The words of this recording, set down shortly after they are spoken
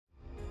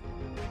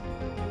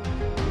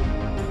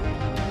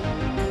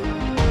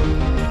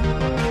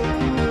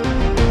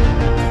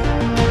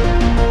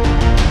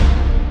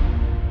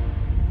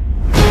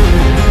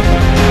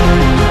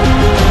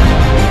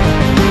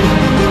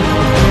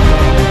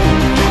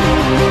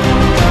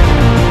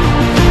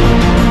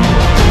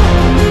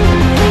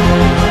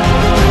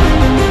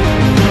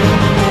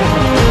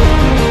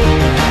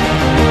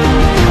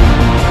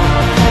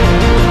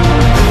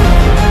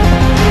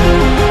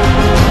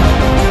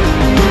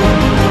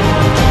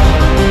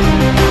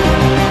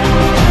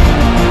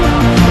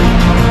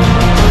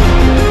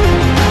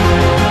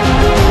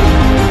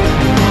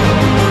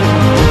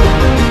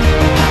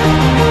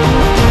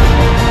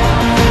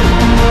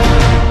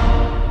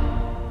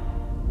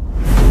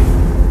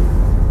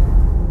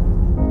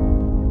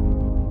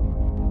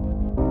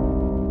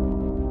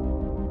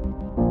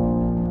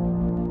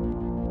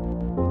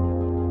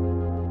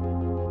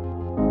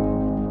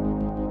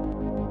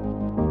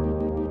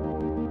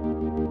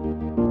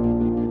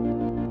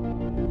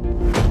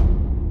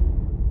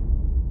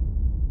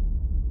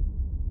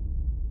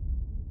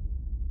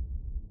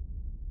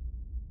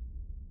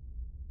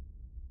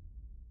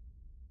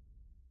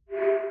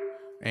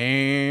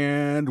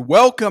And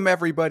welcome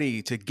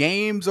everybody to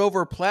Games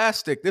Over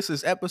Plastic. This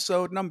is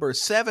episode number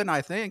 7,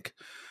 I think.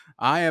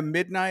 I am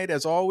Midnight.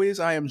 As always,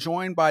 I am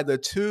joined by the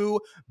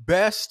two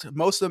best,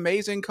 most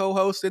amazing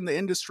co-hosts in the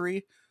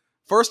industry.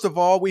 First of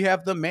all, we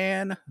have the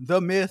man, the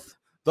myth,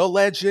 the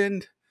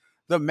legend,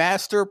 the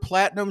master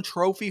platinum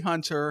trophy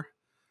hunter,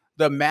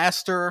 the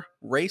master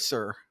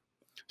racer,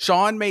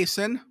 Sean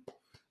Mason.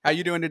 How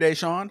you doing today,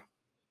 Sean?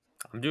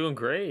 I'm doing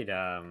great.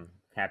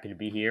 Happy to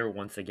be here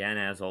once again,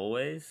 as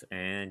always.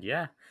 And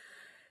yeah,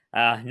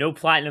 no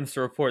platinums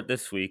to report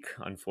this week,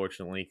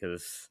 unfortunately,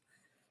 because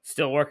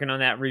still working on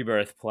that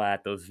rebirth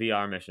plat. Those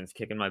VR missions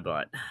kicking my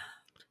butt.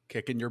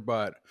 Kicking your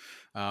butt.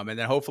 And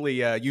then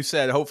hopefully, you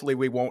said hopefully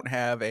we won't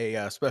have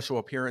a special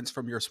appearance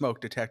from your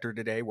smoke detector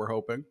today. We're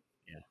hoping.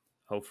 Yeah,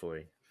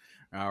 hopefully.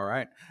 All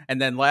right.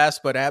 And then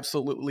last but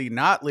absolutely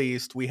not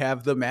least, we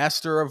have the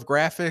master of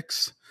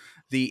graphics,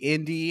 the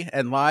indie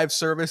and live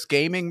service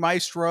gaming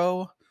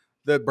maestro,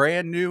 the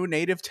brand new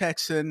native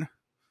Texan,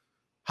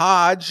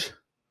 Hodge.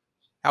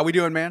 How we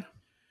doing, man?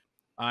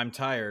 I'm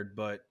tired,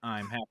 but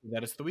I'm happy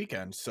that it's the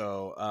weekend.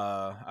 So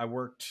I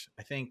worked,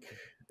 I think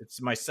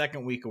it's my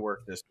second week of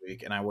work this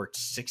week, and I worked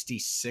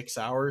 66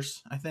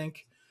 hours, I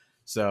think.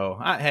 So,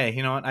 hey,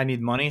 you know what? I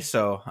need money,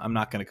 so I'm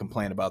not going to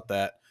complain about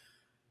that.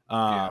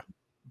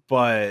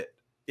 But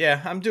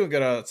yeah, I'm doing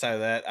good outside of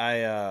that.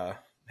 I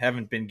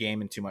haven't been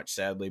gaming too much,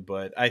 sadly,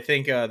 but I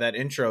think that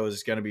intro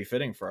is going to be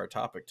fitting for our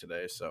topic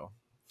today. So,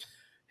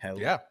 hell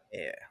yeah.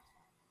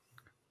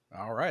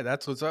 All right,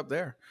 that's what's up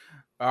there.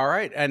 All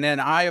right, and then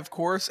I, of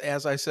course,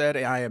 as I said,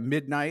 I am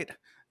Midnight,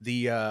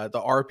 the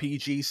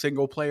RPG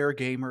single player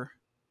gamer.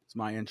 It's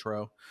my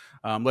intro.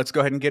 Let's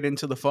go ahead and get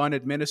into the fun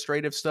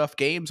administrative stuff.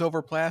 Games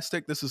Over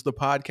Plastic. This is the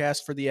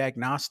podcast for the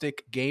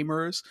agnostic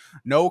gamers.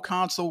 No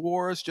console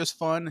wars, just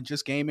fun,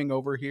 just gaming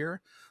over here.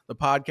 The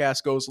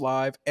podcast goes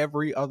live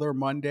every other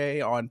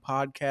Monday on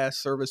podcast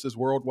services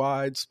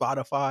worldwide,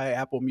 Spotify,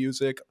 Apple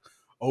Music,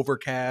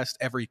 Overcast,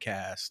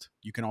 Everycast.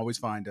 You can always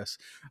find us.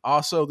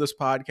 Also, this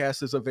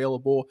podcast is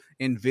available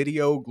in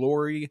video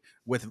glory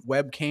with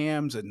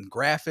webcams and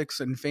graphics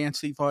and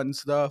fancy fun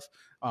stuff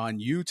on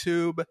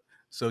YouTube.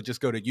 So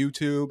just go to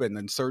YouTube and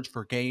then search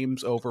for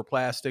Games Over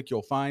Plastic.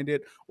 You'll find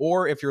it.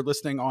 Or if you're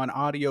listening on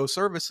audio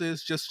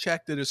services, just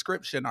check the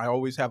description. I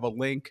always have a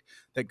link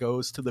that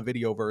goes to the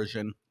video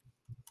version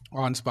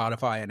on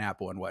Spotify and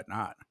Apple and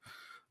whatnot.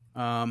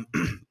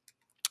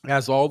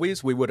 As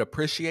always, we would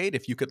appreciate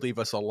if you could leave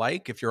us a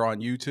like if you're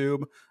on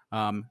YouTube.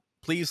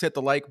 Please hit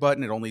the like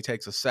button. It only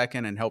takes a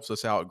second and helps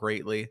us out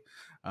greatly.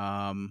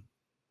 A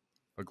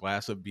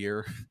glass of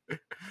beer.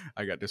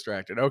 I got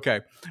distracted.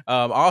 Okay.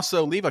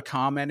 Also, leave a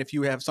comment if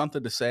you have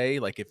something to say.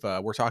 Like if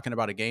we're talking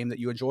about a game that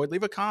you enjoyed,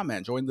 leave a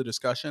comment. Join the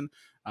discussion.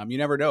 You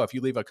never know. If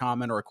you leave a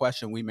comment or a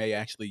question, we may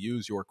actually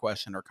use your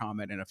question or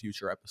comment in a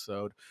future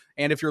episode.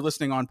 And if you're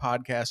listening on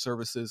podcast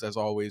services, as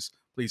always,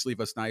 please leave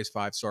us nice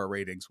 5-star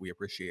ratings. We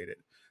appreciate it.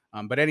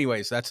 But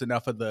anyways, that's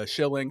enough of the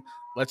shilling.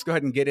 Let's go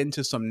ahead and get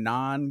into some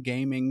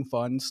non-gaming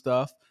fun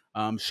stuff.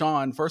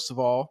 Sean, first of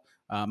all,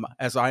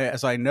 as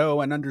I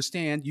know and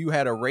understand, you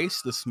had a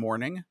race this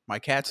morning. My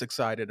cat's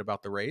excited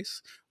about the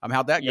race.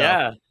 How'd that go?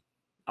 Yeah.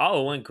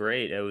 Oh, it went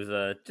great. It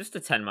was just a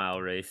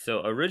 10-mile race.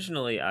 So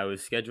originally, I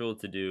was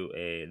scheduled to do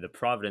the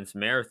Providence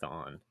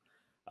Marathon,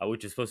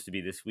 which is supposed to be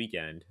this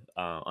weekend.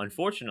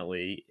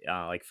 Unfortunately,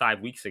 like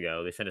 5 weeks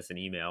ago, they sent us an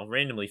email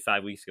randomly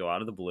 5 weeks ago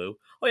out of the blue.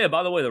 Oh yeah,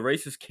 by the way, the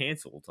race is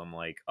canceled. I'm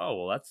like, oh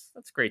well,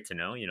 that's great to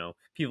know. You know,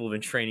 people have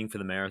been training for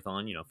the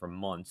marathon, for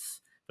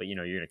months, but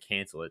you're gonna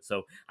cancel it.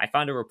 So I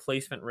found a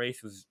replacement race.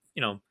 It was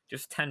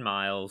just 10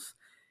 miles.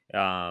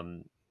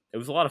 It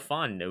was a lot of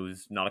fun. It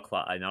was not a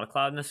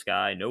cloud in the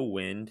sky, no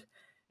wind,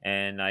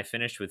 and I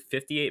finished with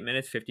 58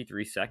 minutes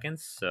 53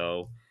 seconds.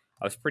 So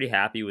I was pretty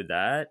happy with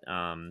that.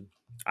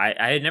 I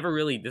had never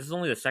really, this is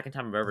only the second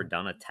time I've ever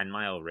done a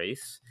 10-mile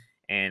race,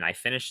 and I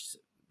finished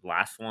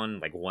last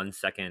one like 1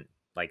 second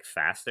like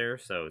faster,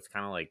 so it's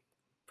kind of like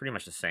pretty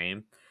much the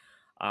same.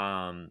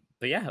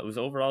 But yeah, it was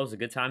a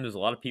good time. There's a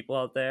lot of people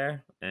out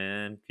there,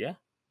 and yeah,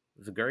 it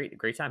was a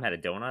great time. Had a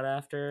donut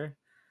after,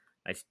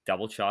 nice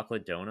double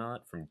chocolate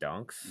donut from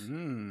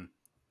Dunks.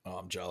 Oh,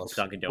 I'm jealous.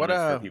 Dunkin'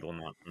 Donuts for people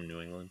not from New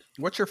England.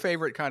 What's your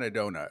favorite kind of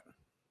donut?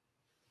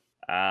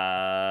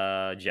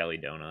 Jelly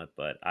donut,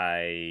 but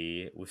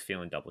I was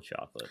feeling double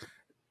chocolate.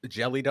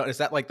 Jelly donut? Is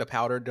that like the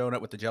powdered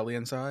donut with the jelly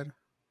inside?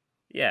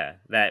 Yeah,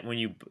 that when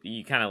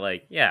you kind of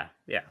like, yeah.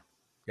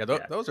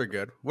 Those are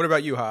good. What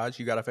about you, Hodge?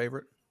 You got a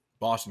favorite?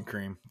 Boston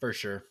cream, for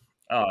sure.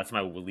 Oh, it's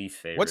my least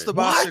favorite. What's the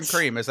Boston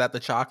cream? Is that the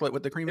chocolate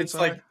with the cream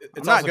inside? It's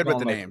I'm not good with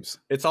the names.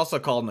 It's also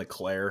called an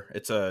eclair.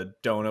 It's a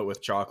donut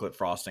with chocolate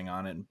frosting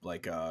on it, and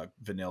like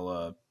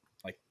vanilla,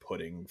 like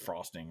pudding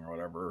frosting or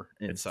whatever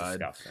inside.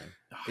 It's disgusting.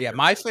 Yeah,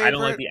 my favorite. I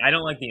don't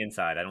like the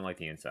inside.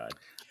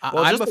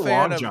 Well, I'm just a the fan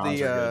Long of Johns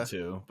the. are good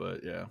too,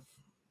 but yeah.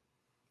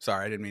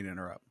 Sorry, I didn't mean to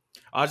interrupt.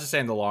 I was just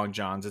saying the Long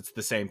Johns. It's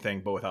the same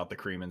thing, but without the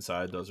cream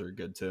inside. Those are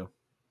good too.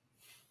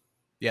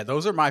 Yeah,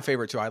 those are my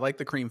favorite too. I like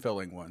the cream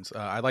filling ones.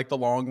 I like the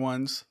long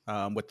ones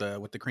with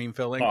the cream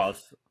filling.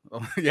 Pause.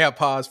 Yeah,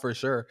 pause for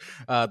sure.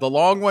 The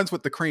long ones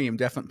with the cream,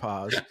 definite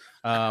pause.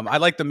 I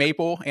like the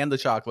maple and the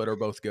chocolate are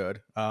both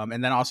good.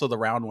 And then also the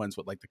round ones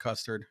with like the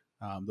custard.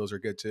 Those are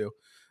good too.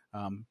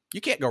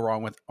 You can't go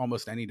wrong with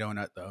almost any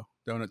donut though.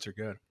 Donuts are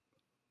good.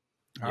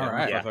 All Yeah, I don't know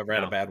right. if I've ever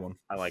had a bad one.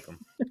 I like them.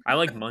 I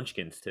like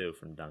Munchkins too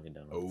from Dunkin'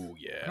 Donuts. Oh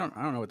yeah,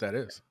 I don't know what that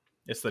is.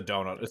 it's the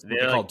donut. It's what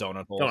They're they call like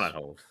donut holes. donut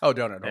holes. Oh,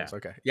 donut holes. Yeah.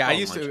 Okay. Yeah, I Oh,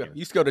 used to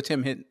Munchkins. go to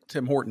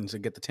Tim Hortons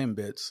and get the Tim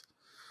Bits.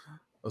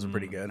 Those are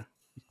pretty good.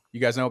 You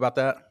guys know about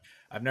that?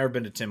 I've never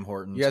been to Tim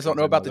Hortons. You guys don't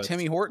know about the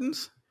Timmy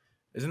Hortons?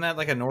 Isn't that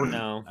like a north?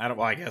 No. I don't.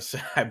 Well, I guess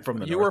I'm from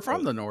the. You north, were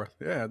from but- the north.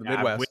 Yeah, the Yeah,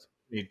 Midwest.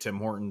 we need Tim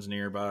Hortons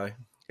nearby.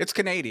 It's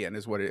Canadian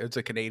is what it's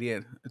a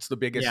Canadian. It's the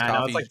biggest Yeah, I know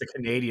coffee. it's like the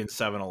Canadian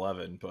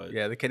 7-Eleven, but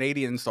Yeah, the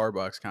Canadian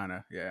Starbucks kind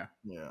of. Yeah.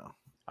 yeah.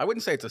 I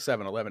wouldn't say it's a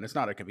 7-Eleven. It's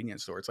not a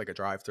convenience store. It's like a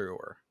drive-through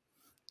or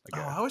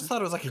like I always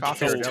thought it was like a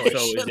coffee gas or So deli.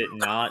 station. is it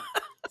not?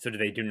 So do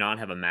they do not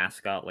have a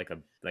mascot like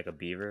a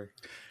beaver?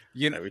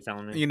 you Are know, we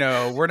telling me? you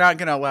know, we're not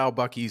going to allow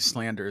Bucky's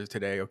slander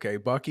today, okay?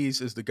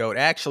 Bucky's is the goat.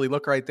 Actually,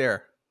 look right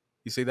there.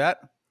 You see that?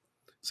 It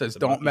says The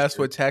don't Buc-ee's mess shirt.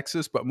 with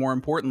Texas, but more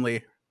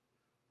importantly,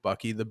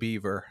 Bucky the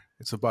Beaver.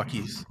 It's a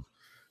Bucky's.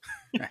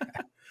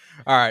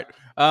 All right.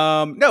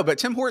 No, but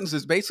Tim Hortons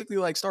is basically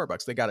like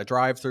Starbucks. They got a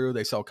drive-through.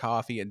 They sell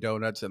coffee and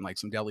donuts and like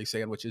some deli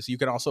sandwiches. You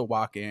can also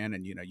walk in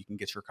and you can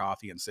get your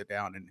coffee and sit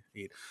down and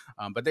eat.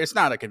 But it's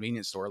not a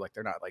convenience store. Like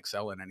they're not like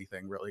selling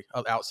anything really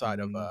outside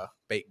of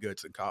baked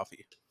goods and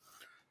coffee.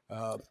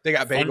 They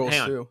got bagels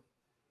hang on. too.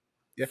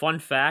 Yeah. Fun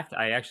fact: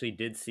 I actually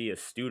did see a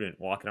student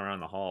walking around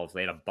the halls.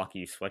 They had a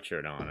Bucky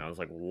sweatshirt on. I was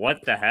like,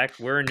 "What the heck?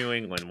 We're in New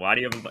England. Why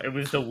do you have?" It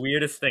was the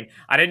weirdest thing.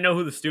 I didn't know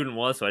who the student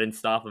was, so I didn't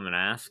stop him and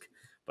ask.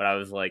 But I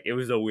was like, it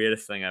was the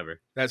weirdest thing ever.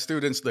 That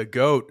student's the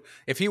goat.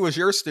 If he was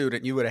your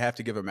student, you would have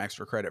to give him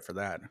extra credit for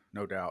that,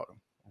 no doubt.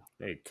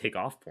 They take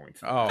off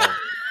points. Oh,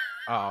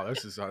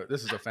 this is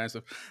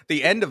offensive.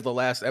 The end of the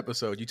last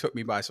episode, you took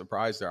me by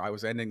surprise there. I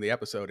was ending the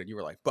episode and you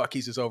were like,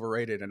 Bucky's is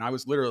overrated. And I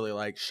was literally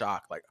like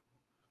shocked. Like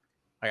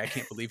I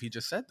can't believe he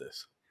just said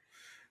this.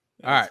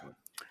 All right.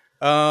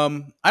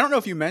 I don't know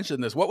if you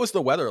mentioned this. What was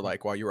the weather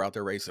like while you were out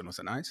there racing? Was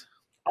it nice?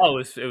 Oh,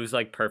 it was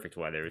like perfect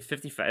weather. It was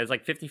 55. It was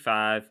like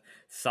 55,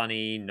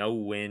 sunny, no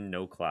wind,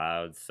 no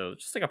clouds. So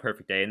just like a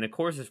perfect day. And the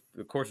course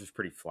was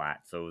pretty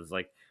flat. So it was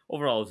like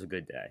overall it was a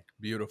good day.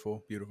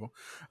 Beautiful, beautiful.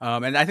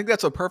 And I think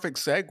that's a perfect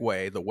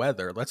segue, the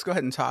weather. Let's go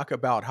ahead and talk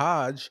about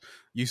Hodge.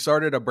 You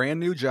started a brand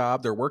new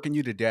job. They're working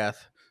you to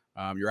death.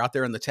 You're out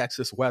there in the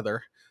Texas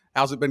weather.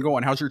 How's it been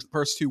going? How's your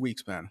first 2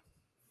 weeks been?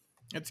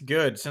 It's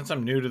good. Since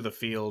I'm new to the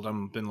field,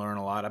 I've been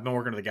learning a lot. I've been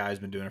working with a guy who's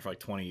been doing it for like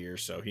 20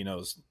 years, so he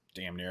knows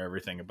damn near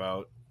everything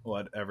about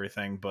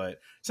everything. But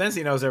since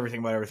he knows everything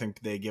about everything,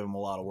 they give him a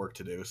lot of work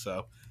to do.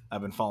 So I've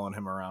been following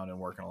him around and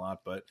working a lot.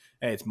 But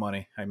hey, it's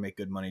money. I make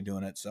good money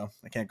doing it, so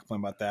I can't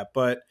complain about that.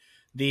 But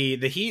the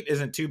heat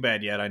isn't too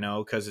bad yet, I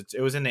know, because it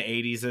was in the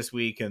 80s this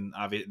week, and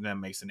obviously that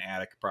makes an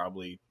attic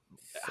probably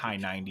high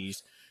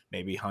 90s,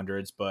 maybe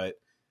hundreds. But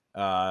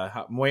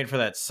I'm waiting for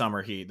that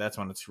summer heat. That's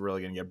when it's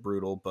really going to get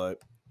brutal. But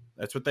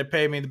that's what they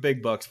pay me the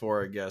big bucks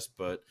for, I guess.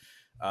 But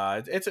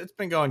it's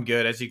been going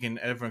good. As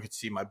everyone can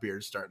see, my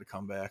beard's starting to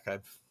come back. I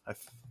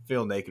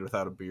feel naked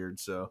without a beard,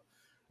 so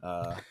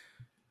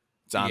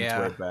it's on its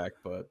way back.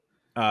 But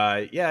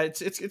yeah,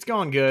 it's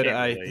going good.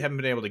 I haven't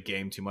been able to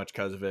game too much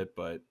because of it,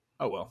 but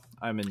oh well.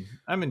 I'm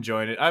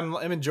enjoying it. I'm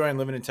enjoying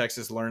living in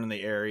Texas, learning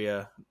the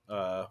area.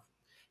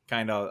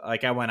 Kind of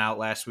like I went out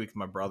last week with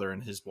my brother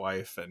and his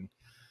wife and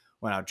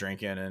went out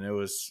drinking, and it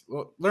was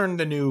learning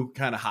the new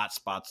kind of hot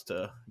spots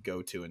to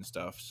go to and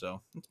stuff.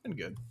 So it's been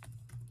good.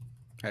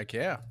 Heck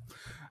yeah.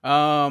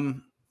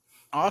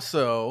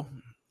 Also,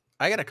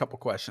 I got a couple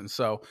questions.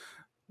 So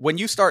when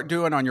you start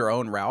doing on your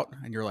own route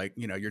and you're like,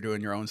 you're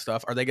doing your own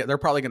stuff, they're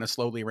probably going to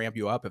slowly ramp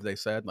you up if they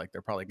said like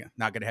they're probably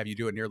not going to have you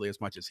do it nearly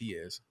as much as he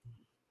is.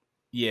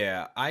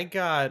 Yeah, I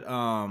got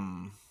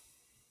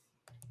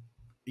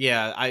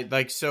yeah, I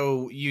like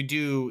so you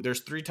do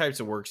there's 3 types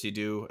of works you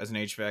do as an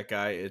HVAC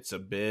guy. It's a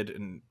bid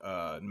and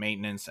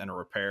maintenance and a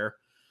repair.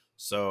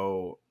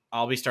 So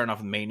I'll be starting off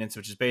with maintenance,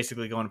 which is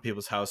basically going to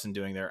people's house and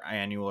doing their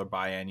annual or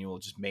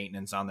biannual just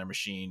maintenance on their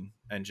machine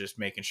and just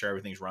making sure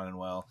everything's running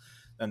well.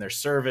 Then there's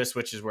service,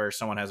 which is where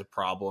someone has a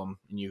problem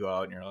and you go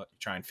out and you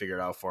try and figure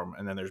it out for them.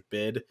 And then there's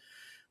bid,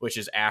 which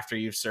is after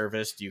you've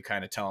serviced, you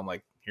kind of tell them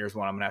like, here's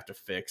what I'm gonna have to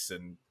fix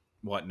and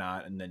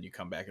whatnot, and then you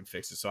come back and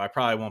fix it. So I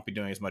probably won't be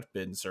doing as much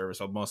bid and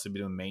service. I'll mostly be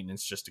doing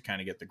maintenance just to kind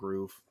of get the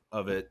groove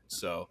of it.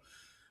 So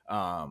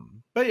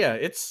but yeah,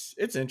 it's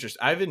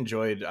interesting. I've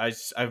enjoyed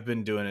I've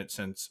been doing it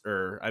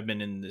I've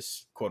been in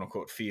this quote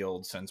unquote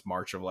field since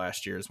March of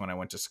last year is when I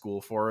went to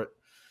school for it.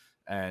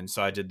 And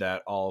so I did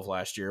that all of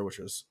last year, which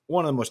was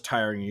one of the most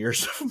tiring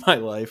years of my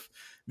life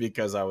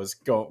because I was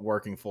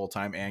working full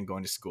time and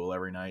going to school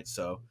every night.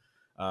 So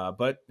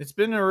but it's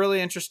been a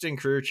really interesting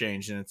career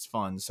change and it's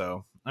fun.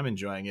 So I'm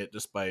enjoying it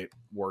despite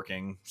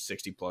working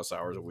 60 plus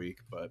hours a week,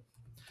 but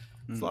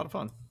it's a lot of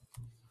fun.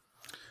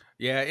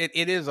 Yeah,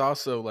 it is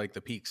also like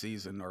the peak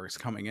season, or it's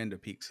coming into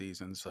peak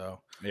season.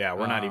 So Yeah,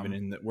 we're not even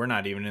in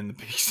the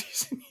peak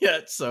season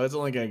yet, so it's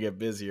only going to get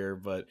busier.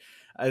 But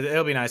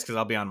it'll be nice because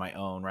I'll be on my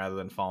own rather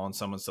than following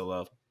someone, so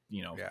they'll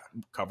yeah,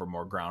 cover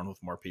more ground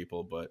with more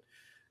people. But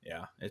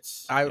yeah,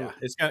 it's I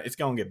it's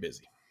going to get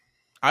busy.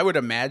 I would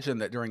imagine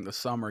that during the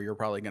summer you're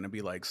probably going to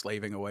be like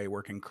slaving away,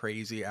 working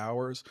crazy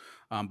hours.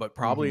 But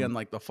probably in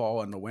like the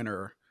fall and the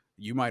winter,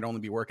 you might only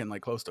be working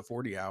like close to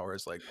 40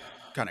 hours, like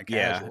kind of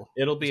Yeah, casual.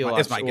 it'll be a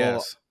Is lot. my Well,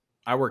 guess.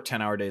 I work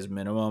 10-hour days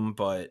minimum,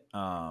 but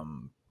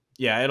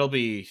yeah, it'll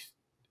be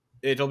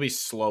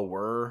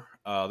slower.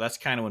 That's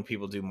kind of when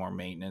people do more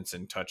maintenance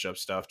and touch up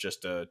stuff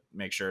just to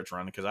make sure it's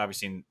running. Because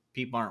obviously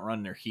people aren't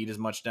running their heat as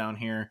much down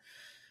here.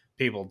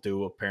 People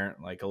do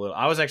apparently like a little.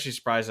 I was actually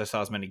surprised I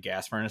saw as many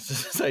gas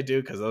furnaces as I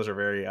do because those are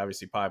very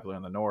obviously popular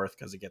in the north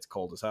because it gets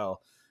cold as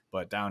hell.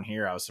 But down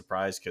here, I was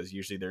surprised because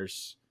usually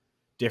there's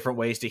different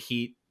ways to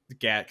heat the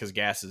gas because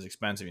gas is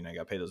expensive. You know, you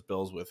got to pay those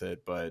bills with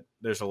it. But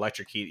there's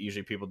electric heat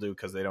usually people do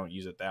because they don't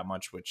use it that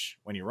much. Which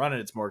when you run it,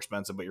 it's more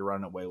expensive, but you're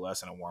running it way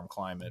less in a warm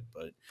climate.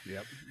 But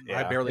Yep. I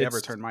yeah, barely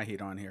ever turn my heat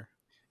on here.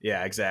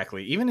 yeah,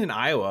 exactly. Even in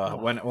Iowa,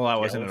 I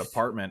was in an jealous.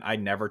 apartment, I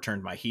never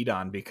turned my heat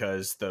on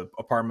because the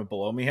apartment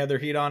below me had their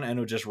heat on and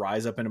it would just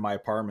rise up into my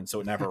apartment, so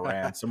it never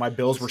ran. So my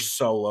bills were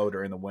so low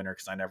during the winter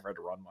because I never had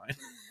to run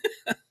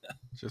mine.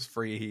 Just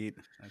free heat.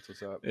 That's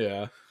what's up.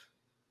 Yeah.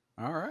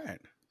 All right.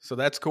 So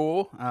that's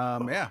cool.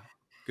 Yeah.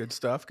 Good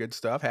stuff. Good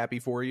stuff. Happy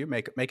for you.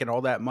 Making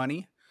all that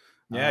money.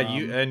 Yeah,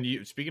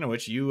 you speaking of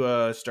which,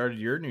 you started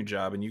your new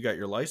job and you got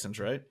your license,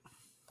 right?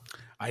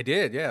 I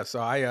did, yeah.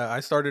 So I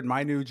started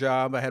my new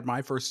job. I had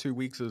my first 2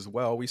 weeks as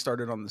well. We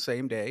started on the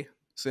same day.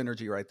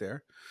 Synergy right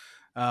there.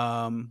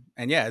 And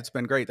yeah, it's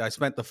been great. I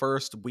spent the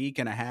first week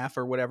and a half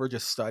or whatever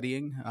just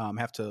studying.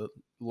 Have to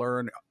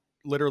learn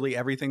literally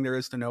everything there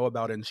is to know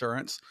about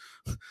insurance.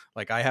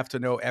 Like I have to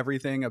know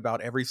everything about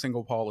every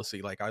single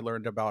policy. Like I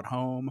learned about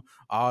home,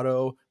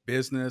 auto,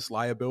 business,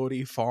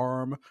 liability,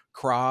 farm,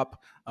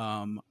 crop,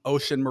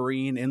 ocean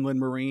marine, inland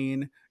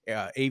marine,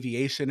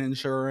 aviation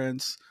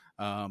insurance.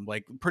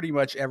 Like pretty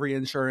much every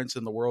insurance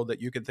in the world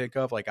that you can think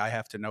of, like I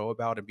have to know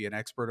about and be an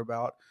expert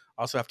about.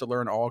 Also have to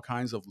learn all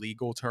kinds of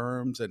legal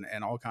terms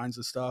and all kinds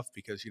of stuff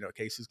because, you know,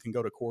 cases can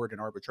go to court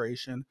and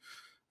arbitration.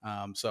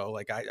 So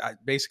like I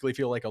basically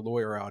feel like a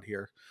lawyer out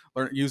here,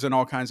 using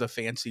all kinds of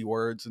fancy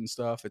words and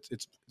stuff.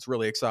 It's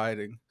really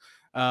exciting.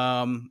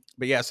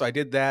 But yeah, so I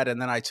did that,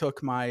 and then I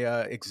took my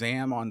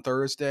exam on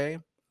Thursday,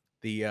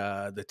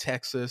 the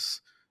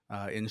Texas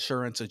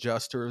insurance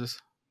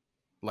adjusters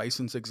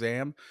license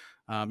exam.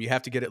 You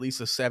have to get at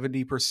least a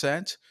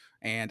 70%,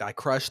 and I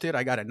crushed it.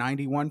 I got a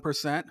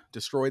 91%,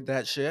 destroyed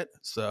that shit.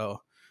 So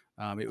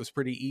it was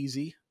pretty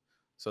easy.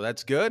 So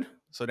that's good.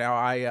 So now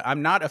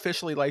I'm not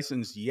officially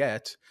licensed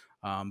yet,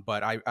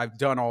 but I've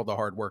done all the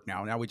hard work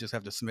now. Now we just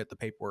have to submit the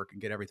paperwork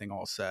and get everything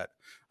all set.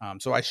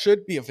 So I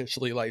should be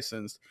officially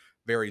licensed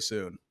very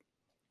soon.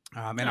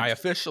 And I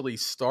officially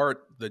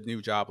start the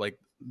new job, like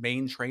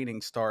main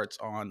training starts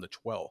on the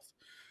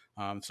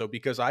 12th. So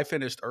because I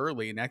finished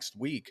early next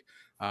week,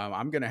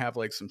 I'm going to have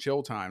like some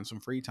chill time,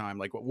 some free time.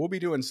 Like we'll be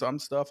doing some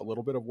stuff, a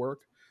little bit of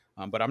work,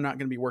 but I'm not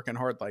going to be working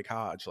hard like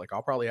Hodge. Like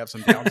I'll probably have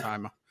some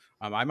downtime.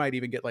 I might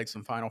even get like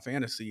some Final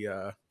Fantasy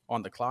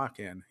on the clock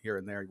in here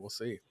and there. We'll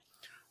see.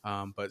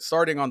 But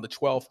starting on the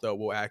 12th, though,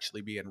 we'll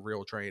actually be in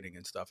real training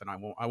and stuff, and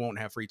I won't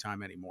have free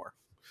time anymore.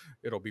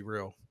 It'll be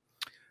real.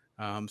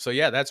 So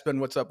yeah, that's been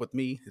what's up with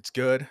me. It's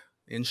good.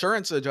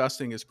 Insurance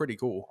adjusting is pretty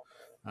cool.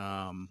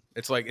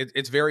 It's like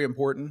it's very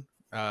important.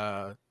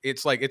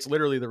 It's like it's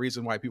literally the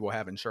reason why people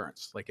have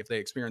insurance. Like if they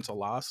experience a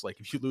loss,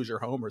 like if you lose your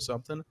home or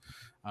something,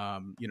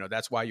 you know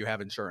that's why you have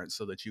insurance,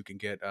 so that you can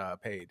get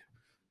paid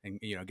and,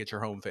 you know, get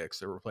your home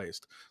fixed or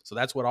replaced. So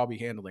that's what I'll be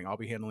handling. I'll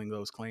be handling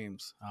those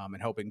claims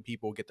and helping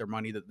people get their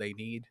money that they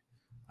need,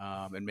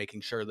 and making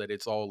sure that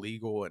it's all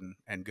legal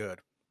and good.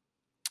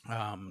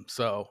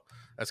 So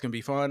that's gonna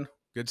be fun.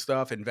 Good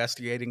stuff.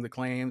 Investigating the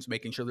claims,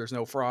 making sure there's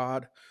no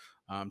fraud,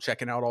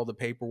 checking out all the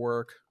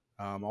paperwork,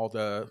 all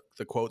the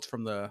quotes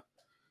from the,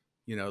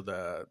 you know,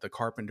 the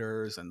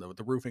carpenters and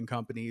the roofing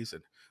companies,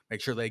 and make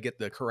sure they get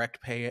the correct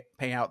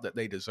payout that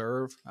they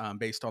deserve,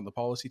 based on the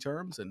policy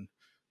terms, and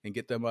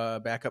get them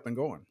back up and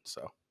going.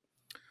 So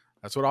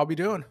that's what I'll be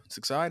doing. It's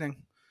exciting.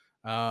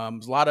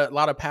 There's a lot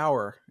of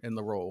power in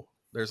the role.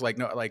 There's like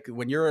no, like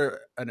when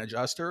you're an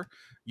adjuster,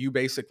 you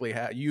basically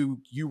have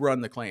you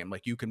run the claim.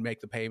 Like you can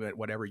make the payment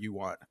whatever you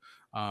want,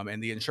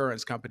 and the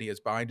insurance company is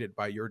binded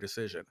by your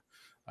decision.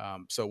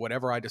 So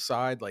whatever I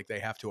decide, like they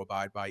have to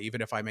abide by,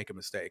 even if I make a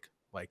mistake.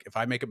 Like if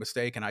I make a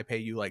mistake and I pay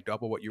you like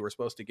double what you were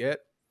supposed to get,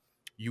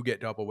 you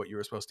get double what you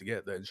were supposed to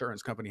get. The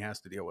insurance company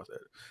has to deal with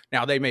it.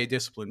 Now they may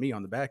discipline me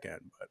on the back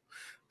end,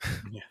 but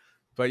Yeah.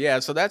 but yeah,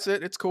 so that's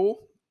it. It's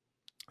cool.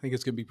 I think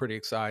it's gonna be pretty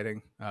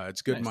exciting.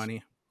 It's good Nice.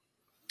 money.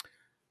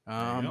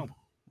 There you go.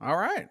 All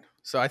right.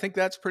 So I think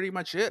that's pretty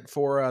much it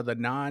for the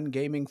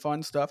non-gaming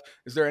fun stuff.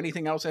 Is there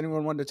anything else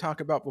anyone wanted to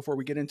talk about before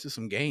we get into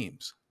some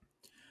games?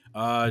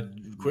 No.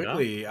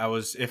 Quickly,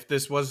 if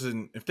this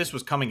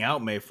was coming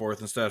out May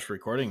 4th instead of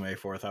recording May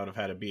 4th,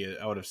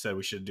 I would have said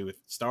we should do a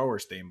Star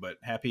Wars theme. But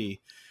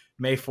happy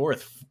May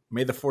 4th.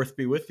 May the 4th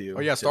be with you.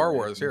 Oh yeah, Star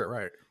Wars here,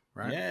 right?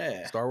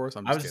 Yeah, Star Wars.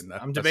 I'm just kidding.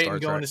 I'm That's debating Star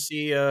going Trek. to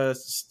see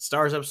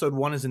Star Wars Episode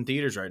 1 is in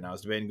theaters right now. I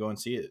was debating going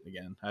to see it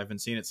again. I haven't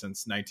seen it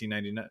since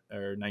 1999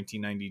 or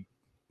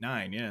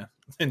 1999. Yeah,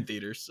 in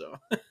theaters. So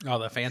Oh,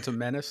 the Phantom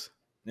Menace.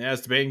 yeah, I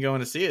was debating going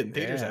to see it in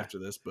theaters Yeah. after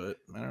this, but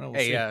I don't know. We'll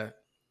Hey, see.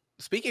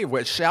 speaking of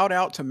which, shout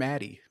out to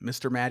Maddie.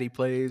 Mr. Maddie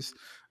Plays.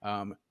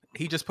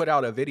 He just put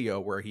out a video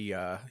where he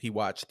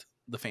watched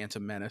the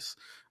Phantom Menace.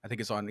 I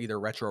think it's on either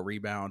Retro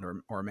Rebound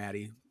or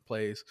Maddie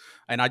Plays,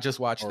 and I just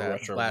watched Or that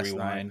Retro last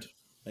Rewind, night.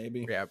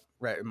 maybe. Yeah,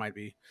 right. It might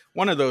be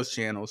one of those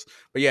channels.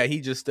 But yeah, he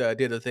just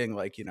did a thing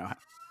like,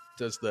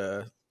 does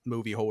the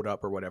movie hold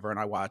up or whatever, and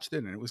I watched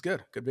it and it was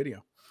good. Good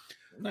video.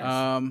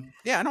 Nice.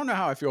 Yeah, I don't know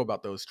how I feel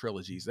about those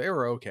trilogies. They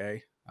were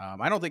okay.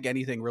 I don't think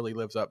anything really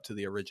lives up to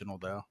the original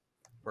though.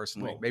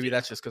 Personally, Well, maybe yeah.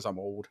 that's just because I'm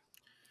old.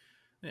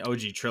 The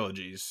OG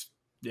trilogies,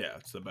 yeah,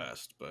 it's the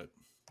best, but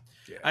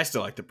Yeah. I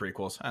still like the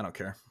prequels. I don't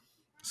care.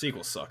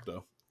 Sequels suck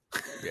though.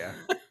 Yeah.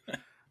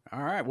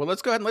 All right. Well,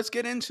 let's go ahead and let's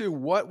get into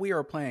what we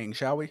are playing,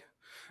 shall we?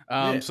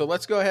 Yeah. So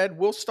let's go ahead.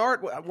 We're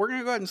going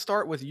to go ahead and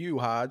start with you,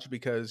 Hodge,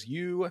 because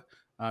you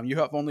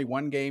have only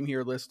one game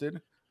here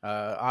listed.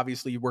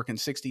 Obviously, you work in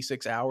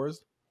 66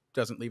 hours.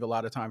 Doesn't leave a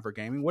lot of time for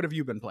gaming. What have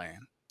you been playing?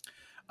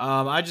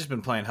 I've just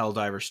been playing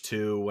Helldivers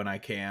 2 when I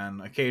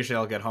can. Occasionally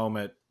I'll get home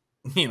at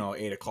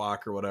 8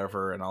 o'clock or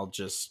whatever, and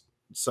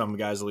some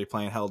guys will be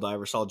playing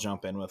Helldivers, so I'll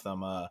jump in with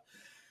them.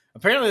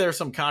 Apparently there's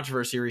some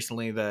controversy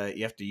recently that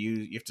you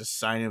have to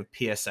sign in with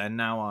PSN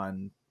now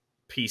on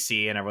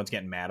PC, and everyone's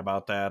getting mad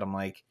about that. I'm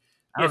like,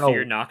 I Yeah, don't so know.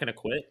 you're not gonna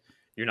quit?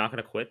 You're not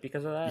gonna quit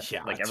because of that?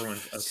 Yeah, Like it's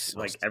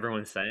so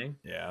everyone's saying?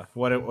 Yeah,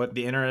 what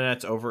the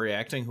internet's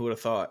overreacting? Who would have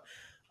thought?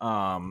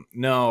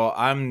 No,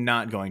 I'm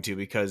not going to,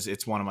 because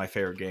it's one of my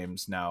favorite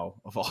games now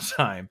of all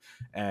time,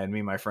 and me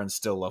and my friends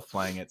still love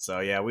playing it. So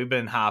yeah, we've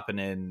been hopping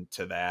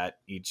into that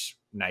each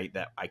night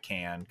that I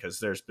can, because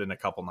there's been a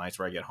couple nights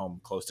where I get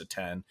home close to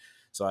 10,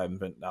 so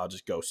I'll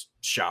just go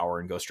shower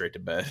and go straight to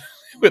bed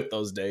with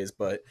those days.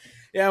 But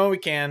yeah, when we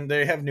can,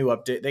 they have new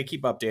update. They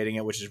keep updating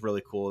it, which is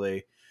really cool.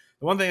 The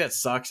one thing that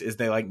sucks is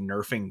they like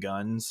nerfing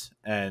guns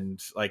and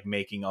like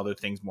making other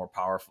things more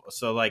powerful.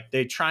 So like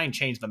they try and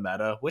change the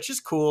meta, which is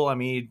cool. I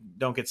mean, you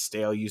don't get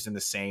stale using the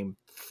same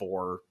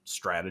 4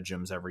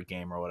 stratagems every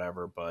game or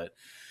whatever, but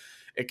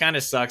it kind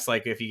of sucks.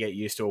 Like if you get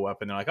used to a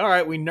weapon, they're like, all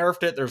right, we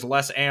nerfed it. There's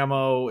less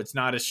ammo. It's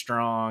not as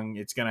strong.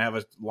 It's going to have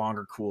a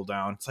longer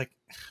cooldown. It's like,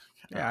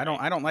 Yeah,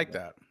 I don't like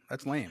that.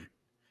 That's lame.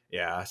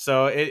 yeah.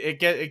 So it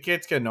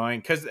gets annoying,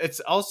 because it's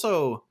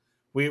also,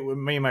 me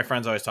and my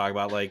friends always talk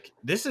about, like,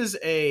 this is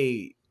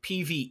a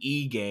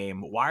PvE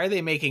game. Why are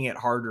they making it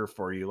harder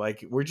for you?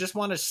 Like, we just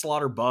want to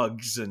slaughter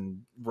bugs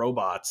and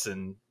robots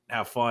and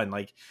have fun.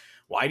 Like,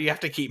 why do you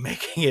have to keep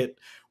making it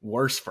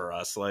worse for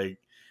us? Like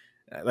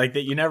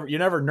that you never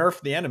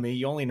nerf the enemy,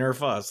 you only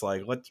nerf us.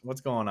 Like,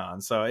 what's going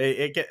on? So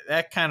it get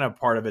that kind of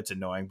part of it's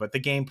annoying, but the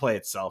gameplay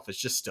itself is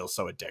just still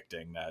so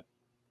addicting that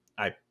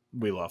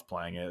we love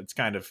playing it. It's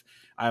kind of,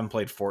 I haven't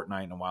played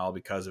Fortnite in a while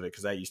because of it,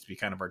 because that used to be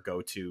kind of our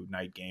go-to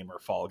night game, or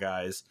Fall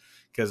Guys,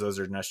 because those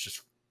are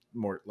just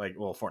more like,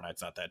 well,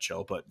 Fortnite's not that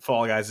chill, but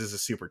Fall Guys is a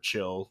super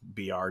chill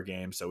BR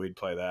game, so we'd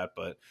play that.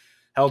 But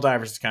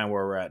Helldivers is kind of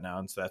where we're at now,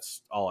 and so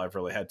that's all I've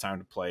really had time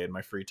to play in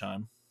my free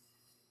time.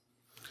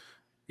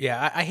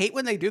 Yeah, I hate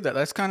when they do that.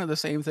 That's kind of the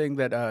same thing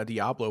that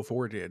Diablo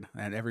 4 did,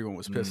 and everyone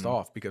was pissed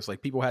off because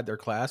like people had their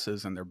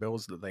classes and their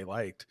builds that they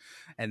liked,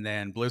 and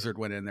then Blizzard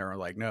went in there and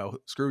were like, no,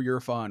 screw your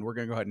fun. We're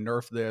going to go ahead and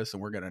nerf this,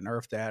 and we're going to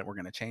nerf that. And we're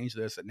going to change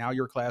this, and now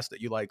your class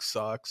that you like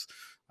sucks.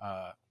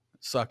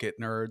 Suck it,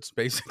 nerds.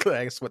 Basically,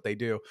 that's what they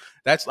do.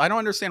 I don't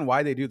understand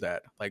why they do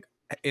that. Like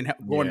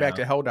going back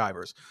to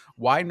Helldivers,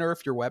 why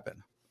nerf your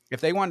weapon? If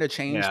they want to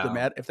change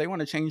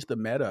the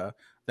meta,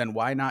 then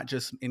why not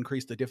just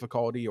increase the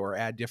difficulty or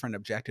add different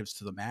objectives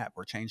to the map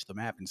or change the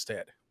map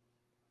instead?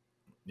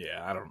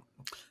 Yeah, I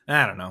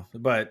don't know,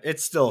 but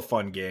it's still a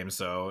fun game.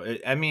 So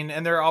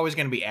and they're always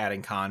going to be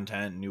adding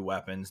content, new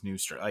weapons,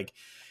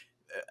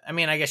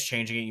 I guess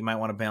changing it, you might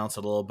want to balance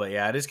it a little, but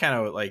yeah, it is kind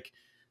of like,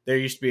 there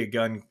used to be a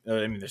gun.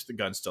 There's the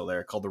gun still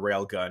there called the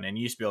rail gun, and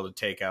you used to be able to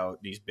take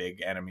out these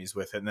big enemies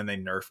with it. And then they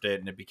nerfed it,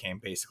 and it became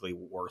basically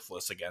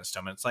worthless against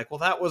them. And it's like, well,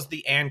 that was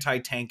the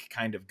anti-tank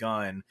kind of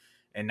gun,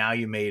 and now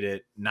you made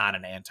it not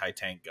an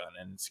anti-tank gun.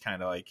 And it's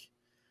kind of like,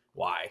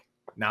 why?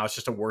 Now it's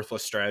just a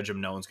worthless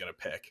stratagem no one's going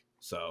to pick.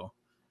 So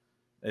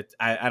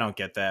I don't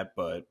get that,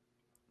 but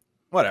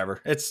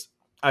whatever.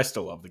 I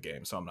still love the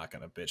game, so I'm not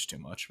going to bitch too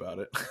much about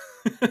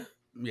it.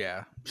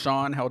 Yeah,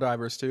 Sean,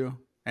 Helldivers 2.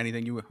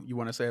 Anything you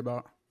want to say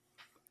about?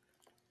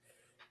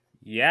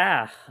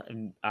 Yeah,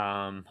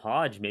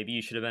 Hodge, maybe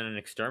you should have been an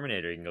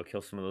exterminator. You can go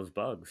kill some of those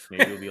bugs.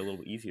 Maybe it'll be a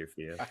little easier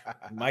for you.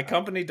 My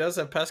company does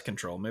have pest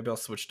control. Maybe I'll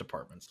switch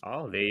departments.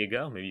 Oh, there you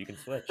go. Maybe you can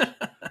switch.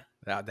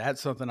 Now,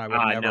 that's something I would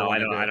never No,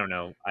 want to do. I don't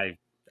know.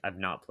 I've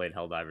not played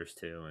Helldivers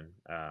 2,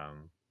 and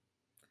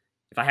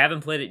if I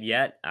haven't played it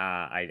yet,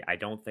 I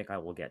don't think I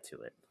will get to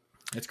it.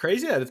 It's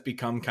crazy that it's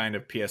become kind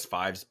of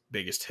PS5's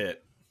biggest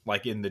hit,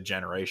 like in the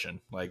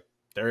generation. Like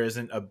there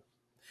isn't a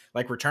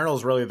like Returnal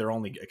is really their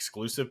only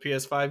exclusive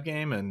PS5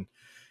 game, and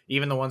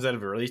even the ones that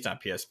have released on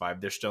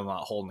PS5, they're still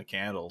not holding the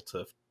candle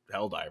to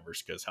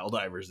Helldivers, because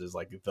Helldivers is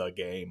like the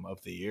game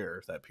of the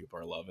year that people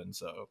are loving.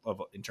 So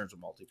in terms of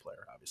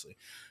multiplayer, obviously,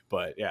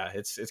 but yeah,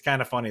 it's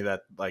kind of funny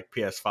that like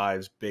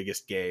PS5's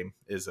biggest game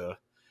is a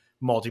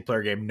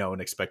multiplayer game no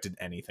one expected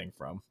anything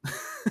from.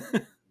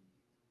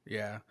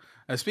 Yeah.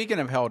 Speaking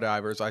of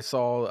Helldivers, I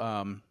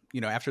saw,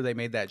 after they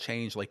made that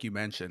change, like you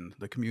mentioned,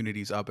 the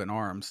community's up in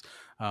arms.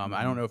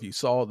 I don't know if you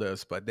saw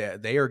this, but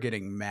they are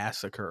getting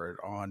massacred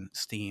on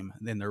Steam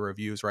in their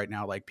reviews right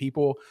now. Like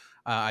people,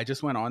 I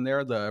just went on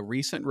there. The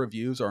recent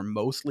reviews are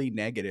mostly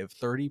negative,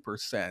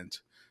 30%.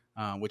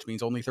 Which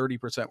means only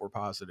 30% were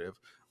positive,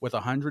 with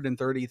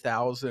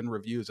 130,000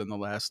 reviews in the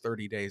last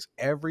 30 days.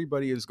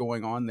 Everybody is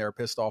going on there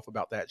pissed off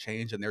about that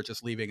change, and they're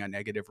just leaving a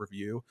negative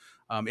review.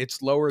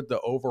 It's lowered the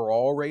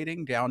overall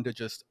rating down to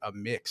just a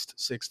mixed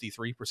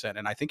 63%,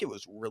 and I think it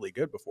was really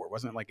good before. It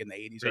wasn't like in the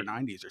 80s or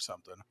 90s or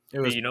something. It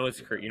was. You know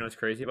what's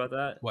crazy about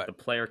that? What? The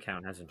player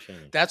count hasn't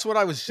changed. That's what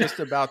I was just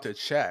about to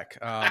check.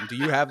 Do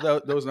you have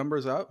those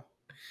numbers up?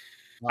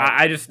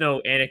 I just know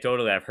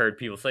anecdotally I've heard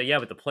people say, yeah,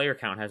 but the player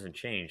count hasn't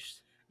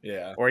changed.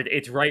 Yeah. Or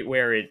it's right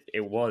where it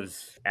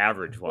was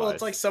average-wise. Well,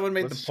 it's like someone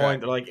made the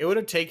point that like it would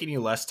have taken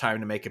you less time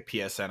to make a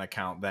PSN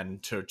account than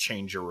to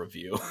change your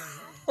review.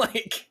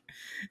 Like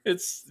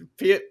it's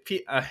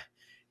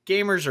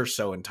gamers are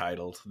so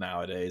entitled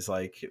nowadays.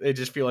 Like they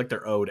just feel like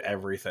they're owed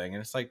everything,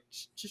 and it's like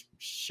just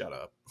shut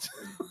up.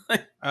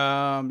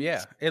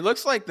 Yeah, it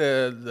looks like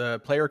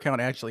the player count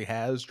actually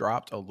has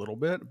dropped a little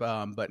bit,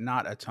 but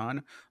not a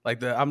ton.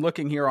 Like I'm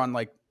looking here on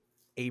like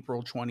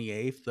April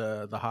 28th,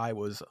 the high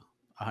was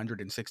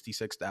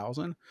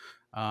 166,000,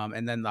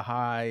 and then the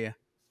high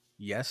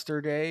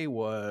yesterday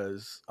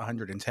was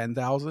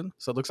 110,000.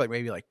 So it looks like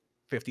maybe like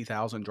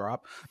 50,000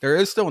 drop. There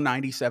is still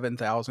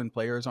 97,000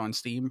 players on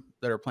Steam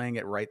that are playing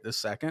it right this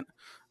second.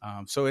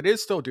 So it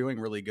is still doing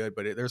really good,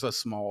 but there's a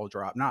small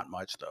drop. Not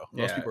much though.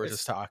 Most people are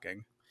just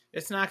talking.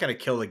 It's not going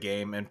to kill the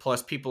game, and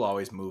plus people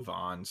always move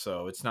on,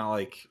 so it's not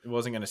like it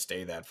wasn't going to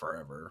stay that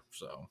forever.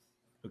 So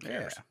who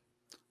cares?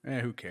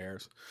 Who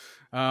cares?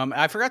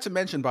 I forgot to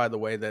mention, by the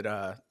way,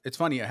 that it's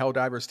funny,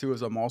 Helldivers 2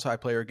 is a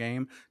multiplayer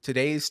game.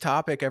 Today's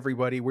topic,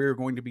 everybody, we're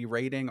going to be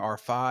rating our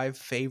 5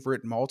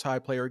 favorite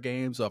multiplayer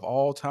games of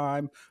all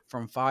time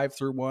from 5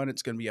 through 1.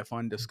 It's going to be a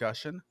fun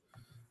discussion.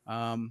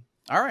 All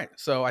right.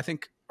 So I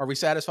think, are we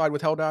satisfied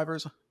with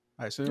Helldivers?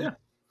 I assume?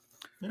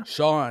 Yeah.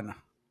 Sean,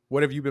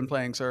 what have you been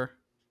playing, sir?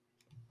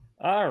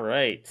 All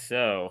right.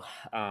 So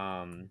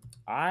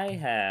I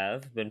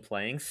have been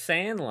playing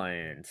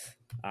Sandlands.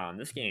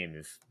 This game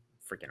is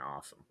freaking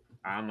awesome.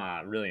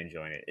 I'm really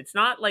enjoying it. It's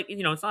not like,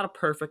 it's not a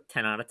perfect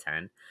 10 out of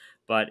 10,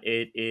 but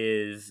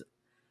it's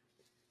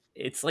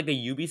like a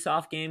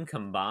Ubisoft game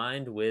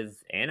combined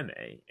with anime.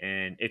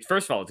 And it's,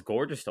 first of all, it's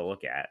gorgeous to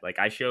look at. Like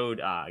I showed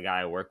a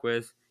guy I work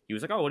with. He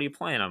was like, "Oh, what are you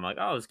playing?" I'm like,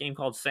 "Oh, this game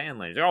called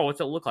Sandlands." He's like, "Oh, what's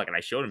it look like?" And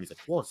I showed him. He's like,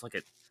 "Whoa, it's like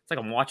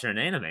I'm watching an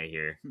anime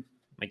here." I'm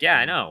like, "Yeah,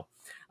 I know."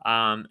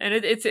 And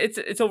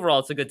it's overall,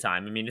 it's a good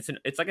time. I mean,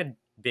 it's like a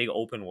big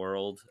open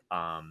world,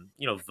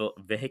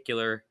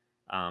 vehicular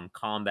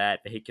combat,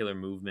 vehicular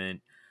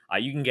movement.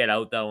 You can get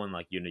out though, and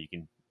like you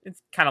can.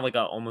 It's kind of like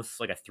almost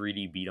like a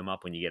 3D beat 'em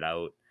up when you get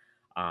out.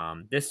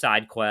 There's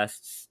side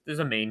quests. There's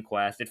a main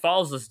quest. It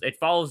follows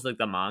like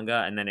the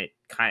manga, and then it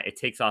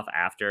takes off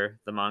after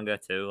the manga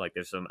too. Like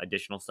there's some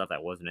additional stuff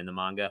that wasn't in the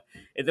manga.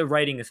 The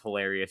writing is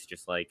hilarious,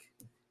 just like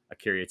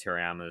Akira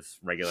Toriyama's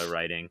regular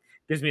writing.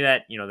 Gives me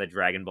that that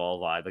Dragon Ball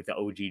vibe, like the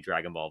OG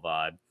Dragon Ball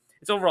vibe.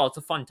 It's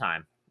a fun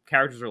time.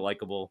 Characters are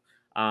likable.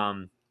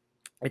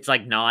 It's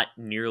like not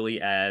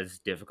nearly as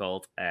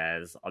difficult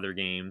as other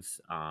games,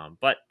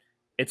 but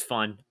it's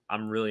fun.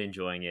 I'm really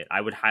enjoying it.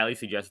 I would highly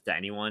suggest it to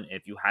anyone.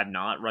 If you have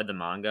not read the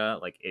manga,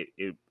 like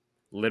it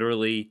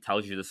literally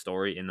tells you the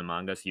story in the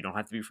manga, so you don't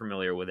have to be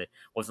familiar with it. It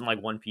wasn't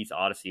like One Piece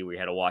Odyssey where you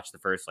had to watch the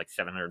first like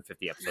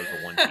 750 episodes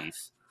of One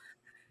Piece.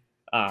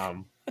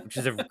 Which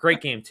is a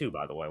great game too,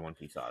 by the way. One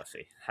Piece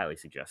Odyssey, highly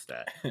suggest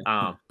that.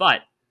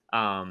 But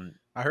I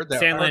heard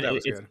that. Sandland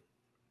Was good.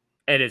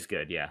 It is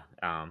good, yeah.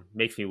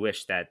 Makes me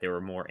wish that there were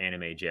more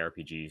anime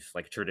JRPGs,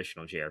 like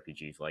traditional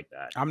JRPGs like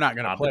that. I'm not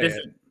gonna play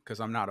it because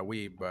I'm not a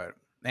weeb,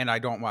 and I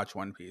don't watch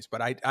One Piece.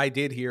 But I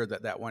did hear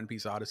that One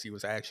Piece Odyssey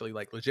was actually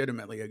like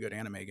legitimately a good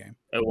anime game.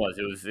 It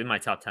was in my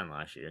top 10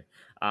 last year.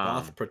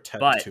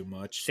 Protect too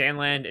much.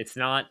 Sandland, it's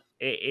not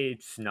a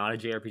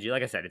JRPG.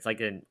 Like I said, it's like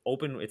a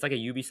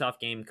Ubisoft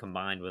game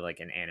combined with like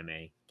an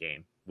anime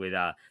game. With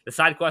the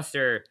side quests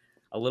are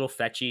a little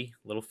fetch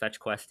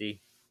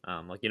questy.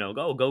 Like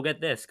go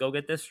get this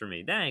for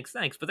me. Thanks.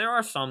 But there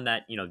are some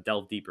that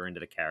delve deeper into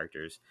the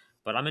characters.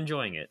 But I'm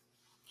enjoying it.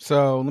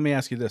 So let me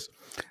ask you this: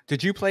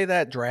 did you play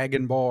that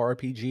Dragon Ball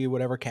RPG,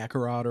 whatever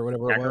Kakarot or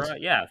whatever it was?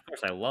 Yeah, of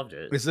course, I loved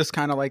it. Is this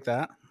kind of like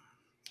that?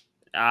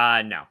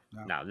 No.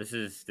 This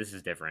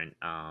is different.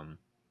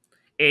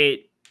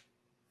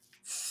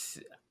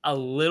 a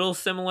little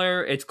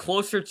similar. It's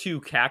closer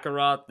to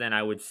Kakarot than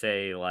I would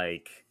say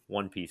like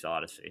One Piece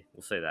Odyssey.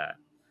 We'll say that.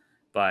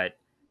 But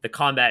the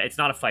combat, it's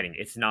not a fighting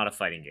game.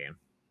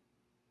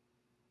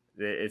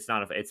 It's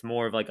not a. It's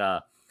more of like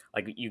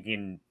you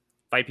can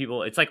fight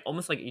people. It's like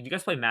almost like, do you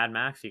guys play Mad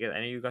Max? Any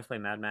of you guys play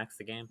Mad Max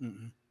the game?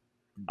 Mm-mm.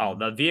 Oh,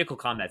 the vehicle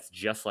combat's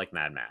just like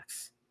Mad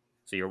Max.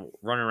 So you're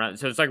running around.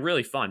 So it's like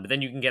really fun. But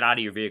then you can get out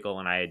of your vehicle,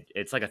 and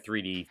it's like a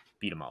 3D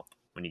beat 'em up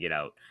when you get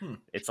out.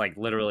 It's like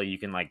literally you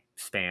can like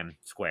spam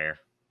square,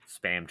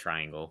 spam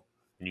triangle,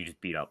 and you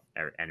just beat up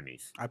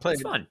enemies.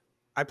 It's fun.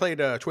 I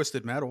played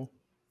Twisted Metal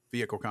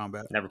vehicle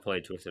combat. Never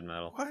played Twisted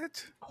Metal.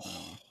 What?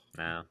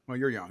 No. Well,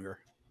 you're younger.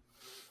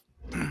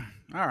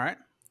 All right.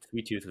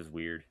 Sweet Tooth was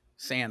weird.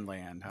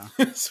 Sandland,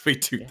 huh?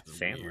 Sweet Tooth. Yeah,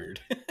 Sandland.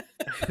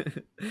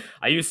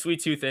 I used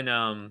Sweet Tooth in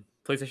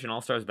PlayStation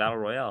All Stars Battle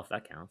Royale, if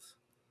that counts.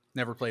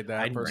 Never played that.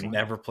 I personally.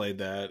 never played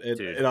that. Dude,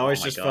 it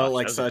always just felt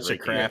like such a game.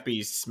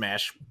 crappy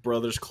Smash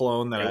Brothers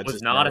clone that it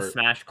was not a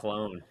Smash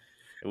clone.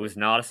 It was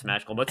not a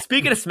Smash clone. But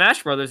speaking of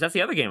Smash Brothers, that's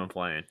the other game I'm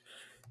playing.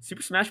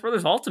 Super Smash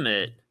Brothers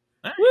Ultimate.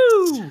 Nice.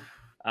 Woo!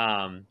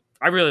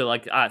 I really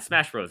like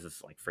Smash Bros.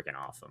 Is like freaking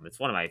awesome. It's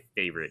one of my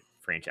favorite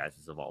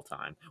franchises of all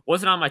time.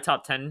 Wasn't on my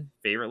top 10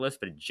 favorite list,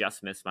 but it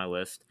just missed my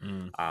list.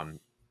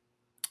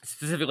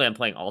 Specifically, I'm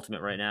playing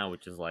Ultimate right now,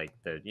 which is like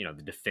the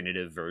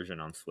definitive version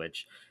on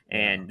Switch.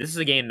 And this is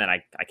a game that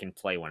I can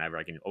play whenever.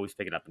 I can always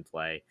pick it up and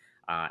play.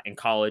 In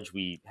college,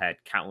 we had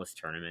countless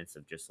tournaments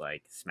of just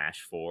like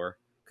Smash 4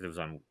 because it was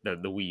on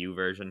the Wii U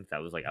version.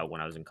 That was like out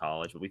when I was in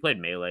college. But we played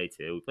Melee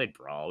too. We played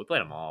Brawl. We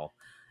played them all.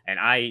 And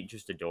I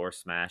just adore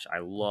Smash. I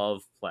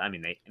love play. I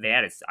mean, they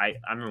added. I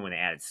remember when they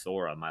added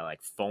Sora, my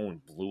like phone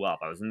blew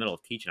up. I was in the middle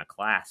of teaching a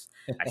class.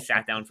 I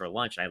sat down for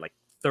lunch and I had like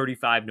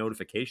 35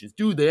 notifications.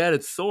 Dude, they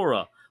added Sora. I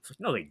was like,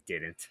 no, they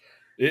didn't.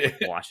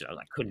 I watched it. I was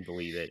like, couldn't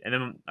believe it. And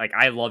then like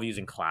I love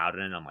using Cloud,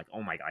 and I'm like,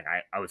 oh my god,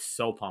 I was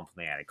so pumped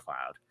when they added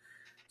Cloud.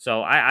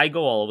 So I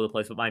go all over the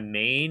place. But my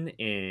main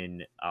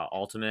in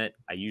Ultimate,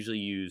 I usually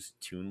use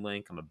Toon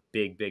Link. I'm a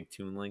big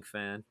Toon Link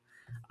fan.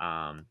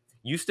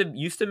 Used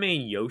to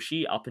main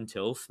Yoshi up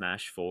until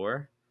Smash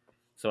 4.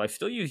 So I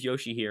still use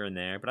Yoshi here and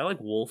there, but I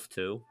like Wolf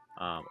too.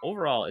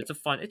 Overall, it's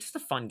just a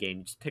fun game.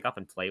 You just pick up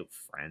and play with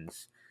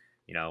friends,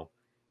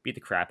 beat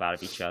the crap out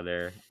of each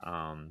other.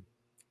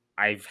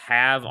 I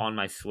have on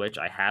my Switch,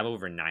 I have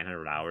over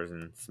 900 hours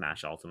in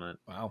Smash Ultimate.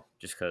 Wow.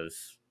 Just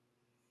because,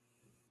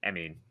 I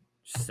mean,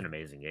 it's just an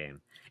amazing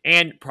game.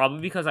 And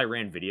probably because I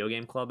ran Video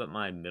Game Club at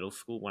my middle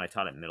school, when I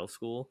taught at middle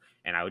school,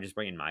 and I would just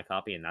bring in my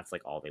copy, and that's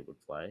like all they would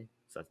play.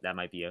 So that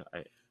might be a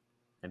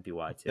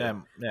MPY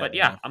too. But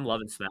yeah, I'm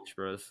loving Smash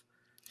Bros.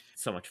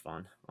 It's so much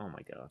fun. Oh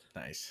my god.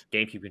 Nice.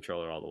 GameCube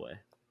controller all the way.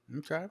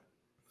 Okay.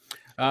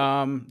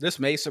 This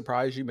may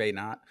surprise you, may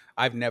not.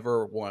 I've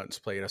never once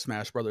played a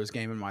Smash Brothers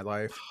game in my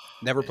life.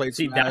 Never played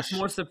Smash.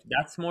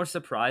 That's more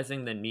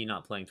surprising than me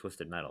not playing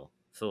Twisted Metal.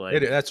 So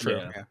like that's true.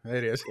 Yeah,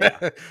 it is.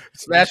 Yeah.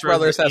 Smash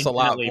Brothers has a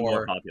lot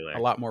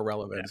more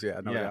relevance.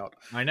 Yeah, no doubt.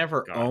 I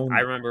never owned.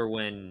 I remember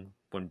when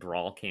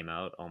Brawl came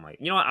out. Oh my!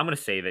 You know what? I'm gonna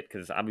save it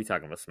because I'll be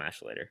talking about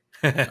Smash later.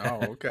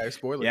 Oh, okay.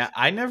 Spoilers. Yeah,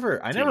 I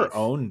never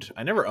owned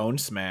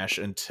Smash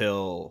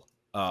until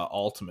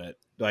Ultimate.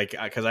 Like,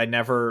 because I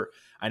never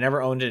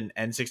owned an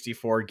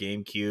N64,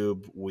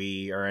 GameCube,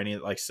 Wii, or any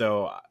like.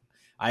 So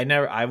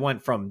I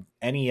went from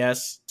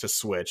NES to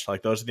Switch.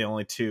 Like, those are the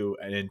only two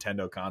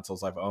Nintendo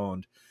consoles I've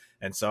owned.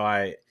 And so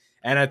and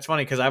it's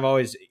funny because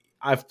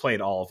I've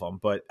played all of them,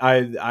 but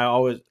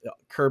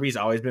Kirby's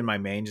always been my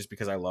main just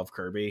because I love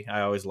Kirby.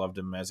 I always loved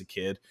him as a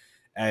kid.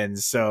 And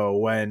so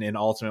when in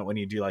Ultimate, when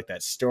you do like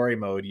that story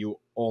mode, you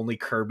only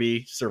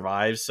Kirby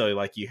survives. So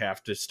like you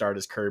have to start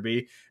as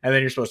Kirby, and then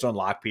you're supposed to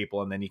unlock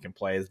people, and then you can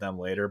play as them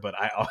later. But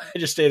I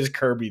just stayed as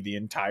Kirby the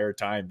entire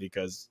time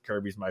because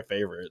Kirby's my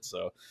favorite.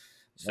 So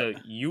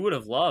you would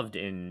have loved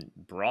in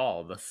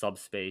Brawl the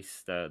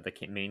subspace, the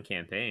main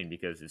campaign,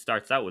 because it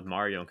starts out with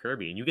Mario and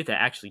Kirby, and you get to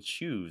actually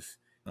choose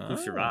who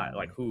survive,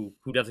 like who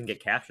doesn't get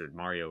captured,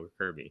 Mario or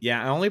Kirby.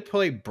 Yeah, I only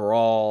play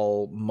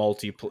Brawl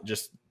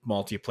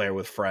multiplayer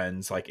with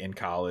friends, like in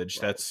college.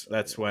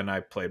 That's when I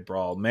played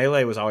Brawl.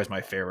 Melee was always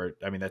my favorite.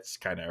 I mean, that's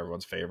kind of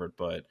everyone's favorite,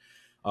 but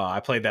I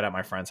played that at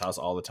my friend's house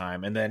all the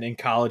time. And then in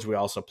college, we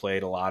also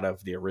played a lot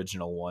of the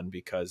original one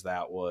because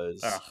that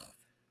was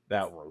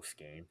that gross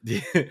game.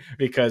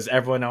 Because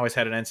everyone always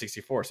had an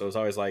N64, so it was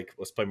always like,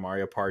 let's play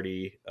Mario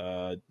Party,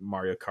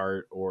 Mario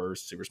Kart, or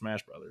Super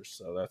Smash Brothers.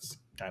 So that's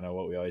kind of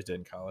what we always did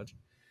in college.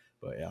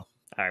 But yeah. All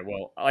right.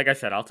 Well, like I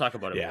said, I'll talk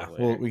about it. Yeah.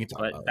 Later. Well, we can talk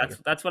about it later.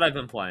 That's what I've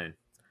been playing.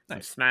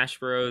 Nice. Smash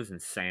Bros. And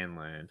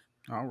Sandland.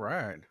 All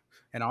right.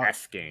 And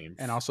best games.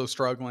 And also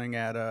struggling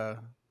at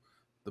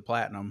the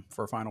platinum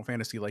for Final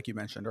Fantasy, like you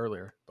mentioned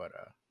earlier. But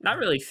not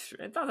really.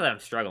 It's not that I'm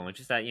struggling. It's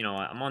just that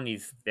I'm on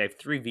these. They have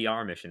 3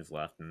 VR missions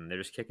left, and they're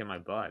just kicking my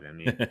butt. I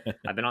mean,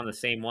 I've been on the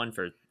same one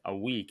for a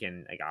week,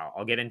 and like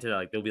I'll get into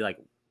like there'll be like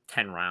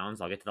 10 rounds.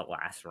 I'll get to the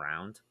last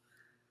round,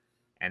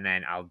 and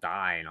then I'll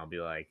die, and I'll be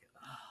like,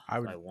 oh, I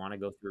Do would I want to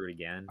go through it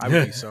again? I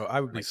would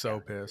be so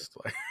Like, pissed.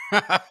 Like oh,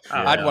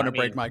 I'd Yeah. want I to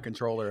break mean, my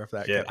controller if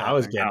that Shit, kept I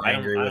was happening. getting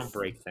angry I with. don't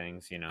break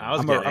things, you I know.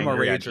 was I'm a getting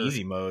angry on rager.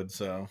 easy mode,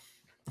 so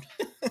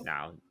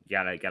No,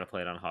 gotta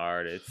play it on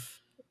hard.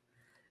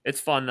 It's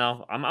fun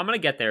though. I'm gonna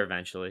get there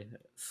eventually.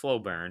 Slow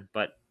burn,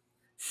 but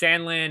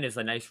Sandland is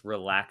a nice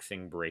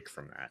relaxing break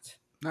from that.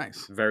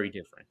 Nice. Very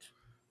different.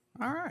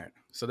 All right.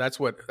 So that's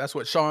what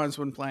Sean's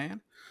been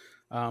playing.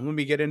 Let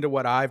me get into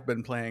what I've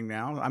been playing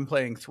now. I'm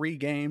playing 3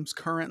 games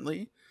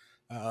currently.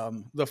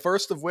 The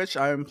first of which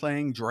I am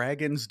playing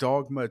Dragon's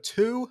Dogma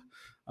 2.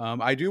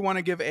 I do want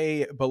to give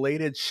a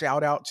belated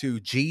shout out to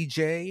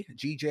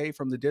GJ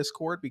from the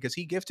Discord, because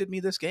he gifted me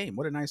this game.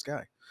 What a nice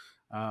guy.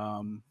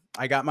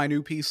 I got my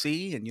new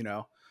PC,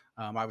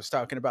 and I was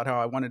talking about how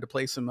I wanted to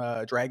play some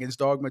Dragon's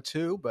Dogma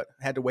 2, but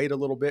had to wait a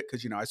little bit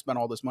because I spent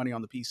all this money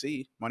on the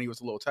PC. Money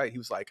was a little tight. He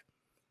was like,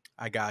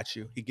 I got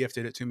you. He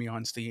gifted it to me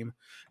on Steam.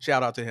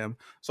 Shout out to him.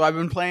 So I've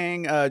been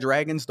playing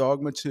Dragon's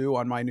Dogma 2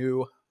 on my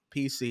new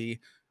PC.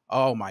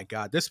 Oh my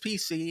God. This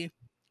PC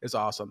is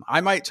awesome.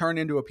 I might turn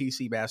into a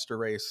PC Master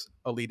Race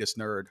elitist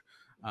nerd.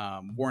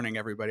 Warning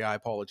everybody, I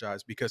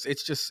apologize, because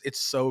it's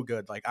so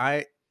good.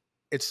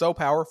 It's so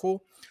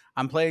powerful.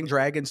 I'm playing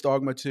Dragon's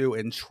Dogma 2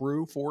 in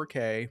true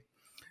 4K.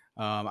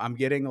 I'm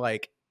getting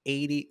like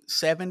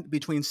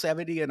between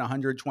 70 and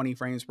 120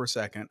 frames per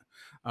second.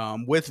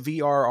 With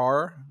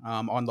VRR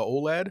on the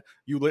OLED,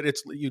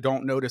 you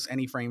don't notice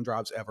any frame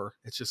drops ever.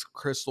 It's just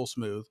crystal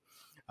smooth.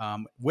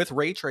 With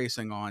ray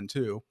tracing on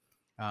too.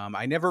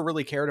 I never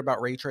really cared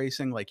about ray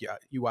tracing. Like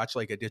you watch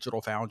like a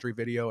Digital Foundry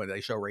video and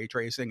they show ray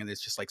tracing and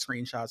it's just like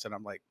screenshots, and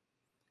I'm like,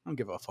 I don't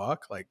give a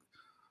fuck. Like,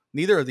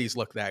 neither of these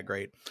look that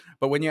great.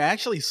 But when you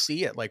actually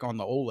see it like on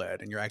the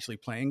OLED and you're actually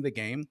playing the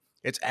game,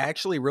 it's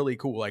actually really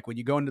cool. Like when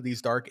you go into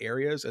these dark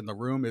areas and the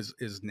room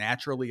is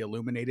naturally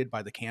illuminated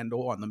by the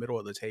candle on the middle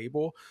of the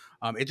table,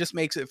 it just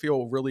makes it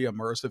feel really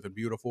immersive and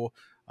beautiful.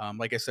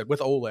 Like I said, with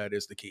OLED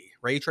is the key.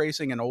 Ray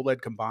tracing and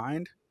OLED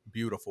combined,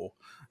 beautiful.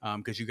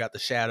 Because you got the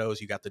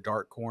shadows, you got the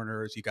dark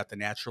corners, you got the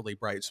naturally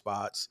bright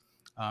spots.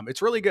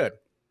 It's really good.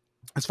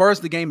 As far as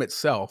the game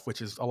itself,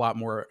 which is a lot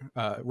more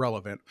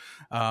relevant,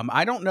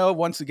 I don't know.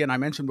 Once again, I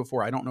mentioned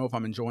before, I don't know if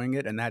I'm enjoying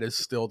it, and that is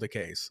still the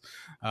case.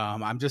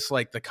 I'm just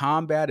like, the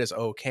combat is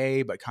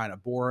okay, but kind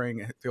of boring.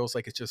 It feels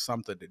like it's just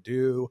something to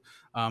do.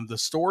 The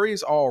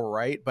story's all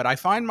right, but I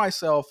find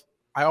myself,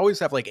 I always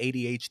have like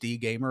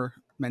ADHD gamer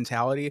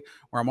mentality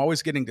where I'm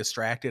always getting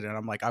distracted, and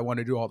I'm like, I want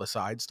to do all the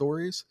side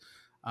stories.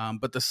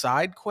 But the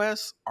side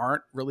quests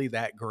aren't really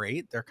that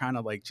great. They're kind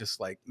of like just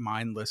like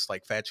mindless,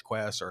 like fetch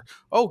quests, or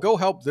oh, go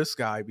help this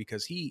guy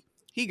because he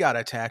got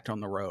attacked on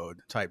the road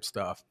type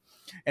stuff.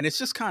 And it's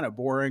just kind of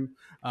boring.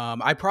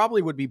 I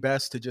probably would be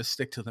best to just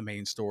stick to the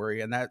main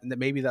story, and that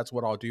maybe that's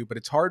what I'll do. But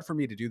it's hard for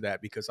me to do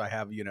that because I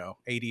have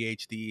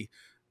ADHD,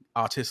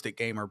 autistic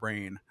gamer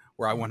brain,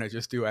 where I want to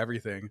just do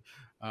everything.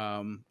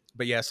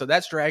 But yeah, so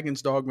that's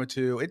Dragon's Dogma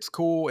 2. It's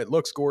cool. It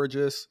looks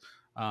gorgeous.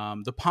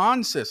 The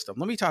pawn system.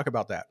 Let me talk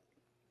about that.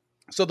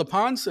 So the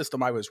pawn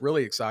system I was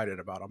really excited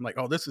about. I'm like,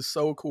 oh, this is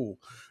so cool.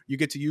 You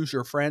get to use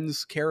your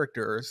friends'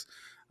 characters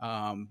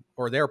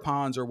or their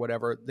pawns or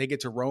whatever. They get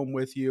to roam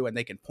with you, and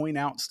they can point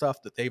out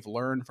stuff that they've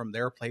learned from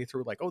their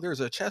playthrough. Like, oh, there's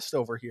a chest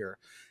over here.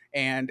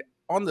 And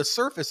on the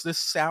surface, this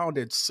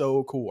sounded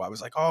so cool. I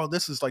was like, oh,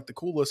 this is like the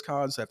coolest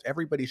concept.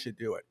 Everybody should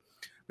do it.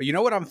 But you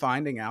know what I'm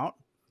finding out?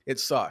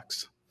 It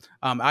sucks.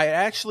 I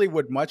actually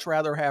would much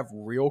rather have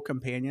real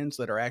companions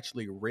that are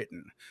actually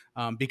written,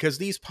 because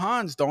these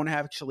pawns don't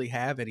actually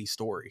have any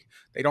story.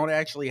 They don't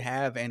actually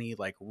have any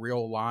like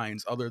real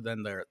lines other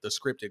than the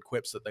scripted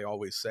quips that they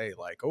always say,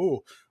 like,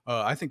 "Oh,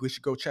 I think we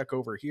should go check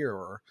over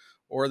here,"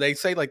 or they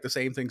say like the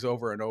same things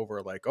over and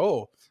over, like,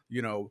 "Oh,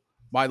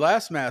 my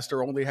last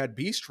master only had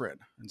Beastrin,"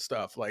 and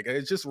stuff. Like,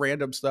 it's just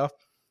random stuff.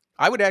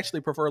 I would actually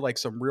prefer like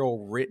some real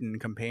written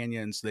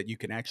companions that you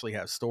can actually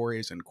have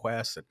stories and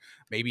quests and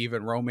maybe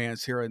even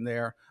romance here and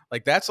there.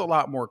 Like, that's a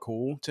lot more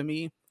cool to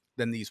me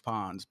than these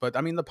pawns. But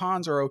I mean, the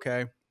pawns are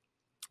okay.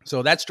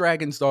 So that's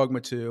Dragon's Dogma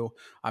 2.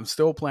 I'm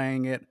still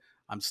playing it.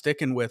 I'm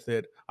sticking with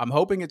it. I'm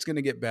hoping it's going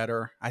to get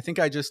better. I think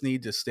I just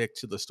need to stick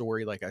to the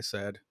story, like I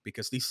said,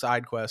 because these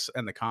side quests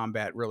and the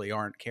combat really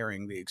aren't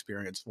carrying the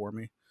experience for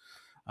me.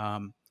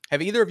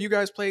 Have either of you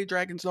guys played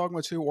Dragon's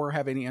Dogma 2 or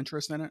have any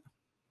interest in it?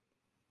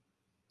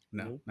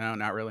 No,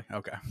 not really.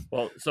 Okay.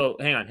 Well, so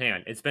hang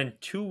on. It's been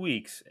 2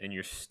 weeks and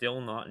you're still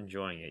not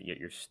enjoying it, yet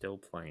you're still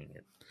playing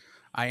it.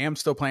 I am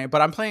still playing, but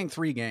I'm playing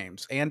 3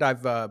 games, and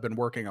I've been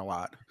working a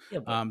lot. Yeah,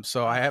 but,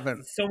 so I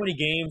haven't. So many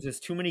games.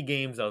 There's too many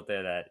games out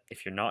there that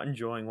if you're not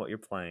enjoying what you're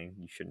playing,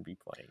 you shouldn't be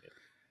playing it.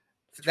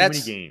 It's too many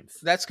games.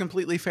 That's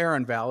completely fair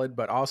and valid,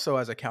 but also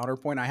as a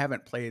counterpoint, I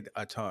haven't played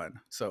a ton,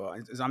 so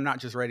I'm not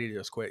just ready to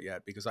just quit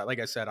yet because,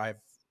 like I said, I've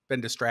been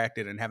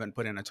distracted and haven't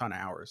put in a ton of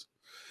hours.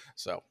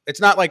 So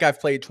it's not like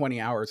I've played 20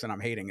 hours and I'm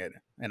hating it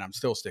and I'm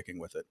still sticking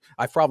with it.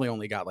 I've probably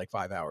only got like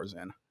 5 hours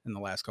in the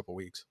last couple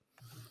weeks.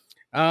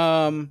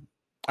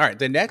 All right,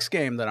 the next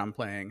game that I'm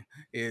playing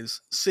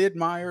is Sid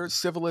Meier's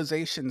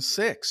Civilization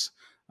 6.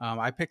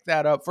 I picked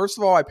that up. First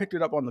of all, I picked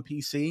it up on the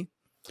PC.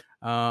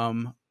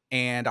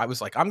 And I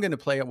was like, I'm going to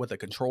play it with a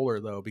controller,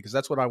 though, because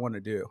that's what I want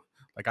to do.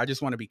 Like, I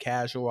just want to be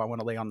casual. I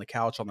want to lay on the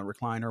couch, on the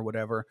recliner, or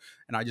whatever.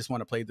 And I just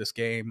want to play this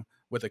game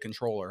with a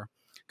controller.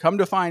 Come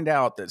to find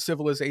out that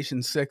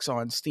Civilization 6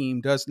 on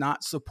Steam does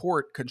not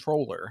support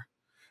controller.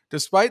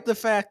 Despite the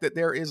fact that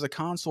there is a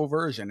console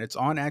version, it's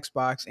on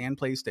Xbox and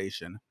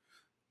PlayStation,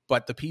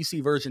 but the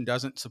PC version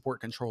doesn't support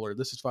controller.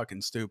 This is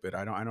fucking stupid.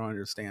 I don't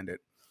understand it.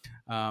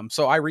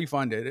 So I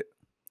refunded it.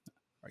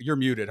 You're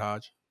muted,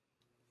 Hodge.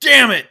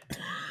 Damn it!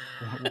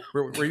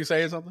 Were you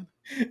saying something?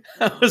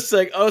 I was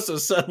like, oh, so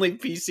suddenly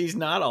PC's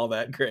not all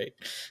that great.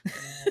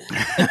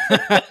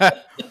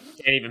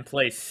 Can't even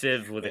play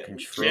Civ with a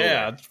controller.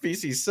 Yeah,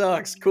 PC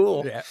sucks.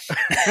 Cool. Yeah,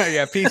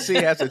 yeah.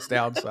 PC has its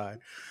downside.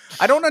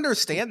 I don't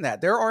understand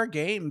that. There are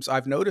games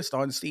I've noticed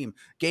on Steam,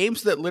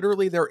 games that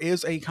literally there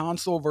is a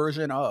console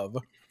version of,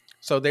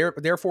 so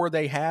therefore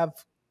they have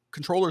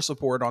controller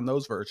support on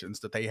those versions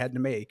that they had to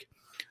make,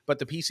 but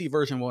the PC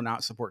version will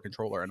not support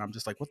controller, and I'm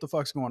just like, what the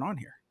fuck's going on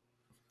here?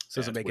 This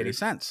doesn't make any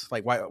sense.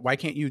 Like, why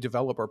can't you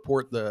develop or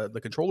port the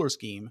controller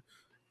scheme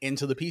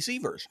into the PC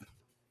version?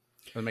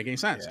 Doesn't make any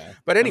sense. Yeah.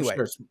 But anyway,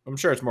 I'm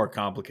sure it's more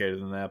complicated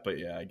than that, but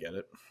yeah, I get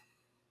it.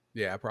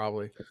 Yeah,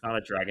 probably. It's not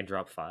a drag and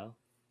drop file.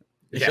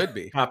 It should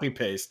be. Copy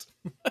paste.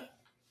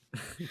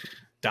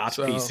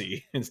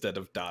 .pc instead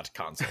of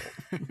 .console.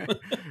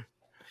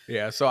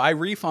 Yeah, so I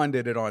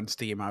refunded it on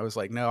Steam. I was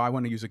like, no, I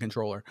want to use a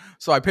controller.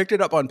 So I picked it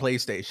up on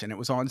PlayStation. It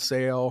was on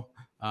sale.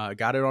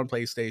 Got it on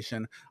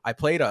PlayStation. I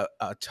played a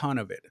ton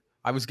of it.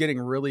 I was getting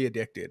really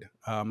addicted.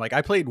 Like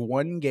I played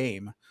one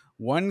game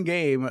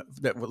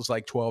that was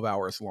like 12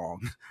 hours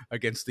long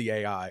against the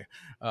AI.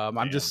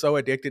 I'm just so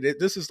addicted.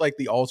 This is like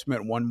the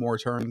ultimate one more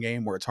turn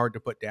game where it's hard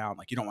to put down.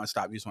 Like you don't want to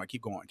stop. You just want to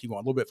keep going a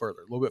little bit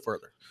further.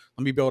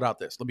 Let me build out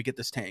this. Let me get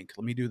this tank.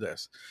 Let me do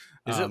this.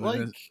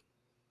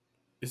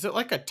 Is it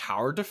like a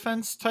tower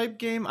defense type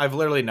game? I've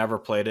literally never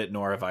played it,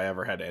 nor have I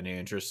ever had any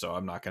interest, so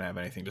I'm not going to have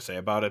anything to say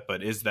about it.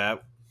 But is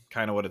that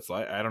kind of what it's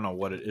like? I don't know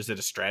what it is. It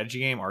a strategy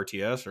game,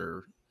 RTS,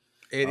 or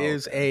it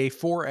is a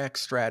 4X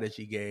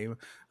strategy game,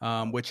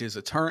 which is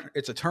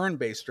it's a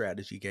turn-based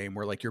strategy game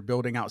where like you're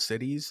building out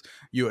cities.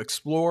 You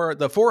explore.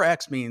 The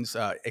 4X means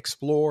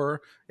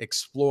explore,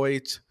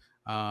 exploit.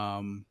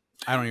 I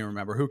don't even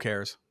remember. Who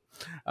cares?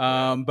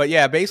 But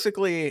yeah,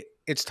 basically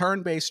it's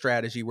turn-based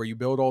strategy where you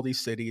build all these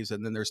cities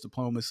and then there's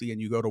diplomacy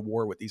and you go to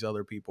war with these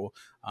other people.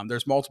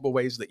 There's multiple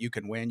ways that you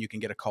can win. You can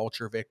get a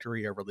culture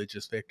victory, a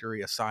religious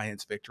victory, a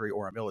science victory,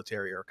 or a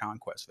military or a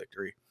conquest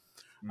victory.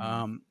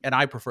 And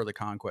I prefer the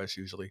conquest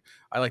usually.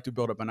 I like to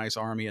build up a nice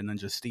army and then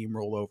just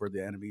steamroll over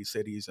the enemy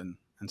cities and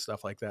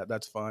stuff like that.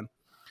 That's fun.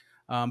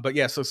 But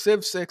yeah, so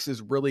Civ 6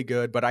 is really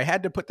good, but I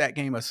had to put that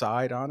game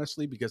aside,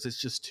 honestly, because it's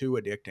just too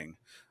addicting.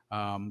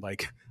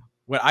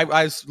 When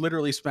I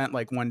literally spent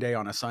like one day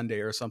on a Sunday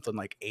or something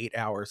like 8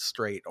 hours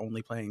straight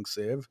only playing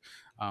Civ,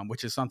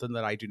 which is something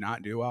that I do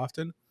not do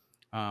often.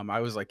 I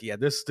was like, yeah,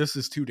 this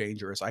is too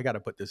dangerous. I got to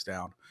put this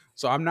down.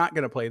 So I'm not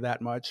going to play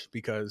that much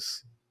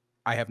because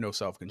I have no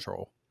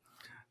self-control.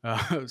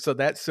 So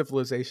that's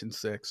Civilization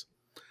 6.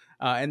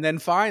 And then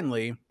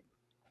finally,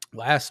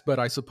 last but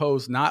I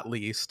suppose not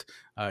least,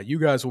 you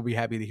guys will be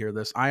happy to hear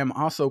this. I am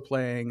also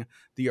playing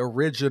the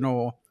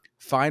original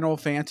Final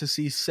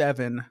Fantasy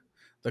VII,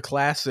 the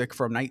classic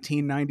from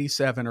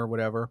 1997 or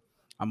whatever.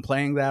 I'm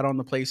playing that on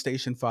the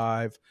PlayStation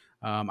 5.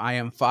 I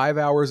am 5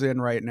 hours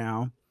in right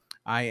now.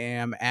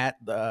 I'm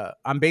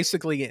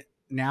basically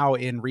now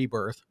in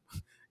Rebirth.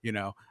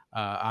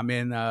 I'm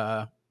in,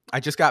 I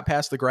just got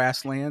past the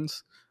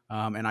grasslands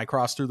and I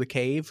crossed through the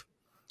cave.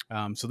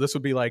 So this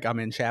would be like I'm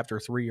in chapter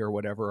 3 or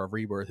whatever of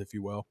Rebirth, if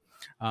you will.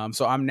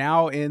 So I'm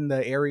now in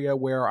the area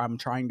where I'm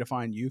trying to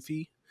find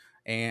Yuffie.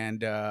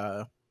 And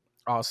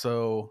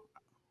also,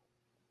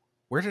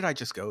 where did I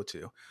just go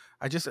to?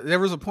 There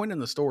was a point in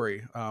the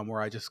story where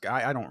I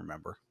don't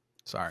remember.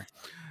 Sorry.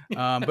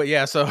 But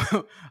yeah,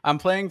 so I'm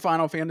playing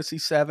Final Fantasy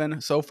VII.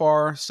 So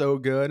far, so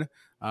good.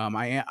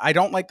 I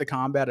don't like the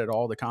combat at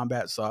all. The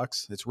combat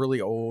sucks. It's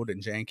really old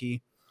and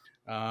janky.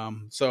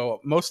 So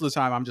most of the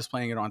time I'm just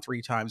playing it on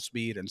 3 times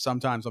speed. And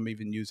sometimes I'm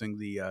even using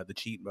the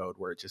cheat mode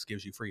where it just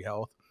gives you free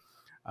health.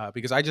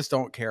 Because I just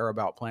don't care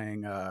about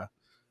playing,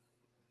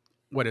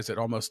 what is it?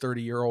 Almost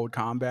 30-year-old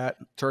combat,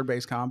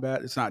 turn-based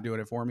combat. It's not doing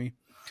it for me.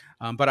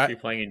 But you're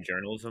playing in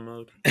journalism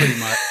mode?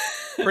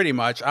 Pretty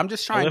much. I'm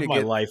just trying to get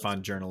my life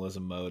on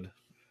journalism mode.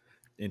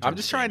 I'm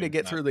just trying to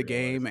get through the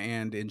game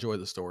and enjoy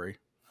the story.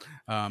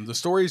 The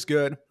story's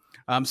good.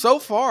 So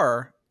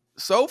far,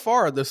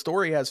 the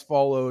story has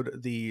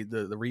followed the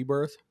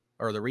Rebirth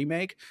or the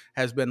remake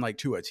has been like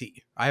to a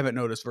T. I haven't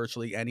noticed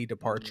virtually any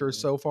departures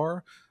so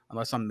far,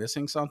 unless I'm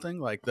missing something.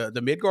 Like the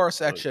Midgar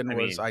section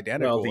was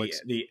identical. Well,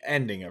 the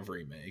ending of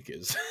remake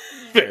is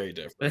very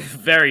different.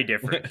 Very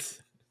different.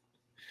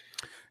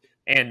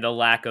 And the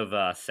lack of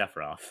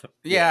Sephiroth.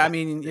 Yeah, I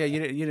mean, yeah, you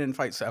didn't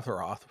fight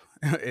Sephiroth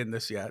in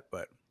this yet,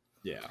 but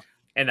yeah.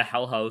 And the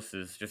Hell House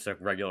is just a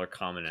regular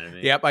common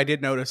enemy. Yep, I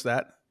did notice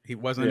that. He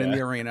wasn't in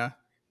the arena.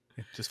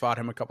 Just fought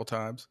him a couple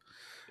times.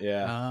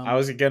 Yeah, I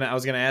was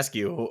gonna ask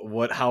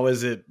you how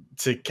is it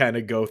to kind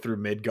of go through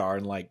Midgar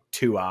in like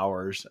 2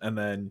 hours and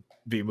then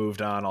be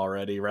moved on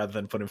already rather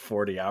than putting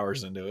 40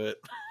 hours into it.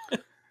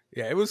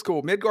 Yeah, it was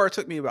cool. Midgar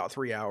took me about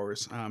 3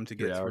 hours to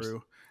get 3 hours.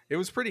 through. It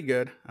was pretty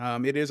good.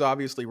 It is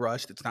obviously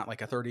rushed. It's not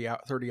like a 30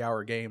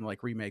 hour game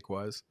like Remake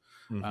was.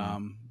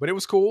 But it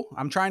was cool.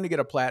 I'm trying to get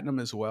a platinum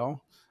as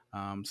well.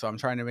 So I'm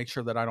trying to make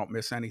sure that I don't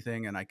miss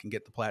anything and I can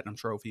get the platinum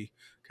trophy,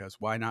 because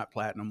why not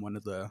platinum, one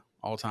of the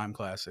all-time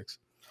classics.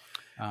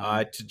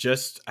 I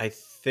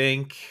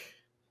think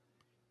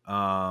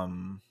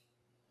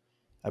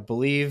I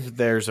believe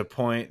there's a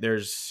point.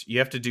 You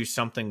have to do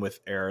something with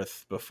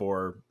Aerith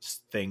before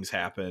things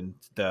happen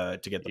to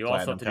get the You platinum.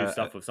 also have to do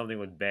stuff with something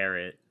with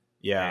Barrett.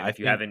 Yeah, and if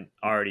you haven't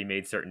already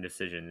made certain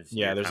decisions.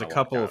 Yeah, there's a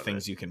couple of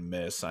things you can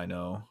miss. I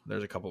know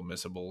there's a couple of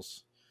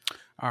missables.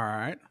 All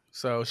right,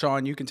 so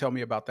Sean, you can tell me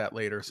about that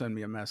later. Send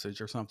me a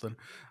message or something.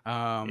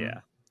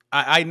 Yeah.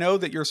 I know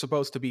that you're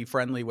supposed to be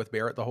friendly with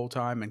Barrett the whole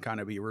time and kind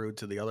of be rude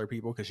to the other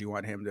people because you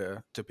want him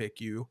to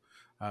pick you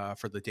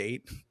for the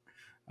date.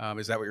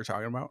 Is that what you're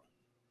talking about?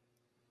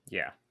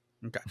 Yeah.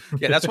 Okay.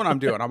 Yeah, that's what I'm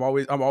doing. I'm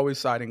always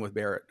siding with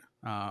Barrett.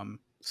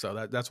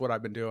 So that's what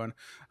I've been doing.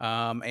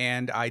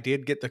 And I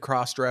did get the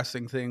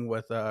cross-dressing thing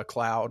with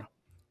Cloud,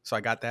 so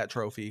I got that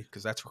trophy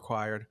because that's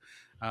required.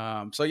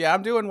 So yeah,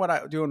 I'm doing what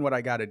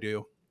I got to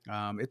do.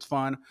 It's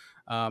fun.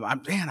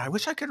 I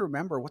wish I could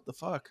remember what the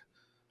fuck.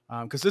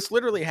 Because this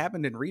literally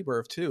happened in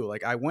Rebirth too.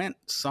 Like I went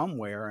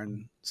somewhere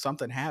and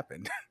something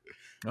happened.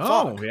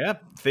 Oh yeah,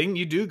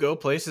 you do go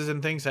places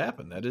and things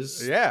happen. That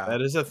is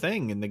a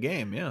thing in the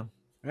game. Yeah.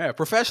 Yeah,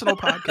 professional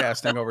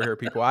podcasting over here,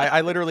 people.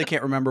 I literally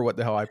can't remember what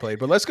the hell I played,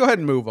 but let's go ahead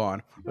and move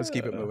on. Let's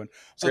keep it moving.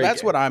 So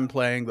that's what I'm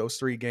playing. Those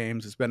 3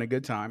 games. It's been a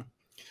good time.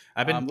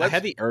 I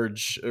had the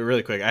urge,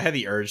 really quick. I had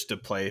the urge to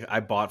play.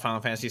 I bought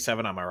Final Fantasy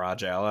VII on my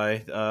Raj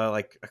Ally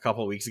like a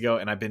couple of weeks ago,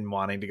 and I've been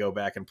wanting to go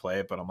back and play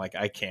it, but I'm like,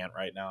 I can't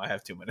right now. I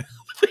have too many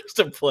things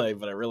to play,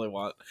 but I really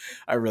want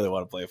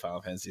to play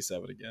Final Fantasy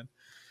VII again.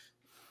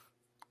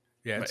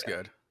 Yeah, it's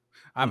good.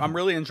 I'm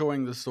really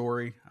enjoying the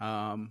story,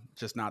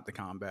 just not the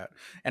combat.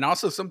 And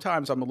also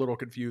sometimes I'm a little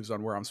confused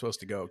on where I'm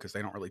supposed to go because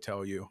they don't really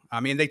tell you. I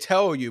mean, they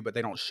tell you, but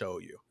they don't show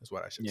you, is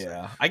what I should say.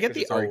 Yeah, I get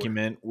the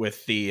argument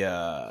with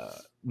the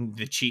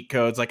cheat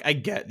codes. Like, I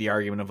get the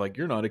argument of like,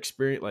 you're not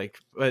experienced, like,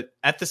 but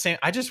at the same,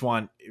 I just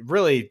want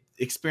really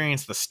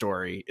experience the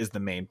story is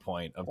the main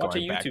point of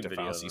going back to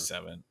Final Fantasy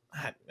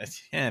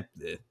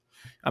VII.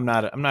 I'm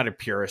not a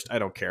purist. I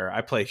don't care.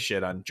 I play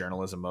shit on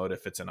journalism mode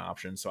if it's an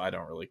option, so I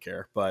don't really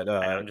care. But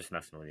I'm just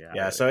messing with you.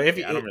 Yeah. So if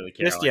I don't really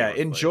care,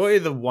 enjoy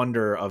the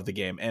wonder of the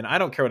game, and I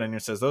don't care what anyone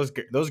says. Those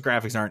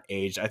graphics aren't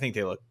aged. I think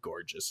they look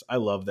gorgeous. I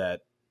love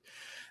that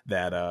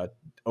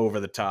over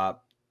the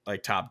top,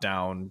 like top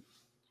down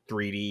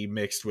 3D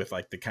mixed with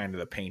like the kind of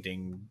the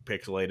painting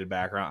pixelated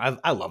background.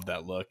 I love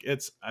that look.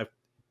 It's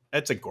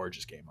a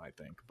gorgeous game, I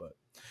think. But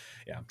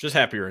yeah, I'm just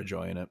happy you're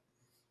enjoying it.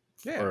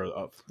 Yeah,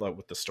 or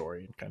with the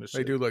story and kind of.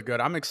 They do look good.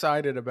 I'm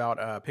excited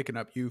about picking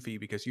up Yuffie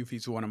because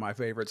Yuffie's one of my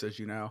favorites, as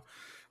you know.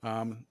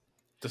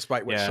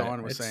 Despite what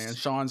Sean was saying,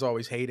 Sean's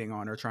always hating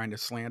on her, trying to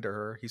slander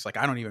her. He's like,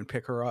 I don't even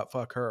pick her up.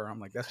 Fuck her. I'm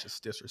like, that's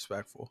just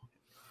disrespectful.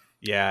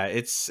 Yeah,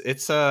 it's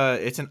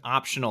an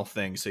optional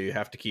thing, so you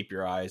have to keep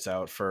your eyes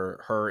out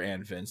for her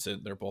and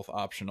Vincent. They're both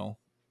optional.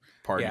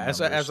 As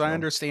I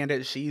understand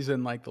it, she's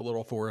in like the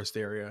little forest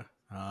area,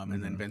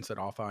 and then Vincent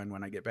I'll find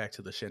when I get back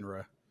to the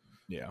Shinra.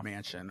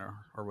 Mansion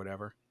or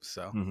whatever.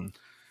 So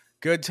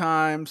good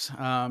times.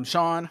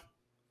 Sean,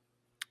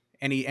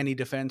 any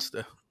defense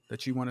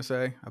that you want to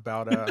say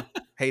about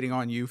hating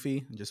on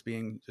Yuffie and just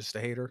being just a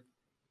hater?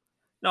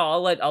 No,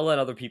 I'll let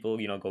other people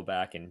go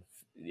back and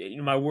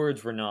my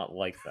words were not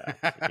like that.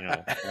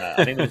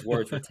 I think those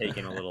words were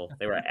taken a little.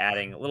 They were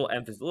adding a little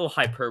emphasis, a little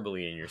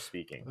hyperbole in your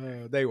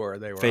speaking. They were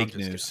fake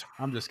news.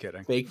 I'm just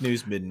kidding. Fake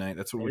news midnight.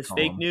 That's what we call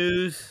fake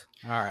news.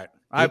 All right.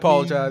 I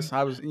apologize.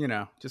 I was,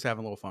 just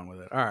having a little fun with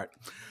it. All right.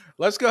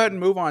 Let's go ahead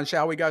and move on,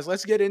 shall we, guys?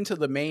 Let's get into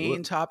the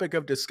main topic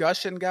of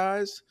discussion,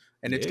 guys.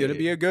 And it's going to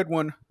be a good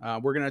one.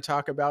 We're going to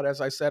talk about,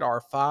 as I said, our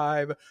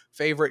 5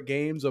 favorite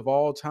games of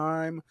all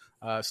time,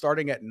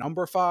 starting at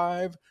number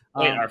 5.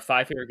 Wait, our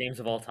 5 favorite games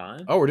of all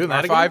time? Oh, we're doing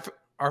that again?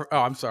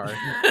 I'm sorry.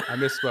 I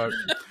misspoke.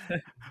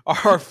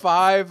 Our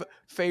 5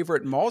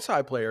 favorite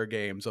multiplayer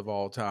games of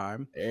all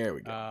time. There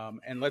we go.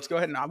 And let's go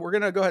ahead and we're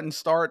going to go ahead and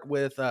start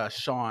with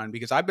Sean,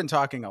 because I've been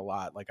talking a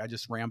lot. Like, I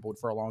just rambled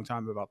for a long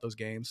time about those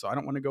games, so I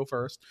don't want to go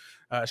first.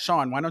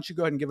 Sean, why don't you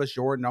go ahead and give us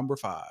your number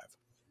 5?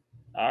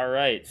 All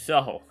right.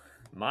 So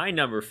my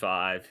number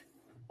 5.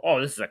 Oh,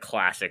 this is a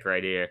classic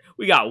right here.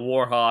 We got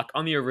Warhawk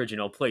on the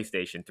original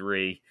PlayStation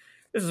 3.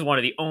 This is one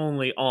of the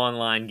only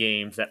online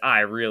games that I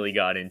really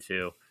got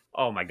into.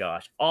 Oh my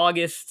gosh.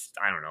 August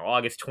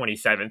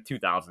 27th,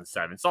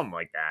 2007, something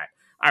like that.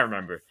 I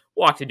remember.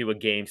 Walked into a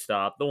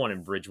GameStop, the one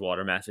in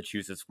Bridgewater,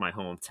 Massachusetts, my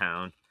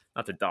hometown.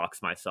 Not to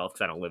dox myself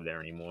because I don't live there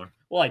anymore.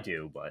 Well, I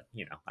do, but,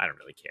 I don't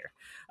really care.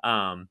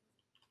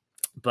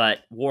 But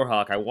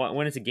Warhawk, I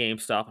went into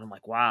GameStop and I'm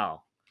like,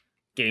 wow,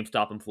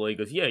 GameStop employee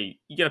goes, "Yeah,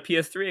 you get a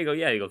PS3?" I go,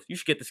 "Yeah." He goes, "You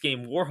should get this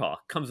game Warhawk.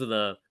 Comes with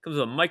a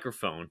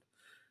microphone."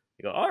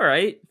 I go, "All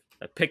right."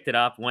 I picked it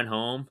up, went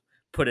home,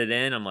 put it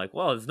in. I'm like,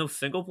 "Well, there's no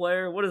single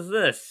player. What is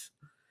this?"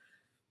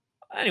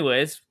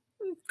 Anyways,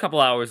 a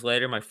couple hours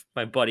later,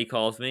 my buddy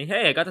calls me.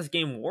 "Hey, I got this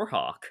game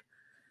Warhawk."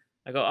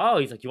 I go, "Oh,"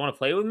 he's like, "You want to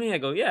play with me?" I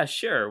go, "Yeah,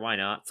 sure, why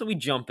not?" So we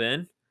jump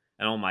in,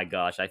 and oh my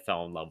gosh, I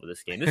fell in love with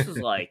this game. This is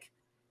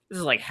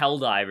like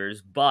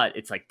Helldivers, but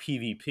it's like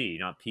PvP,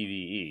 not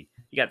PvE.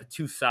 You got the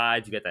two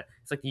sides.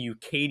 It's like the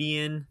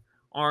Eucadian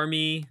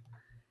army,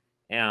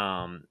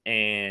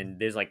 and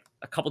there's like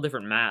a couple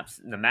different maps.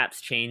 And the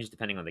maps change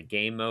depending on the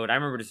game mode. I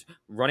remember just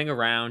running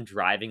around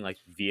driving like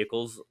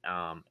vehicles,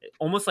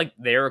 almost like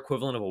their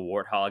equivalent of a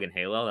Warthog in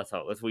Halo. That's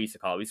what we used to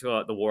call it. We used to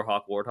call it the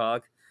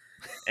Warthog.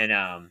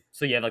 And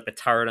so you have like the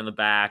turret on the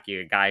back.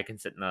 Your guy can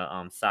sit in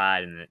the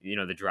side, and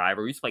the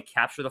driver. We used to like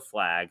capture the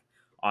flag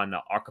on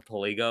the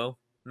archipelago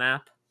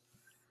map,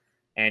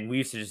 and we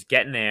used to just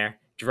get in there,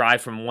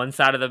 drive from one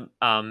side of the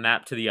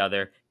map to the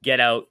other, get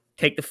out,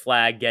 take the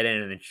flag, get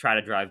in, and then try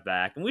to drive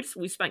back. And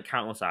we spent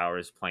countless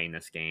hours playing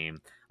this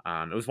game.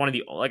 It was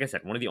like I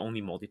said, one of the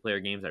only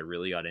multiplayer games I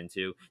really got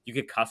into. You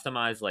could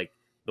customize like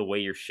the way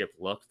your ship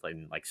looked,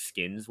 like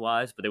skins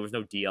wise, but there was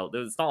no DL.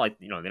 It's not like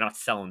they're not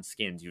selling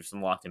skins. You just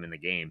unlocked them in the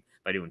game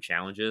by doing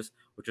challenges,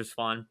 which was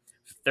fun.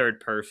 It was third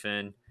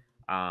person.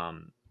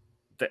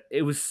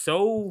 It was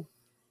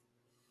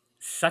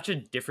such a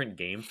different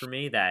game for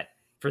me that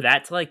for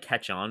that to like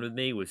catch on with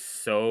me was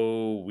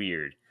so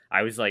weird.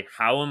 I was like,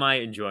 how am I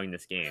enjoying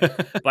this game?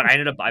 But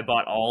I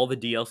bought all the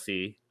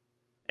DLC.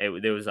 There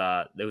was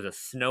a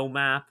snow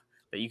map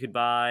that you could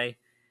buy,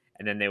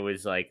 and then there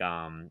was like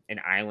an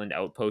island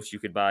outpost you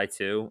could buy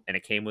too, and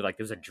it came with like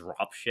there was a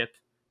drop ship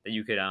that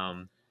you could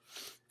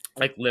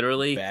like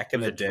literally Back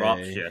in the day, drop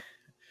ship.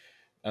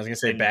 I was gonna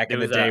say back in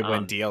the day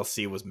when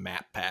DLC was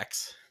map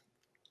packs.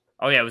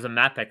 Oh yeah, it was a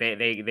map pack.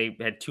 They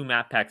had 2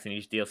 map packs in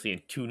each DLC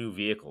and 2 new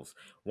vehicles.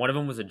 One of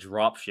them was a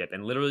drop ship,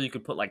 and literally you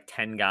could put like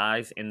 10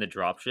 guys in the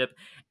drop ship,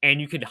 and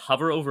you could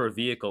hover over a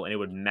vehicle, and it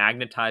would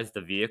magnetize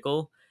the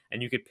vehicle,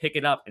 and you could pick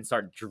it up and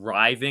start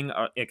driving,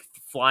 like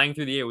flying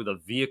through the air with a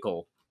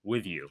vehicle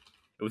with you.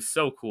 It was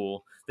so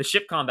cool. The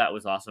ship combat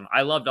was awesome.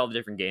 I loved all the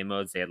different game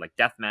modes. They had like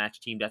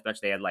deathmatch, team deathmatch.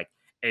 They had like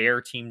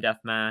air team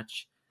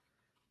deathmatch.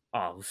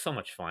 Oh, it was so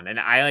much fun, and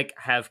I like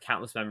have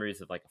countless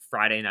memories of like a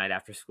Friday night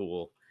after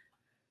school.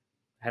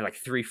 I had like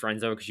 3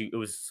 friends over because it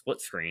was split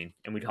screen,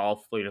 and we'd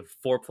all played a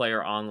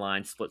 4-player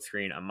online split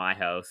screen at my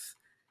house,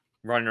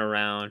 running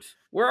around.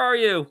 Where are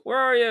you? Where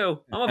are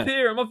you? I'm up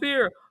here. I'm up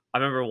here. I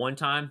remember one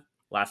time.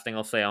 Last thing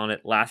I'll say on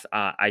it.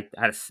 I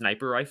had a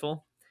sniper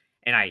rifle,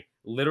 and I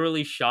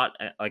literally shot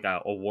like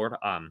a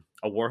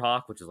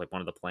Warhawk, which is like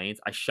one of the planes.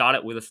 I shot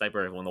it with a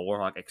sniper rifle, and the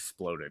Warhawk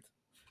exploded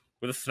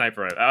with a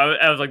sniper rifle.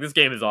 I was like, this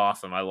game is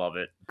awesome. I love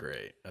it.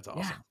 Great, that's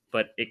awesome. Yeah,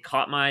 but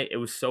it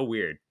was so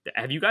weird.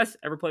 Have you guys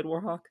ever played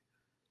Warhawk?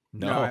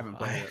 No, I haven't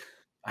played it.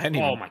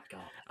 Oh my god,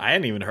 I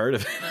hadn't even heard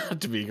of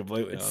it, to be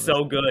completely it's honest.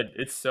 so good.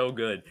 It's so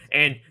good.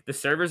 And the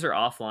servers are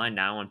offline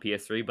now on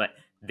PS3, but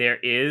there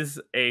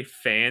is a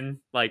fan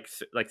like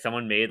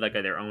someone made like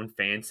their own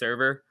fan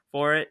server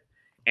for it,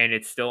 and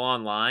it's still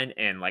online.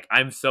 And like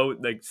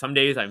some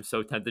days I'm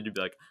so tempted to be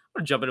like,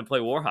 I'm gonna jump in and play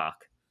Warhawk.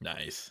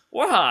 Nice.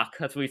 Warhawk.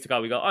 That's what we used to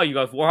call. We go, oh, you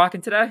guys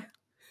Warhawking today?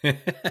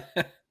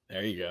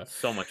 There you go.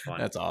 So much fun.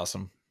 That's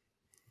awesome.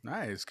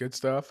 Nice, good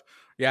stuff.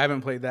 Yeah, I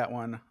haven't played that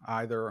one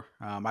either.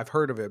 I've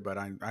heard of it, but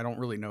I don't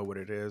really know what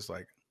it is.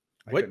 Like,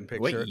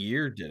 what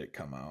year did it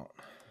come out?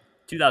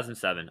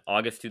 2007,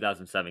 August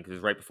 2007, because it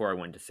was right before I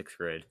went to 6th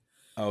grade.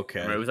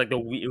 Okay, it was like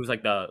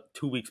the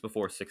 2 weeks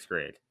before 6th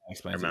grade.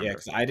 Explains it. Yeah,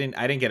 because I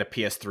didn't get a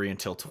PS3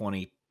 until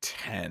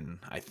 2010,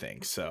 I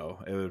think. So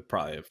it would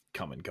probably have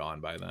come and gone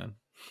by then.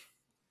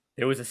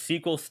 There was a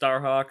sequel,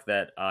 Starhawk,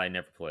 that I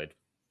never played.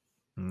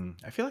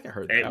 I feel like I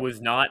heard it was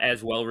not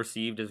as well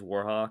received as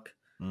Warhawk.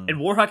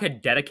 And Warhawk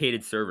had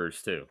dedicated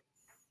servers too,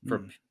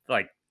 for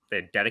like they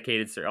had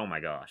dedicated. Oh my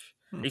gosh,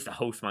 I used to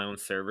host my own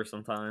server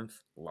sometimes.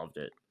 Loved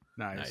it.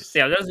 Nice.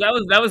 Yeah,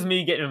 that was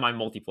me getting in my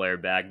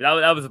multiplayer bag.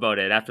 That was about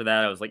it. After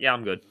that, I was like, yeah,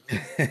 I'm good.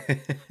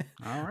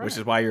 All right. Which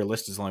is why your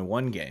list is only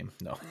 1 game.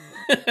 No,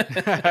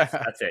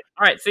 that's it.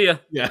 All right, see ya.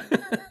 Yeah.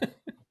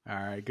 All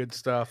right, good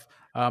stuff.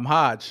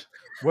 Hodge,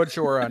 what's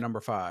your number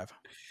 5?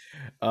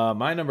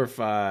 My number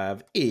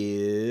 5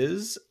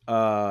 is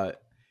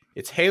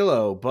it's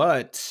Halo,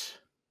 but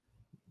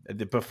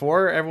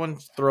before everyone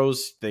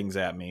throws things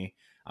at me,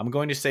 I'm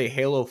going to say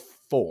Halo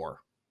 4.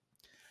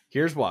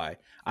 Here's why.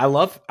 I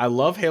love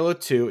Halo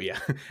 2. Yeah.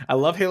 I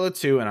love Halo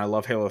 2 and I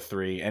love Halo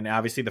 3. And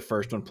obviously the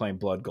first one, playing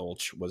Blood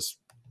Gulch, was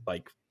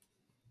like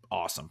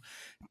awesome.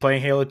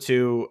 Playing Halo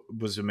 2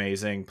 was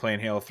amazing. Playing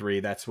Halo 3,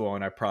 that's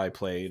one I probably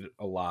played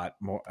a lot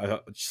more.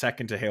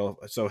 Second to Halo.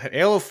 So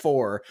Halo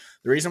 4,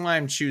 the reason why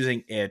I'm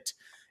choosing it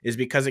is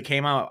because it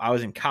came out, I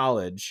was in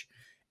college,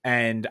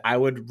 and I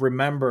would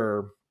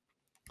remember,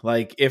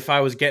 like, if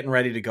I was getting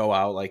ready to go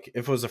out, like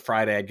if it was a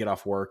Friday, I'd get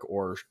off work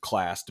or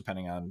class,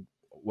 depending on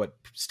what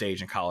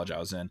stage in college I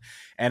was in.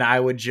 And I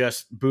would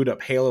just boot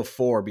up Halo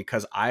 4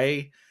 because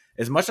I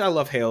as much as I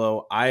love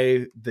Halo,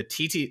 the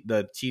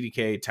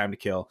TDK time to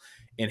kill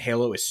in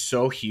Halo is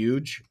so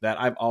huge that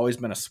I've always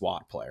been a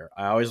SWAT player.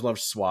 I always loved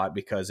SWAT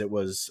because it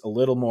was a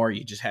little more,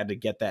 you just had to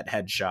get that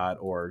headshot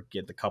or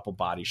get the couple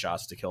body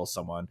shots to kill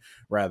someone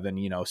rather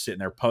than, sitting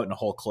there putting a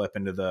whole clip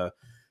into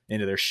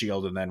their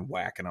shield and then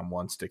whacking them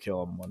once to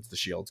kill them once the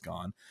shield's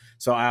gone.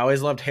 So I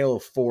always loved Halo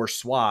 4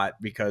 SWAT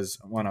because,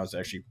 one, I was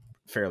actually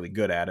fairly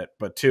good at it,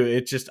 but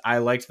two, I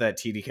liked that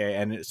TDK.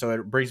 And so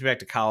it brings me back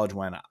to college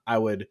when I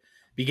would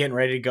be getting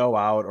ready to go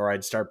out, or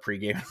I'd start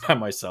pre-gaming by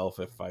myself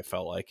if I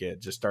felt like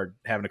it, just start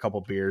having a couple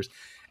beers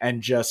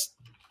and just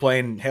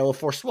playing Halo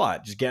 4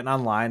 SWAT, just getting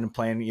online and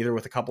playing either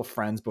with a couple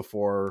friends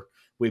before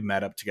we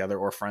met up together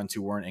or friends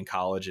who weren't in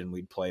college and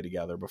we'd play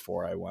together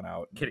before I went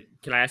out.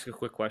 Can I ask a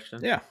quick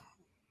question? Yeah.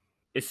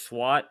 Is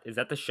SWAT, is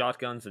that the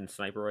shotguns and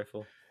sniper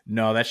rifle?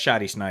 No, that's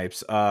Shoddy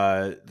Snipes.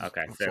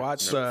 Okay.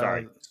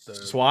 Sorry.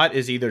 SWAT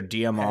is either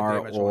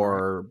DMR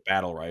or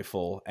battle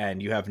rifle,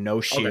 and you have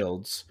no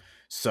shields. Okay.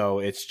 So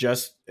it's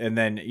just, and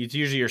then it's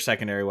usually your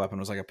secondary weapon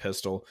was like a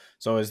pistol.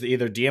 So it's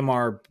either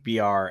DMR,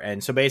 BR,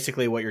 and so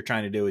basically what you're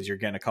trying to do is you're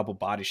getting a couple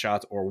body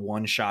shots or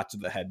one shot to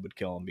the head would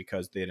kill them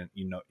because they didn't,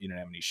 you didn't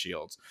have any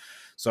shields.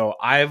 So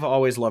I've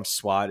always loved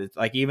SWAT. It's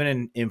like even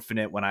in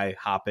Infinite, when I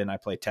hop in, I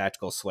play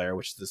Tactical Slayer,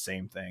 which is the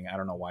same thing. I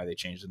don't know why they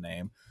changed the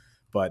name,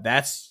 but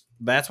that's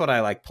what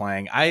I like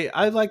playing.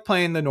 I like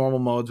playing the normal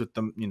modes with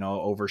the,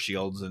 over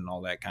shields and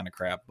all that kind of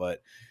crap,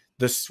 but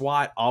the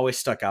SWAT always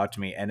stuck out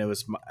to me, and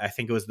I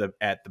think it was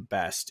at the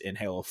best in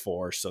Halo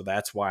 4, so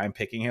that's why I'm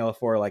picking Halo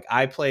 4. Like,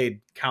 I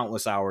played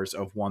countless hours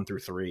of 1 through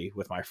 3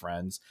 with my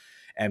friends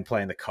and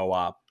playing the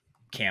co-op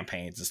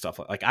campaigns and stuff.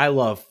 Like, I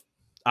love,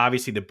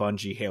 obviously the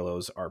Bungie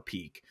Halos are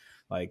peak.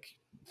 Like,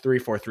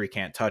 343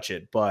 can't touch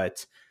it,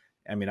 but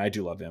I mean, I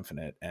do love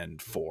Infinite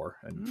and 4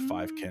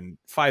 and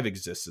 5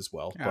 exists as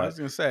well. Yeah, but I was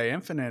gonna say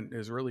Infinite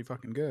is really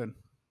fucking good.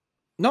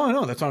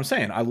 No, that's what I'm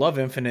saying. I love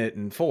Infinite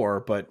and 4,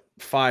 but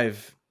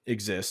 5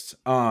 exists.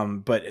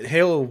 But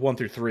Halo 1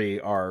 through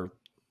 3 are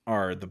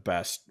the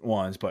best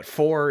ones, but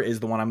 4 is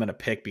the one I'm going to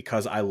pick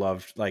because I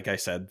loved, like I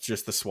said,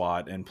 just the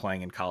SWAT and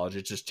playing in college.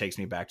 It just takes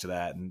me back to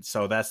that, and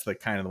so that's the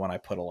kind of the one I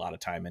put a lot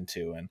of time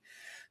into, and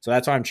so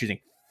that's why I'm choosing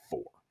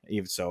 4.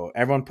 Even so,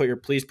 everyone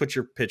please put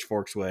your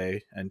pitchforks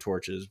away and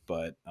torches,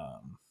 but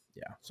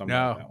yeah. So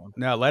no,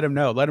 let him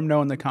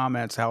know in the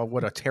comments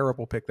what a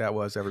terrible pick that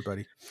was.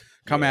 Everybody,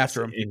 come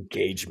after him.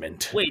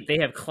 Engagement. Wait, they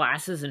have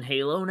classes in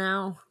Halo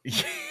now?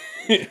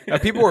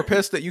 People were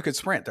pissed that you could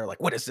sprint. They're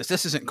like, "What is this?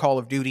 This isn't Call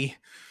of Duty."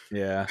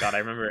 Yeah. God, I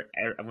remember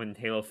when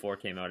Halo 4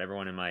 came out,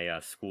 everyone in my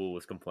school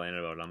was complaining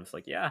about it. I'm just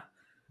like, yeah,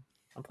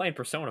 I'm playing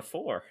Persona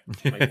 4.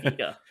 My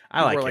Vita.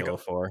 I like Halo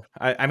 4.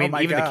 I mean,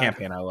 even the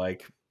campaign I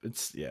like.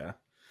 It's, yeah.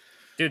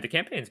 Dude, the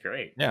campaign's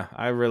great. Yeah,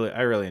 I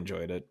really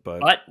enjoyed it,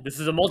 but this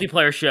is a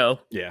multiplayer show.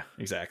 Yeah,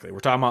 exactly. We're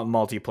talking about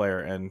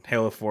multiplayer, and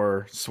Halo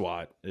 4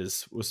 SWAT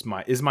is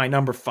my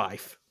number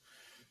 5.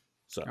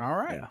 So all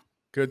right, yeah.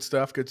 Good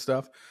stuff.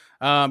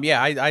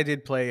 Yeah, I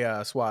did play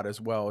SWAT as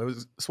well.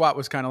 SWAT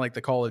was kind of like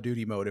the Call of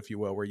Duty mode, if you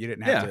will, where you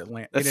didn't have to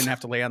land. You didn't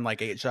have to land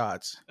like 8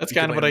 shots. That's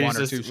kind of what I used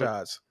to 2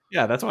 shots.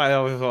 Yeah, that's why I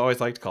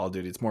always liked Call of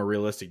Duty. It's more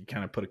realistic. You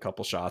kind of put a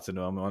couple shots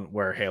into them.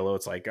 Where Halo,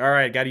 it's like, all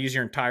right, got to use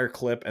your entire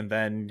clip and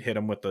then hit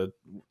them with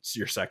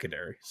your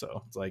secondary.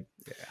 So it's like,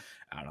 yeah,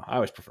 I don't know. I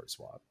always preferred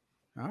SWAT.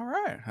 All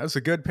right, that's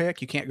a good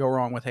pick. You can't go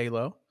wrong with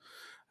Halo.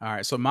 All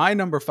right, so my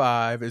number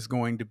 5 is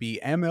going to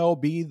be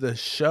MLB The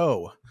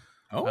Show.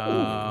 Oh,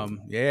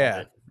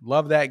 yeah.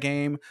 Love that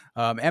game.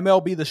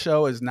 MLB The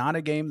Show is not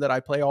a game that I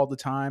play all the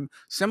time.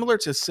 Similar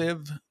to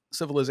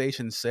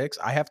Civilization 6,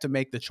 I have to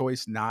make the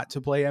choice not to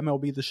play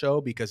MLB The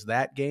Show because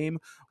that game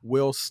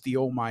will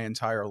steal my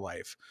entire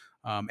life.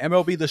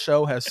 MLB The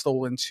Show has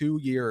stolen 2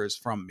 years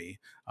from me.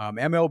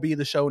 MLB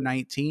The Show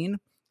 19,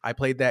 I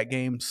played that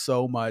game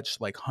so much,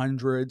 like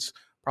hundreds,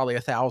 probably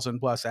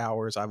 1,000+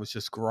 hours. I was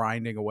just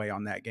grinding away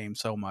on that game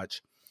so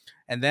much.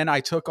 And then I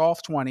took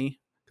off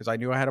 20 because I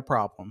knew I had a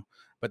problem.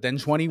 But then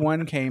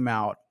 21 came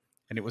out,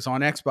 and it was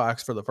on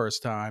Xbox for the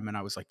first time, and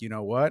I was like, you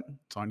know what?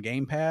 It's on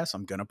Game Pass.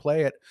 I'm going to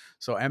play it.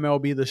 So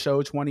MLB The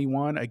Show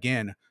 21,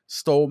 again,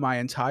 stole my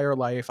entire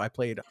life. I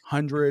played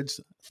hundreds,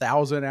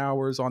 1,000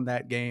 hours on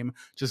that game.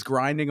 Just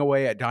grinding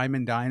away at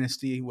Diamond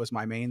Dynasty was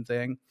my main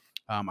thing.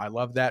 I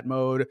love that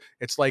mode.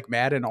 It's like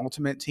Madden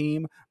Ultimate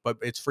Team, but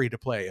it's free to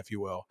play, if you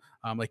will.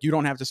 Like, you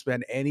don't have to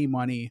spend any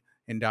money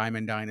in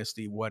Diamond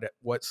Dynasty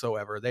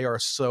whatsoever. They are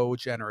so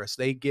generous.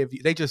 They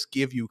just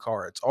give you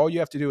cards. All you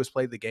have to do is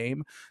play the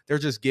game. They're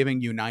just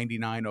giving you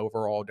 99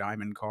 overall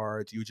diamond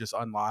cards. You just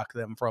unlock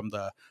them from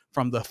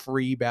the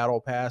free battle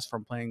pass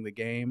from playing the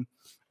game,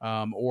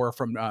 or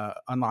from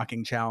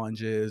unlocking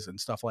challenges and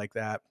stuff like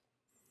that.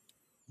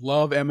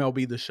 Love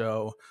MLB The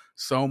Show.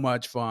 So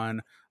much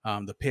fun.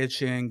 the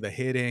pitching, the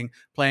hitting,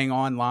 playing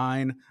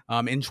online.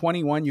 In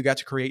 21, you got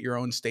to create your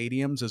own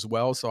stadiums as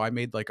well. So I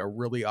made like a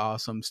really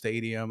awesome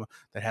stadium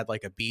that had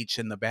like a beach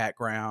in the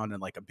background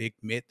and like a big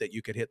mitt that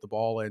you could hit the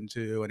ball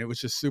into. And it was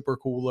just super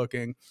cool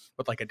looking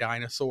with like a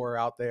dinosaur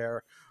out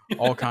there.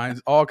 All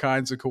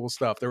kinds of cool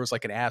stuff. There was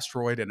like an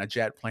asteroid and a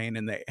jet plane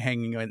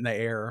hanging in the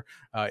air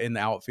in the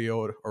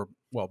outfield, or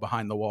well,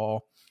 behind the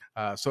wall.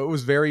 So it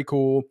was very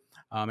cool.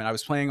 And I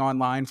was playing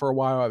online for a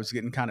while. I was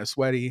getting kind of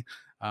sweaty,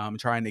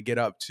 trying to get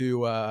up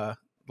to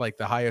like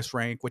the highest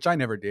rank, which I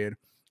never did.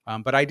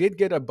 But I did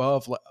get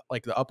above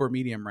like the upper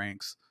medium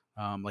ranks,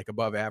 like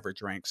above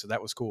average ranks. So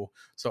that was cool.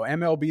 So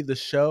MLB The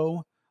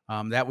Show,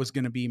 that was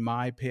going to be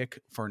my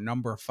pick for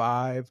number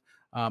 5.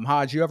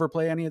 Hodge, you ever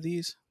play any of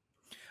these?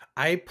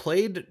 I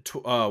played.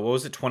 What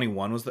was it?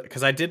 21 was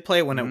because I did play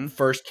it when Mhm. it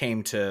first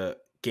came to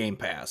Game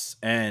Pass,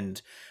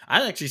 and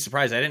I'm actually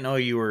surprised. I didn't know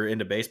you were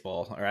into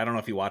baseball, or I don't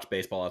know if you watch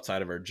baseball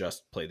outside of or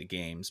just play the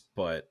games.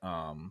 But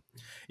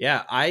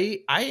yeah,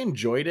 I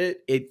enjoyed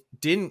it. It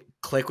didn't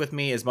click with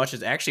me as much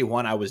as actually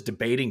one I was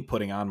debating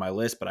putting on my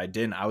list, but I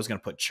didn't. I was going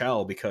to put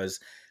Chell because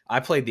I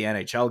played the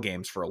NHL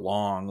games for a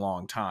long,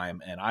 long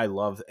time, and I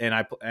loved.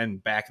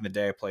 And back in the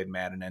day, I played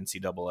Madden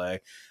NCAA.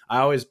 I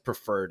always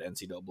preferred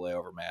NCAA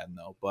over Madden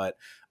though, but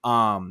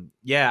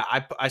yeah,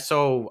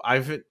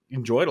 I've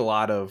enjoyed a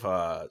lot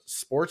of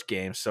sports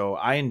games, so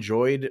I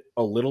enjoyed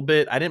a little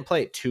bit. I didn't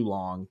play it too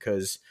long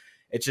because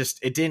it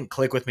didn't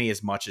click with me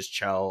as much as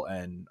Chell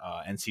and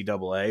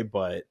NCAA.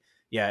 But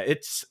yeah,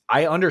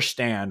 I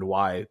understand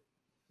why,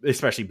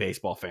 especially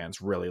baseball fans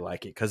really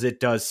like it, because it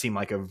does seem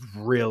like a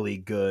really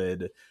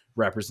good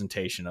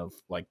representation of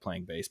like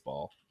playing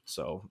baseball.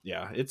 So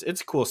yeah,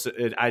 it's cool.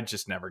 I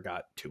just never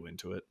got too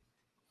into it.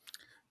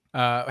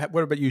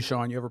 What about you,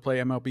 Sean? You ever play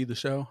MLB The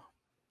Show?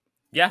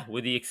 Yeah,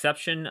 with the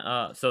exception,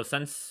 so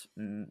since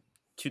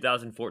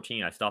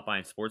 2014, I stopped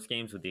buying sports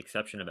games with the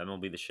exception of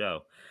MLB The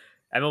Show.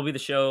 MLB The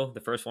Show, the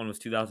first one was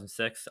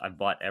 2006. I've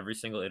bought every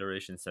single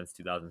iteration since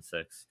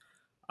 2006.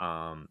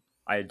 I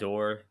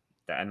adore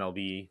the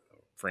MLB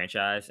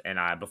franchise, and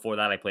before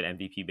that I played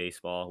MVP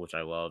baseball, which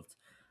I loved.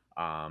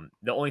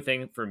 The only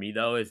thing for me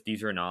though is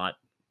these are not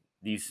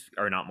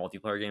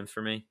multiplayer games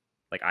for me.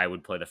 Like I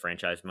would play the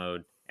franchise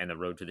mode and the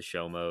Road to the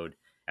Show mode,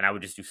 and I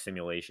would just do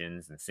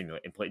simulations and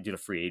do the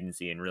free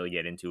agency and really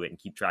get into it and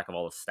keep track of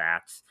all the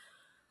stats.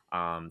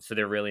 So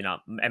they're really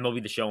not.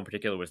 MLB The Show in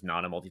particular was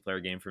not a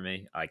multiplayer game for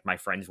me. Like my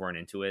friends weren't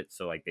into it,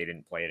 so like they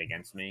didn't play it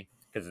against me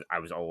because I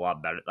was a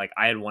lot better. Like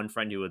I had one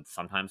friend who would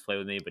sometimes play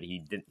with me, but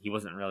he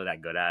wasn't really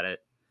that good at it,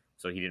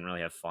 so he didn't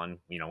really have fun.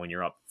 You know, when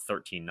you're up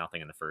 13-0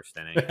 in the first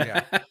inning.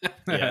 Yeah.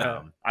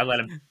 Yeah, I let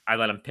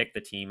him pick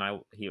the team.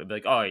 He would be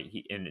like, oh,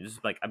 and it's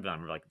like I've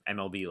done like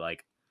MLB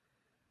like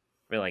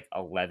really like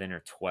 11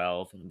 or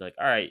 12, and be like,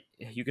 all right,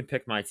 you can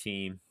pick my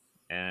team.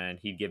 And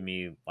he'd give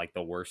me like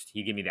the worst.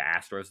 He'd give me the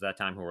Astros at that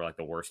time, who were like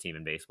the worst team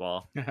in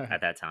baseball at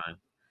that time.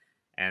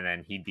 And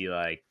then he'd be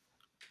like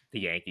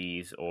the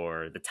Yankees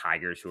or the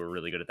Tigers, who were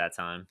really good at that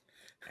time.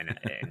 And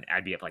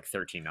I'd be up like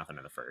 13-0 in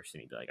the first,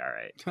 and he'd be like, all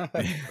right.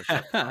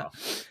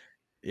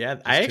 Yeah,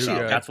 Just I too actually.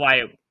 good. That's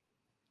why.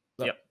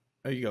 Yep.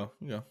 Oh, you go.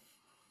 You go.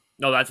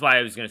 No, that's why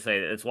I was gonna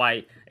say that's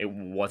why it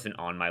wasn't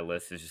on my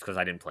list. Is just because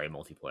I didn't play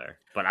multiplayer.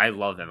 But I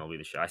love MLB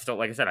The Show. I still,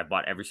 like I said, I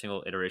bought every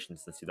single iteration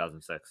since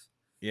 2006.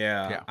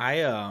 Yeah, Yeah.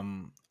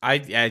 I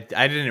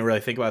didn't really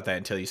think about that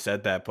until you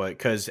said that, but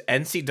because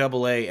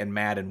NCAA and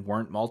Madden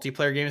weren't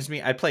multiplayer games to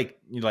me, I played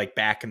like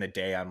back in the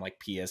day on like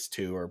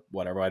PS2 or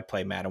whatever. I'd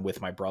play Madden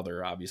with my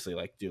brother, obviously,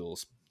 like do a little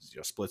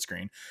split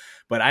screen.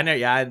 But I know,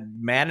 yeah,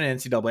 Madden and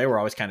NCAA were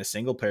always kind of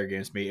single player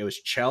games to me. It was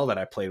Chell that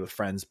I played with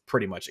friends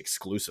pretty much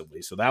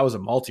exclusively, so that was a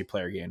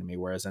multiplayer game to me,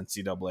 whereas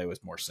NCAA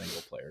was more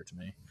single player to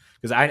me.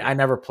 Because I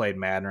never played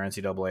Madden or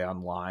NCAA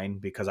online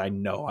because I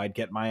know I'd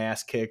get my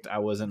ass kicked.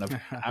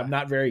 I'm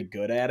not very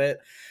good at it.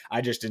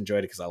 I just enjoyed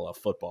it because I love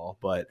football.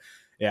 But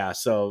yeah,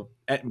 so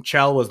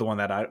Chell was the one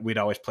that we'd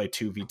always play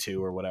 2v2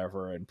 or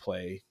whatever and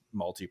play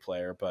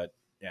multiplayer. But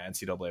yeah,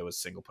 NCAA was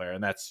single player,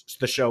 and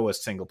the show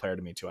was single player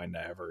to me too. I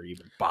never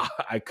even bought.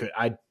 I'd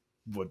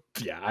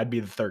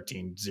be the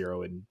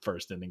 13-0 in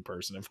first inning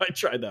person if I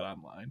tried that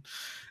online.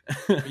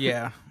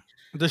 Yeah.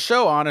 The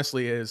show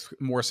honestly is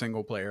more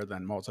single player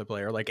than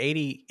multiplayer. Like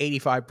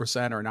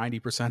 85% or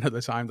 90% of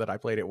the time that I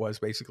played it was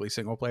basically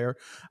single player.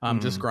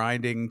 Just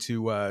grinding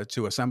to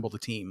assemble the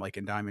team, like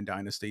in Diamond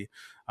Dynasty,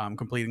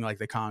 completing like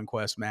the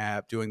conquest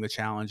map, doing the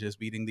challenges,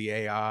 beating the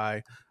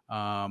AI.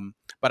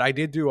 But I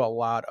did do a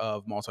lot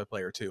of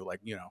multiplayer too, like,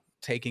 you know,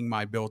 taking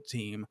my build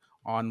team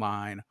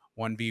online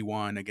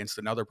 1v1 against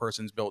another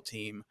person's built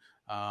team,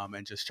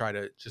 and just try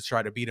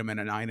to beat them in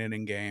a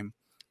 9-inning game.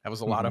 That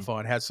was a lot of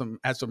fun. Had some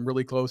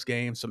really close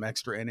games, some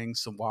extra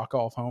innings, some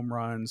walk-off home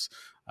runs,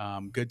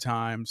 good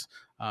times.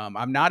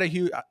 I'm not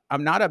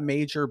a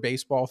major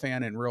baseball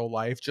fan in real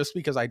life, just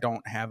because I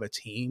don't have a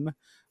team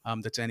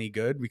that's any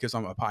good, because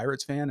I'm a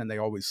Pirates fan and they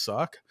always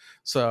suck.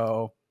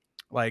 So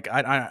like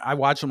I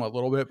watch them a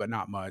little bit, but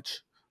not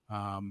much.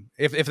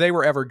 If they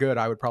were ever good,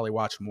 I would probably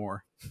watch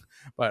more.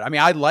 But I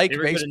mean, I like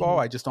baseball.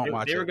 I just don't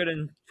watch it. They were good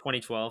in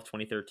 2012,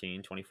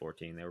 2013,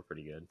 2014. They were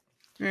pretty good.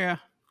 Yeah.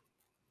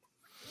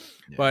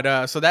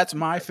 But so that's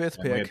my fifth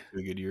pick. We had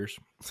 2 good years.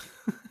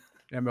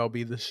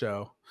 MLB The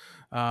Show.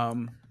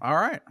 All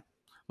right.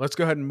 Let's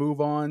go ahead and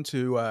move on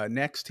to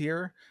next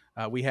here.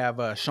 We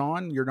have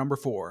Sean, your number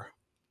 4.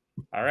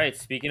 All right.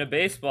 Speaking of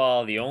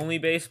baseball, the only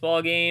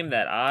baseball game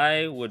that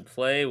I would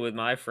play with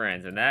my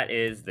friends, and that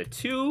is the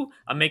 2.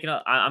 I'm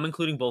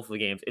including both of the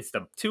games. It's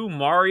the 2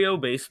 Mario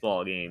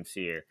baseball games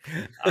here.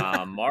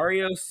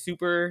 Mario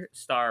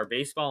Superstar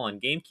Baseball on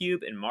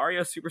GameCube and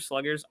Mario Super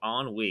Sluggers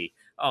on Wii.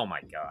 Oh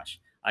my gosh,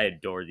 I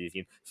adore these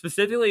games.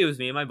 Specifically, it was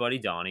me and my buddy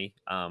Donnie.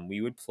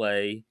 We would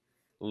play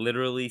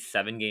literally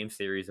 7-game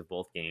series of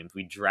both games.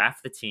 We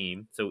draft the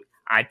team. So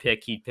I'd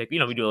pick, he'd pick. We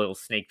do a little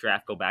snake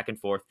draft, go back and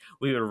forth.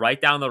 We would write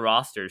down the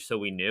rosters so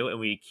we knew, and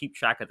we'd keep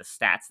track of the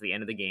stats at the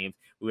end of the game.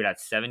 We would have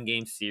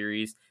 7-game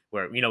series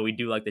where, we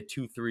do like the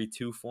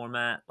 2-3-2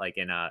 format, like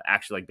in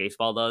actually like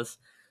baseball does.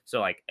 So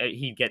like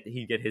he'd get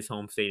his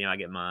home stadium, I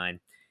get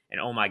mine.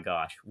 And oh my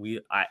gosh, we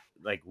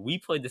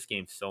played this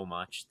game so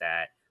much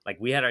that like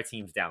we had our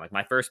teams down. Like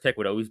my first pick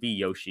would always be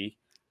Yoshi.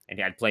 And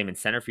I'd play him in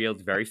center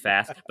field very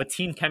fast. But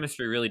team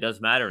chemistry really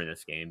does matter in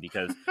this game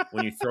because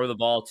when you throw the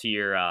ball to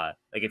your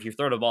if you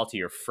throw the ball to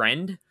your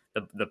friend,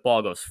 the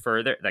ball goes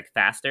further, like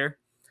faster.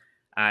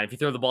 If you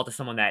throw the ball to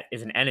someone that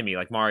is an enemy,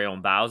 like Mario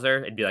and Bowser,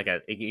 it'd be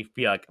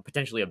like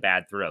potentially a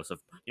bad throw. So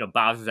if,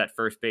 Bowser's at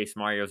first base,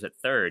 Mario's at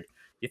third.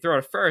 You throw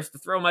it first, the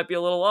throw might be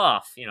a little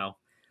off.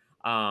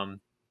 Shout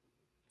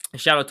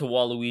out to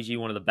Waluigi,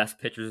 one of the best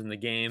pitchers in the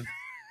game.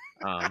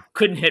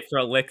 Couldn't hit for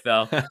a lick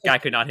though. Guy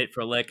could not hit for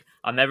a lick.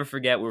 I'll never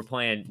forget we were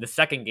playing the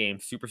second game,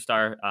 Super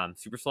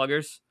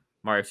Sluggers,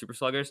 Mario Super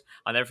Sluggers.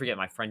 I'll never forget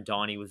my friend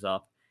Donnie was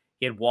up.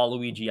 He had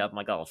Waluigi up. I'm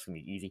like, oh, it's gonna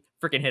be easy.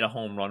 Freaking hit a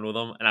home run with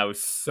him, and I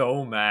was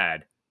so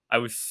mad. I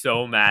was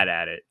so mad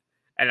at it.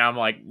 And I'm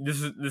like,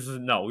 this is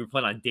no. We were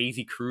playing on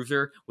Daisy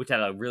Cruiser, which had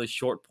a really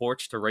short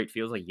porch to right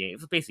field. It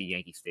was basically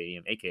Yankee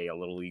Stadium, aka a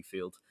little league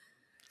field.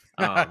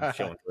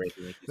 Showing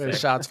great.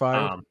 Shots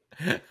fired.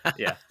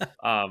 Yeah.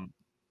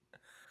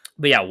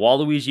 But yeah,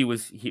 Waluigi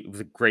was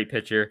a great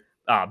pitcher.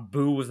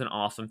 Boo was an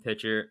awesome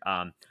pitcher.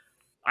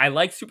 I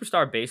like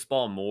Superstar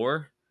Baseball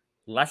more.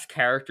 Less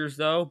characters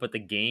though, but the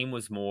game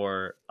was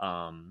more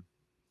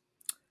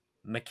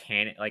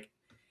mechanic. Like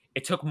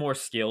it took more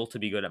skill to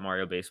be good at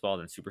Mario Baseball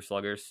than Super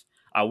Sluggers.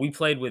 We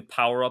played with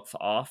power-ups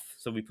off,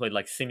 so we played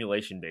like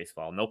simulation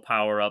baseball. No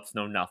power-ups,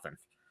 no nothing.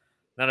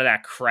 None of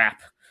that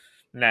crap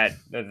that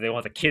they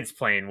want the kids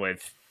playing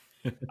with.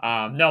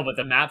 No, but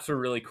the maps were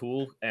really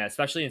cool,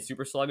 especially in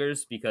Super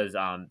Sluggers because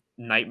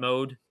night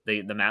mode,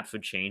 the maps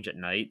would change at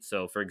night.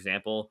 So, for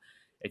example,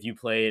 if you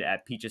played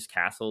at Peach's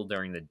Castle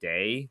during the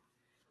day,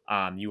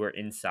 you were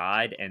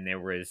inside, and the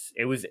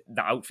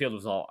outfield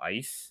was all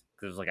ice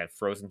because it was like a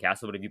frozen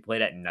castle. But if you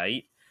played at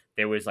night,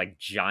 there was like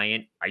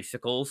giant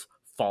icicles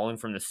falling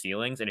from the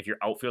ceilings, and if your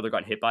outfielder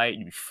got hit by it,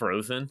 you'd be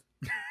frozen,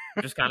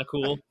 which is kind of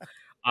cool.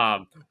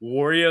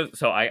 Wario.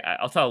 So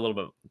I'll go a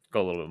little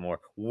bit more.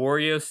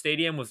 Wario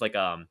Stadium was like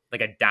a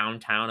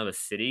downtown of a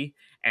city,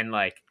 and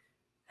like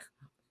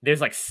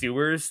there's like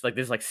sewers, like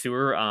there's like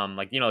sewer,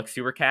 like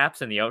sewer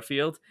caps in the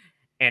outfield,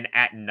 and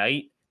at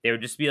night there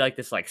would just be like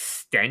this like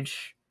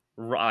stench,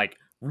 like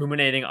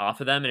ruminating off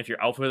of them, and if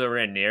your outfielder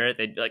ran near it,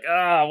 they'd be like,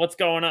 what's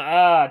going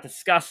on?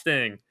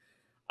 Disgusting.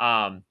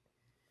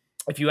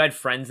 If you had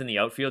friends in the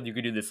outfield, you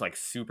could do this like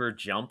super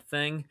jump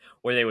thing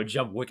where they would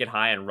jump wicked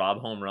high and rob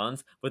home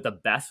runs. But the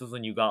best was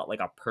when you got like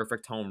a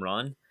perfect home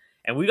run.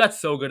 And we got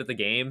so good at the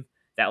game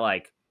that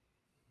like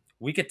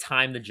we could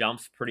time the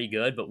jumps pretty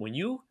good. But when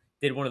you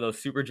did one of those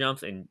super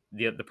jumps and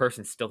the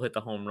person still hit the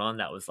home run,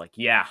 that was like,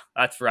 yeah,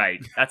 that's right.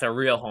 That's a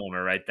real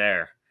homer right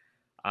there.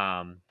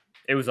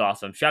 It was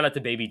awesome. Shout out to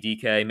Baby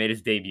DK. Made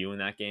his debut in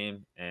that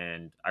game,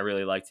 and I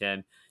really liked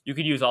him. You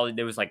could use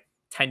there was like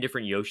 10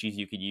 different Yoshis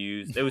you could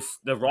use.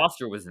 The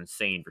roster was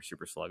insane for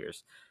Super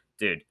Sluggers.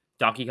 Dude,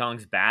 Donkey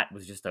Kong's bat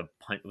was just a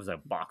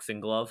boxing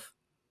glove.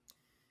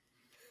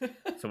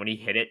 So when he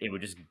hit it, it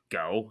would just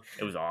go.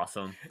 It was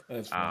awesome.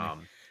 That's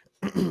funny.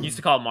 Used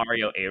to call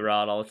Mario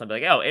A-Rod all the time. Be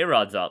like, oh,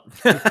 A-Rod's up.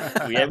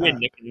 we had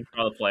nicknames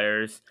for all the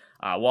players.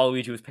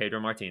 Waluigi was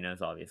Pedro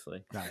Martinez,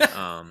 obviously. Nice.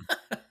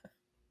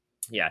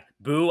 Yeah.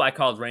 Boo, I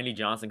called Randy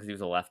Johnson because he was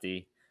a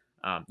lefty.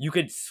 You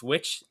could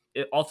switch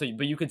but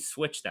you could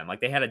switch them.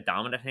 Like they had a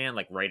dominant hand,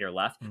 like right or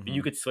left, but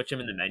you could switch them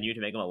in the menu to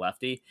make them a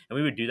lefty. And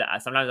we would do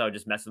that. Sometimes I would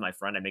just mess with my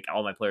friend and make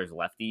all my players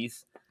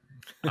lefties.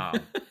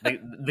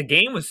 The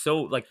game was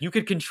so like you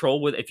could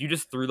control if you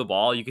just threw the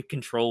ball, you could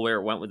control where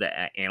it went with the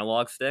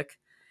analog stick.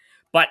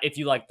 But if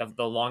you like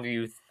the longer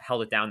you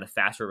held it down, the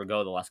faster it would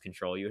go, the less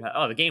control you would have.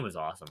 Oh, the game was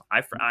awesome. I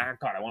want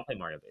to play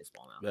Mario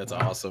Baseball now. That's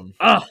awesome.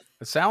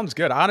 It sounds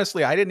good.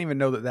 Honestly, I didn't even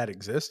know that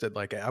existed.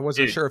 Like I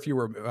wasn't sure if you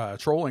were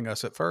trolling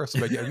us at first,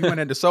 but you went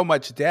into so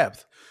much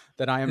depth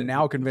that I am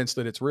now convinced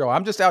that it's real.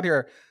 I'm just out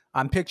here.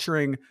 I'm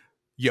picturing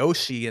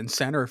Yoshi in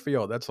center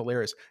field. That's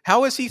hilarious.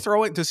 How is he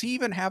throwing? Does he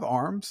even have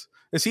arms?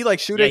 Is he like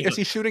Yeah, shooting? Is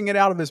he shooting it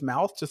out of his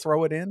mouth to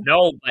throw it in?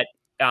 no, but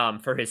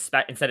for his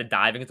instead of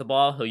diving at the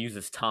ball, he'll use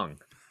his tongue.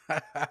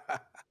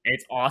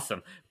 It's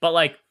awesome. But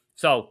like,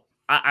 so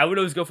I would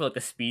always go for like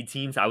the speed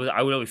teams. I would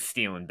always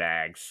stealing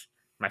bags.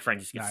 My friend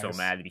just gets so Nice.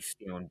 mad that he's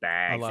stealing I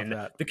bags. love And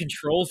that. the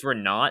controls were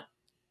not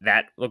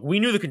that like we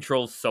knew the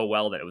controls so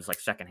well that it was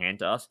like secondhand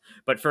to us.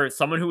 But for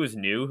someone who was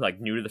new,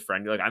 like new to the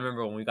friend, like I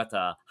remember when we got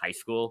to high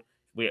school,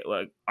 we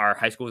like our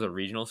high school was a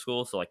regional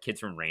school, so like kids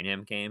from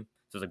Raynham came.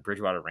 So it was like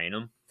Bridgewater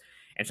Raynham.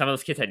 And some of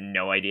those kids had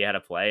no idea how to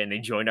play, and they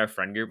joined our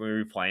friend group when we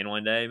were playing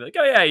one day. Be like,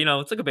 oh yeah,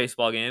 it's like a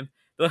baseball game.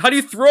 They're like, how do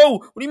you throw?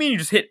 What do you mean you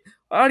just hit?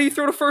 How do you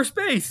throw to first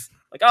base?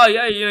 Like, oh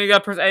yeah, you got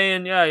to press A,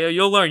 and yeah,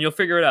 you'll learn, you'll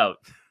figure it out.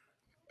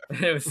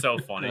 It was so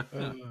funny.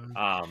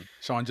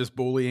 Sean just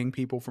bullying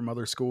people from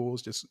other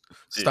schools, just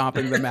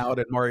stomping them out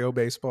at Mario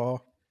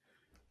Baseball.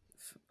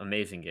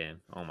 Amazing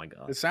game. Oh my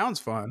god, it sounds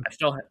fun. I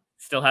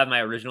still have my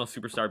original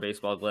Superstar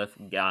Baseball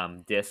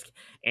glyph disc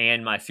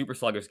and my Super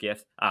Sluggers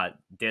gift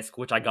disc,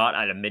 which I got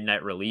at a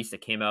midnight release.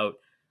 It came out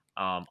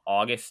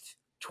August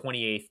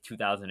 28th,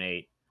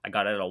 2008. I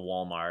got it at a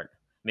Walmart.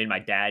 I mean, my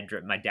dad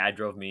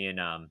drove me and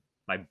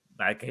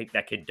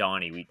that kid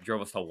Donnie. We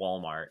drove us to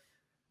Walmart.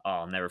 Oh,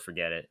 I'll never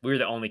forget it. We were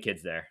the only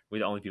kids there. We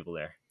were the only people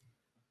there.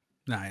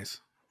 Nice.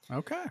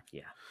 Okay.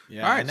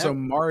 Yeah. All right. So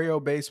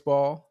Mario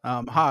Baseball.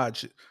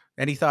 Hodge,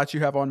 any thoughts you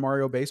have on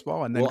Mario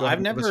Baseball? And then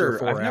I've never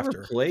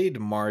played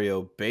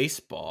Mario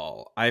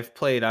Baseball. I've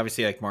played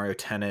obviously like Mario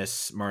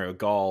Tennis, Mario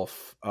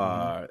Golf,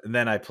 and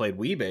then I played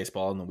Wii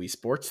Baseball and the Wii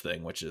Sports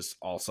thing, which is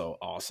also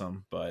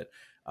awesome. But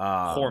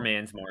poor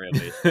man's Mario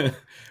Baseball.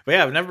 But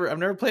yeah, I've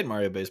never played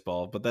Mario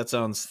Baseball, but that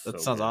sounds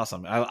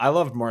awesome. I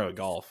loved Mario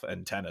Golf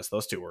and Tennis;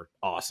 those two were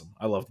awesome.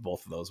 I loved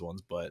both of those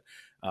ones, but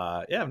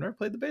yeah, I've never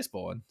played the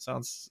baseball one.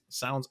 Sounds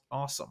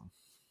awesome.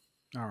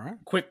 All right.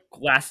 Quick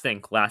last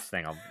thing.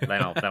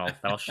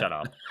 I'll shut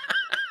up.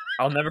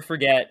 I'll never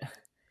forget.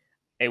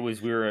 We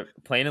were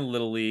playing in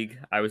Little League.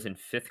 I was in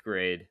 5th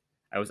grade.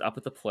 I was up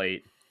at the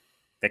plate.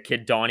 The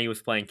kid Donnie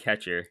was playing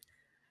catcher.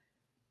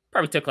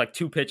 Probably took like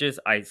 2 pitches.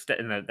 I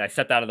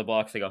stepped out of the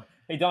box. I go,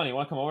 hey Donnie, you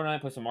want to come over tonight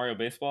and play some Mario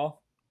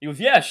Baseball? He goes,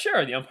 yeah,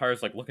 sure. The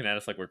umpire's like looking at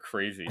us like we're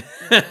crazy.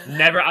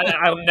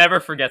 I'll never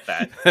forget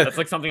that. That's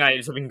like something I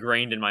just have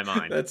ingrained in my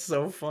mind. That's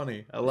so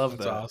funny. I love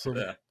that. Awesome.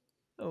 Yeah.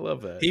 I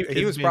love that.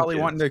 He was probably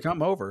wanting to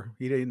come over.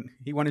 He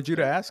wanted you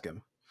to ask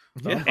him.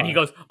 Yeah. And he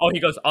goes,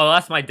 I'll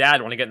ask my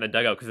dad when I get in the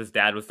dugout because his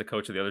dad was the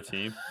coach of the other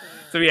team.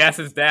 So he asked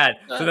his dad.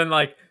 So then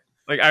like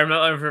I remember,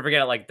 I'll never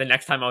forget it. Like the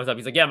next time I was up,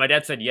 he's like, yeah, my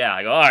dad said yeah.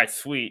 I go, all right,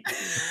 sweet.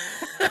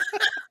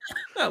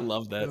 I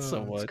love that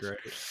so much. Great.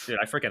 Dude,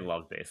 I freaking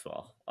love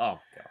baseball. Oh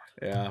god.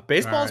 Yeah,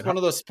 baseball is one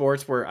of those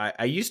sports where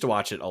I used to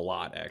watch it a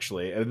lot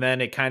actually, and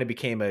then it kind of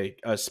became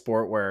a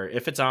sport where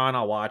if it's on,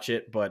 I'll watch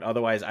it, but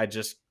otherwise I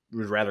just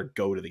would rather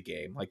go to the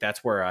game. Like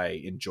that's where I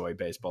enjoy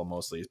baseball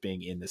mostly, is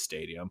being in the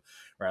stadium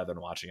rather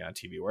than watching it on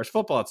TV. Whereas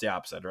football, it's the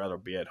opposite. I'd rather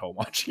be at home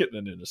watching it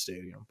than in a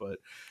stadium. But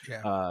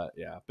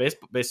yeah,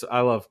 baseball.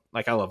 I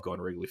love going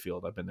to Wrigley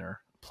Field. I've been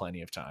there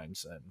plenty of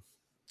times, and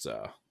it's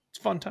a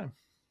fun time.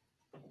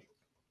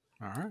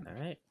 All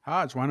right.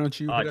 Hodge, why don't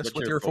you hit us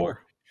with your 4?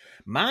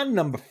 My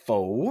number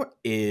 4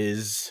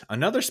 is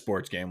another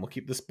sports game. We'll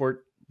keep the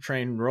sport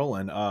train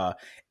rolling.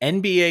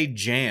 NBA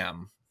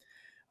Jam.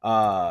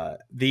 I'm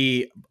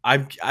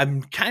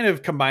kind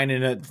of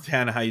combining it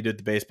kind of how you did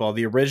the baseball,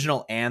 the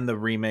original and the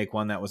remake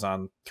one that was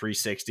on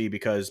 360,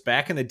 because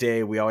back in the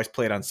day we always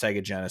played on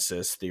Sega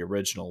Genesis, the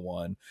original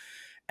one.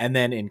 And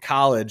then in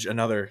college,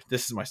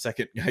 this is my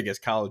second, I guess,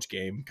 college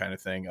game kind of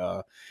thing.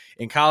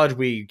 In college,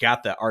 we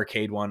got the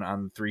arcade one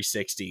on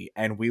 360,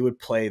 and we would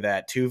play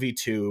that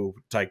 2v2.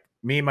 Like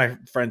me and my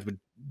friends would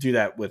do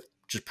that with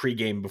just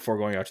pregame before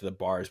going out to the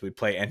bars. We'd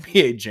play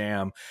NBA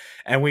Jam,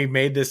 and we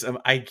made this.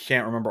 I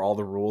can't remember all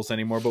the rules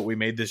anymore, but we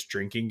made this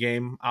drinking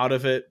game out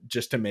of it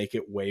just to make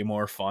it way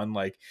more fun.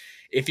 Like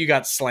if you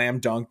got slam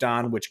dunked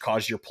on, which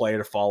caused your player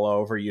to fall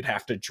over, you'd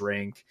have to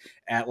drink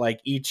at like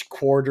each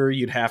quarter.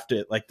 You'd have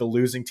to, like, the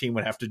losing team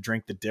would have to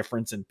drink the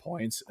difference in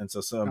points. And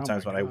so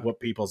sometimes when I whoop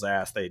people's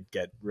ass, they'd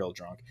get real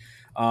drunk.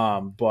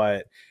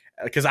 But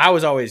because I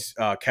was always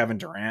Kevin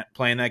Durant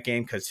playing that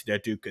game, because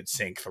that dude could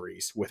sink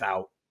threes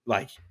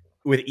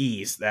with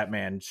ease. That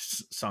man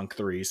sunk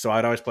threes, so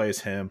I'd always play as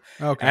him.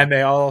 Okay. And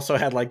they also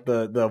had like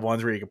the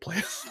ones where you could play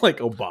as, like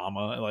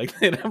Obama, like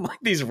they'd have like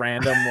these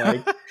random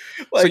like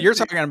so you're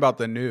talking about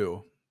the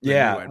new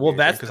well,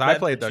 that's because I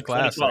played the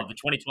classic, the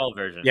 2012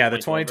 version. Yeah, the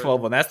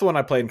 2012 one. That's the one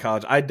I played in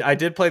college. I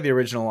did play the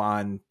original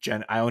on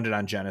I owned it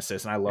on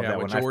Genesis, and I love that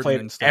one. I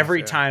played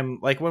every time,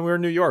 like when we were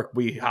in New York,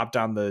 we hopped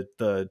on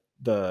the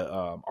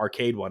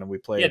arcade one and we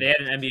played. Yeah, they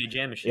had an NBA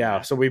Jam machine.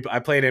 Yeah, so I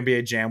played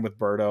NBA Jam with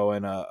Berto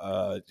and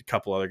a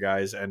couple other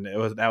guys, and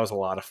that was a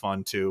lot of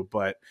fun too.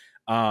 But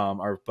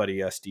our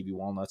buddy Stevie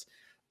Walnuts,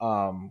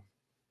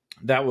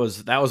 That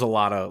was a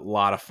lot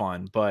of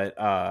fun.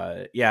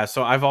 But yeah,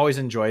 so I've always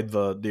enjoyed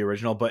the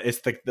original, but it's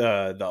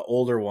the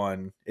older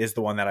one is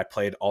the one that I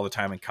played all the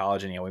time in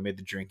college. And yeah, we made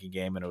the drinking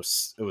game, and it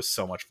was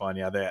so much fun.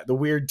 Yeah, the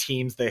weird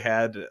teams they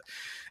had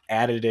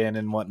added in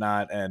and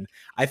whatnot. And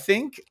I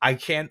think I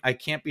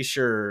can't be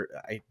sure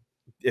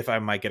if I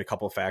might get a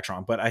couple of facts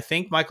wrong, but I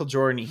think Michael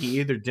Jordan, he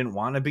either didn't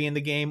want to be in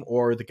the game,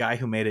 or the guy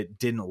who made it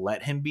didn't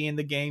let him be in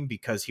the game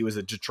because he was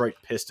a Detroit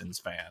Pistons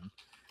fan.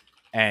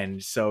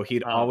 And so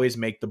he'd always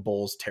make the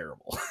Bulls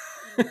terrible.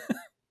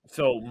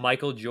 So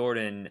Michael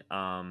Jordan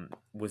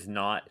was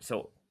not,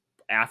 so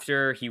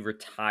after he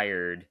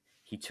retired,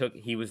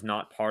 he was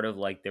not part of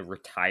like the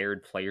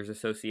Retired Players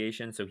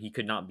Association, so he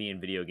could not be in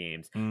video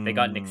games. They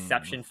got an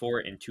exception for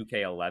it in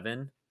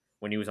 2K11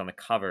 when he was on the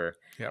cover.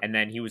 Yep. And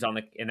then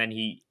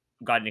he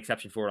got an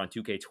exception for it on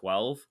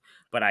 2K12,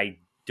 but I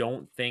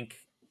don't think,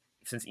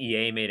 since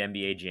EA made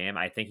NBA Jam,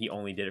 I think he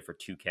only did it for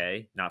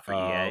 2K, not for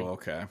EA. Oh,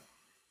 okay.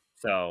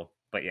 So,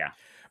 but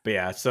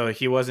yeah, so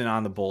he wasn't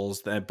on the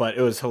Bulls, but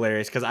it was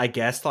hilarious because I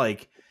guess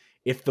like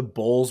if the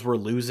Bulls were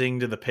losing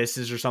to the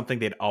Pistons or something,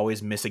 they'd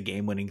always miss a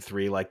game-winning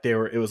three. Like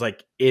it was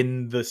like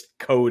in the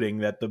coding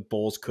that the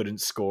Bulls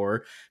couldn't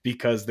score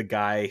because the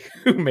guy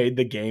who made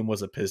the game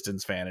was a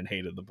Pistons fan and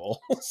hated the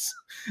Bulls.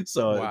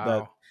 So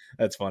wow.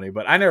 That's funny.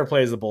 But I never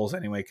played as the Bulls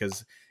anyway,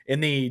 because in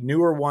the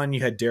newer one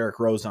you had Derrick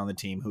Rose on the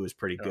team, who was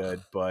pretty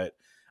good, but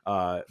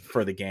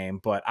for the game.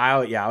 But I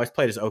always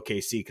played as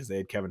OKC because they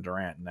had Kevin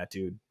Durant, and that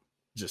dude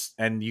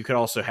and you could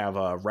also have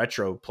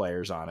retro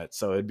players on it.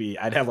 So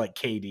I'd have like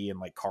KD and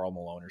like Karl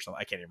Malone or something.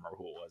 I can't even remember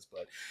who it was,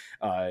 but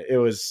it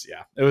was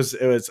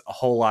a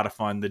whole lot of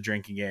fun. The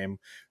drinking game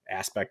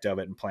aspect of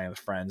it and playing with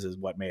friends is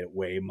what made it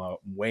way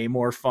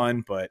more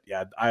fun. But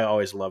yeah, I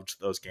always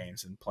loved those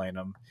games and playing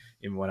them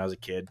even when I was a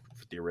kid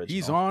with the original.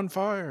 He's on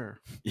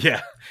fire.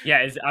 Yeah.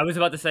 Yeah, I was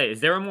about to say,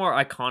 is there a more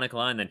iconic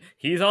line than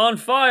 "He's on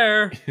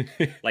fire"?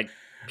 Like,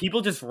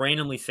 people just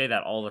randomly say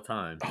that all the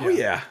time. Oh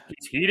yeah,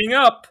 he's heating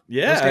up.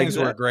 Yeah, those games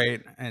were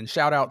great. And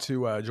shout out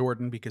to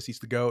Jordan, because he's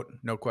the GOAT.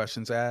 No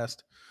questions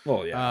asked.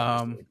 Well,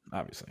 yeah,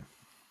 obviously.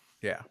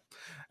 Yeah.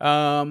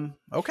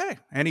 Okay.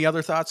 Any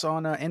other thoughts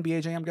on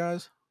NBA Jam,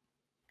 guys?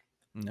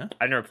 No,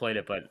 I never played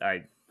it, but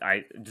I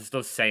just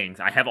those sayings.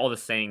 I have all the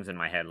sayings in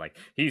my head, like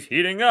he's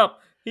heating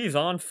up. He's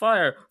on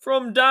fire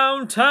from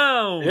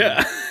downtown.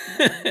 Yeah.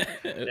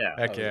 Yeah.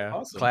 Heck yeah.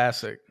 Awesome.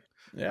 Classic.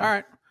 Yeah. All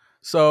right.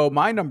 So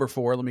my number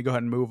 4, let me go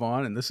ahead and move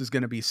on. And this is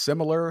going to be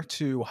similar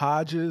to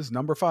Hodge's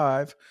number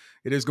 5.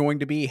 It is going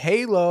to be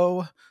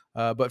Halo.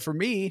 But for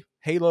me,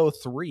 Halo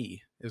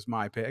 3 is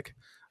my pick.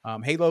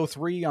 Halo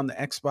 3 on the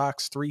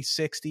Xbox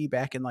 360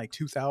 back in like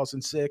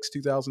 2006,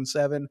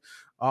 2007.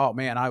 Oh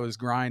man, I was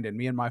grinding.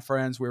 Me and my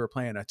friends, we were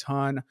playing a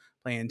ton,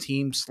 playing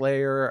Team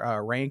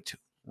Slayer,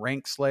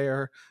 Rank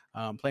Slayer,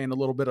 playing a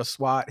little bit of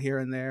SWAT here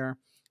and there,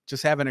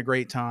 just having a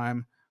great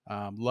time.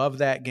 Love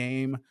that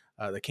game.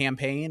 The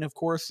campaign, of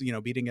course,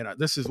 beating it.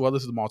 This is the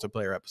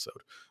multiplayer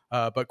episode.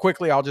 But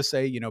quickly, I'll just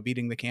say,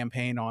 beating the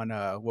campaign on,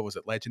 what was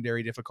it,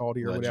 legendary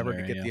difficulty or whatever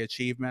to get the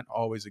achievement.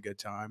 Always a good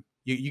time.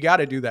 You got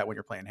to do that when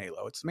you're playing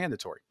Halo. It's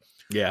mandatory.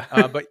 Yeah.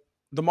 But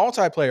the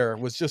multiplayer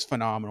was just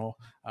phenomenal.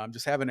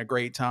 Just having a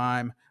great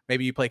time.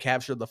 Maybe you play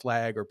Capture the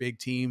Flag or big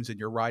teams and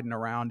you're riding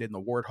around in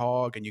the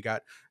Warthog and you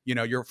got,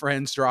 your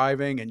friends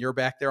driving and you're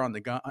back there on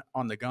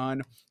the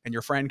gun and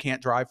your friend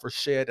can't drive for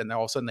shit. And then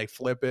all of a sudden they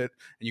flip it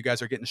and you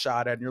guys are getting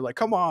shot at and you're like,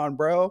 come on,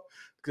 bro.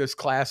 Just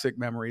classic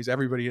memories.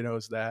 Everybody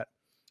knows that.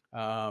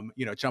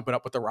 Jumping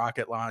up with the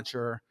rocket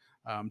launcher.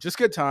 Just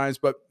good times,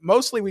 but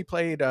mostly we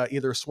played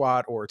either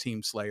SWAT or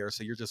Team Slayer.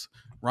 So you're just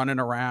running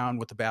around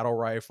with the battle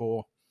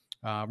rifle,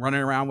 running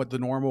around with the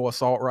normal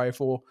assault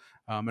rifle.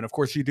 And of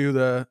course you do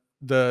the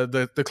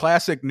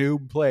classic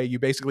noob play. You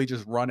basically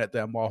just run at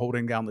them while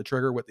holding down the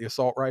trigger with the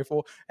assault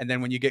rifle. And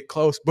then when you get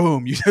close,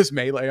 boom, you just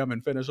melee them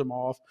and finish them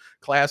off.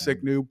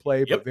 Classic noob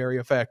play, but very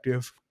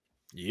effective.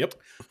 Yep.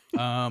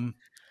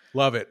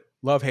 Love it.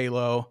 Love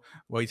Halo.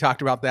 Well, we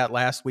talked about that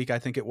last week. I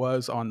think it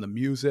was on the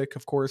music,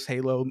 of course.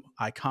 Halo,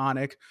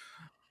 iconic.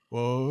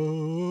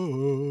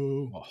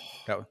 Whoa.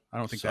 I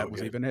don't think that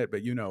was even it,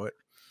 but you know it.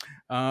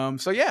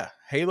 So yeah,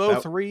 Halo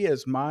 3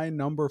 is my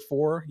number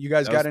 4. You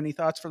guys got any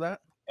thoughts for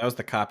that? That was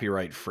the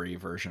copyright-free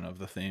version of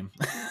the theme.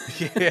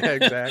 Yeah,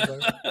 exactly.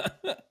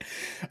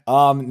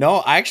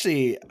 No,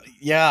 actually,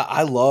 yeah,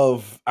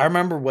 I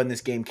remember when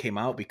this game came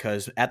out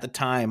because at the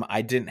time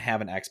I didn't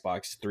have an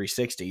Xbox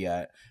 360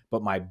 yet,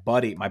 but my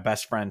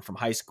best friend from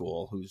high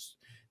school, who's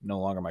no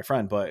longer my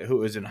friend, but who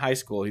was in high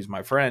school, he's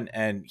my friend,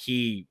 and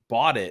he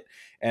bought it.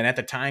 And at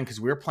the time,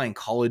 because we were playing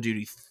Call of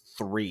Duty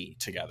 3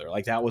 together,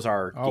 like that was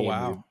our game.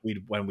 Wow.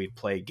 When we'd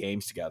play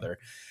games together.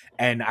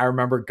 And I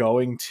remember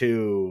going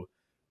to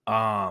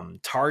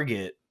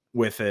Target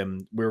with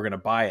him. We were going to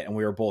buy it and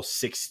we were both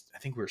 6. I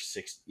think we were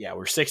 6. Yeah, we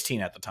were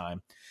 16 at the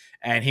time.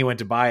 And he went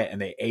to buy it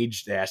and they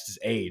asked his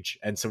age.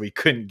 And so we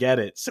couldn't get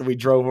it. So we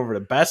drove over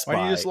to Best Buy. Why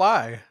did you just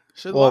lie?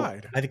 Should have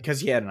lied. I think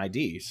because he had an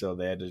ID. So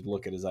they had to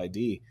look at his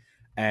ID.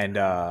 And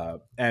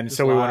Just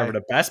so we went over lie.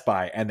 to Best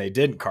Buy and they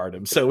didn't card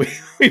him. So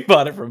we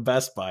bought it from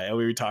Best Buy and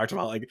we talked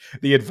about like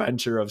the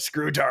adventure of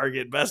Screw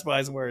Target. Best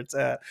Buy's where it's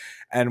at.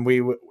 And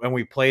we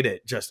played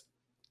it just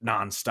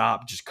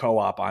nonstop, just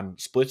co-op on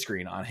split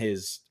screen on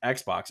his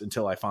Xbox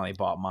until I finally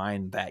bought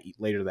mine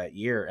later that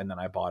year. And then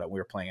I bought it.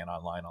 We were playing it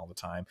online all the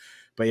time.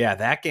 But yeah,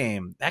 that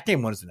game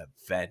was an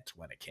event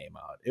when it came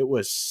out. It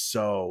was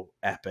so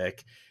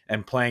epic,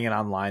 and playing it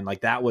online,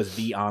 like that was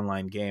the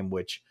online game,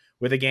 which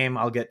with a game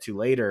I'll get to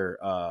later,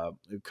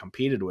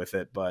 competed with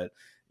it. But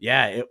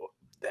yeah,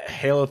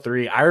 Halo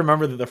 3, I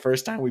remember that the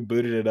first time we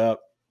booted it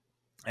up,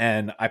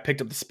 and I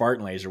picked up the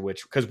Spartan Laser,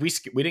 which, because we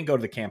didn't go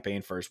to the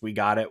campaign first, we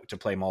got it to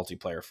play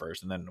multiplayer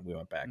first, and then we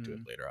went back to it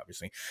later,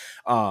 obviously.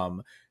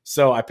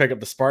 So I pick up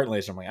the Spartan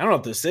Laser. I'm like, I don't know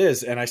what this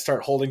is, and I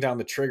start holding down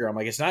the trigger. I'm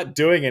like, it's not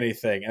doing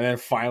anything, and then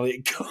finally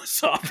it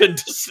goes off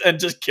and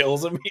just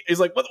kills him.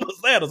 He's like, what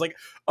was that? I was like,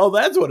 oh,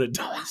 that's what it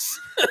does.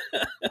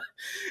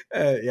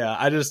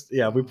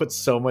 We put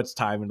so much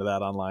time into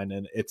that online,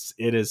 and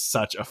it is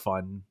such a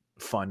fun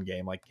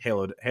game. Like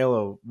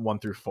Halo 1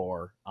 through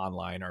 4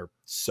 online are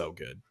so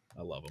good.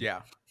 I love them.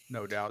 Yeah,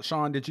 no doubt.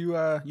 Sean, did you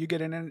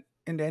get into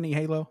any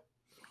Halo?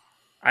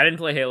 I didn't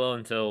play Halo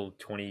until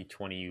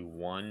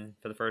 2021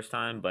 for the first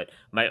time, but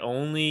my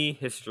only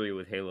history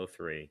with Halo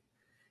 3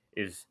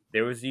 is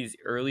there was these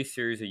early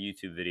series of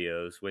YouTube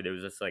videos where there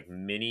was this like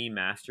mini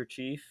Master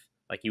Chief,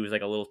 like he was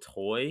like a little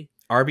toy.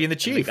 Arby and the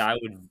Chief. And the guy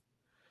would,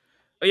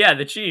 oh yeah,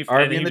 the Chief,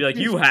 Arby and then he'd and be the like,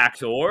 Chief.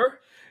 "You hacksaw,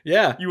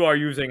 Yeah, you are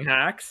using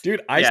hacks,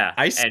 dude." yeah,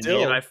 I and me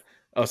still. and my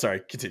Oh,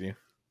 sorry. Continue.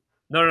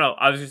 No.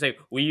 I was gonna say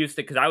we used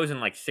to, because I was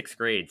in like sixth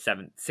grade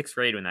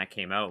when that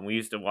came out, and we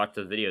used to watch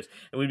those videos,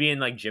 and we'd be in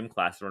like gym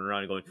class running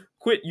around and going,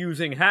 "Quit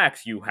using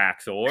hacks, you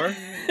hacksaw,"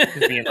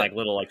 just being like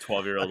little like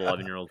 12-year-old,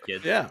 11-year-old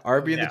kids. Yeah,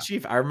 Arby and the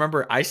Chief. I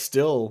remember.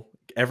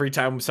 Every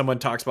time someone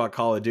talks about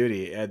Call of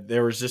Duty,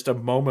 there was just a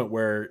moment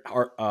where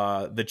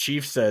the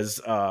Chief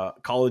says,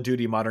 "Call of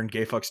Duty, modern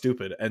gay fuck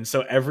stupid," and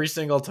so every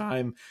single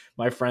time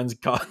my friends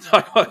talk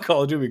about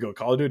Call of Duty, we go,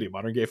 "Call of Duty,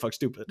 modern gay fuck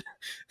stupid."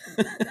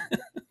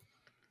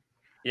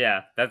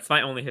 Yeah, that's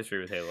my only history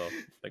with Halo,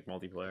 like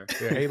multiplayer.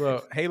 Yeah,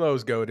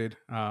 Halo's goated.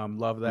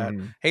 Love that.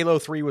 Mm-hmm. Halo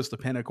 3 was the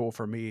pinnacle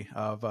for me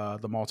of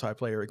the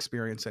multiplayer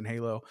experience in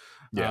Halo.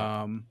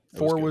 Yeah,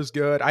 4 was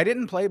good. I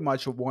didn't play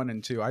much of 1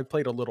 and 2. I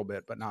played a little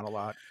bit, but not a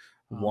lot.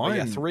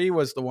 3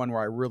 was the one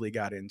where I really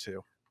got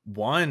into.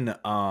 1,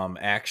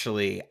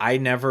 actually,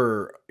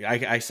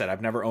 I said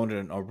I've never owned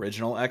an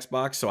original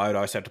Xbox, so I would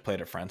always have to play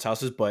it at friends'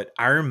 houses. But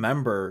I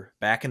remember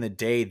back in the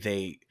day,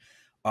 they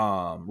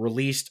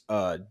released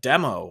a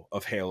demo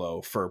of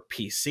Halo for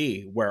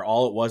PC where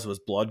all it was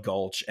Blood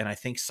Gulch, and I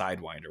think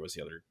Sidewinder was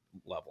the other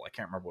level. I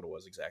can't remember what it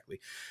was exactly,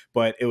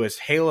 but it was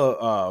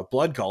Halo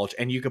Blood Gulch,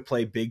 and you could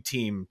play big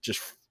team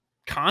just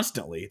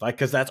constantly, like,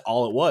 because that's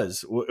all it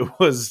was. It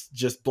was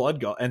just Blood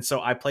Gulch, and so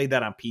I played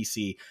that on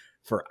PC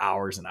for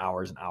hours and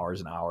hours and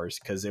hours and hours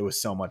because it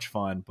was so much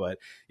fun. But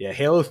yeah,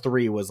 Halo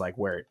 3 was like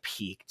where it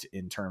peaked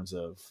in terms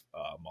of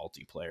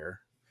multiplayer.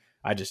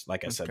 I just,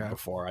 like I said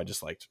before, I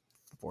just liked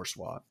Force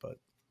SWAT, but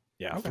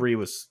yeah, 3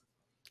 was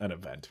an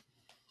event.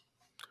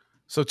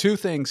 So 2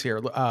 things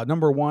here.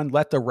 Number 1,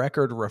 let the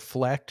record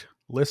reflect,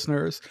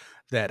 listeners,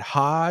 that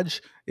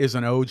Hodge is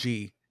an OG.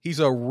 He's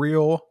a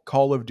real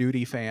Call of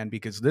Duty fan,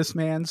 because this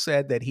man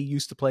said that he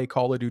used to play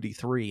Call of Duty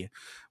 3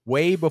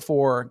 way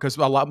before, because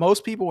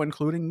most people,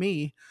 including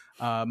me,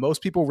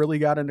 most people really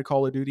got into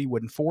Call of Duty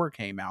when 4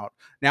 came out.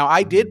 Now,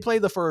 I did play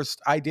the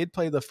first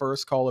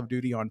Call of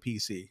Duty on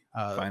PC,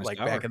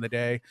 back in the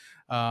day,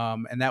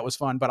 and that was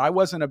fun. But I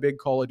wasn't a big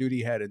Call of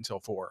Duty head until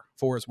 4.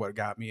 4 is what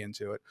got me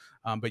into it.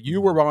 But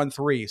you were on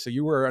 3, so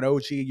you were an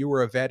OG. You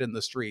were a vet in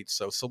the streets.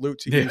 So salute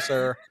to you,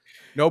 sir.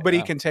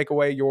 Nobody can take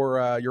away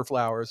your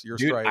flowers, your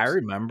stripes. I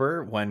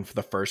remember when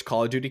the first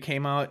Call of Duty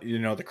came out,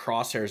 the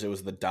crosshairs, it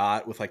was the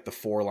dot with like the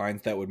 4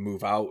 lines that would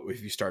move out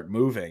if you start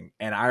moving.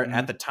 And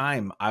at the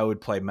time, I would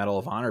play Medal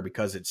of Honor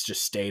because it's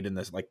just stayed in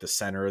this, like, the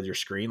center of your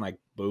screen, like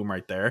boom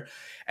right there.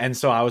 And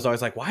so I was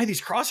always like, why are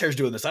these crosshairs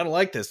doing this? I don't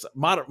like this.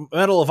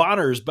 Medal of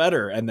Honor is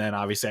better. And then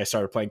obviously I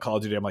started playing Call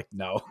of Duty. I'm like,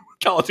 no,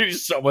 Call of Duty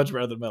is so much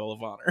better than Medal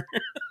of Honor.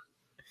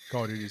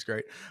 Call of Duty is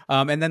great.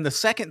 And then the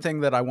second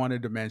thing that I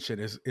wanted to mention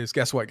is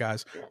guess what,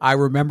 guys? I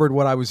remembered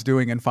what I was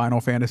doing in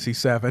Final Fantasy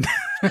VII.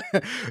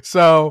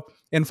 So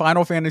in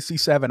Final Fantasy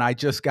VII, I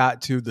just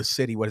got to the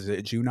city. What is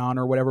it, Junon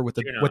or whatever, with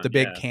the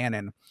big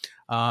cannon.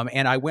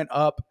 And I went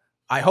up.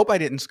 I hope I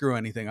didn't screw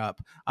anything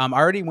up. I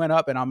already went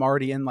up, and I'm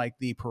already in like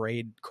the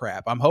parade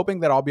crap. I'm hoping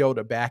that I'll be able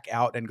to back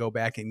out and go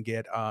back and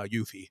get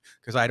Yuffie,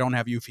 because I don't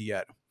have Yuffie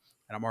yet,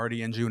 and I'm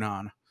already in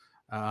Junon.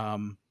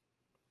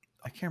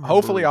 I can't remember.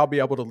 Hopefully I'll be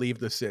able to leave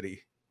the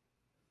city.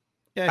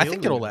 Yeah, I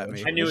think it'll let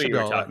me. I knew what you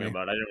were talking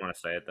about. I didn't want to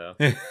say it though.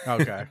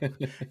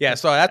 Okay. Yeah,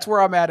 so that's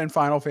where I'm at in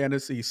Final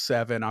Fantasy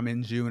VII. I'm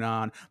in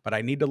Junon, but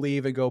I need to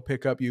leave and go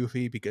pick up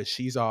Yuffie because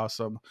she's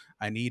awesome.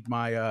 I need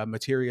my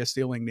materia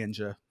stealing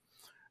ninja.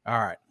 All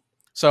right.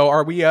 So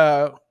are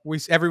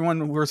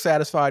we're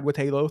satisfied with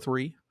Halo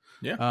 3?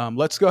 Yeah.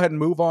 Let's go ahead and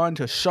move on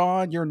to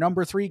Sean, your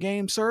number 3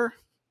 game, sir.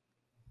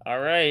 All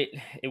right.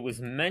 It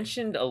was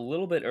mentioned a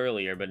little bit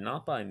earlier, but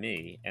not by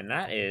me, and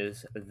that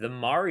is the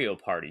Mario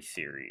Party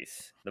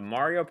series. The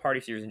Mario Party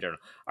series in general.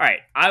 All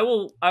right, I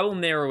will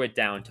narrow it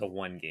down to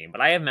one game,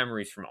 but I have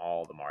memories from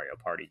all the Mario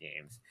Party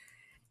games.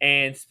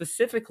 And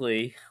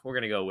specifically, we're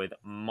going to go with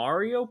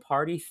Mario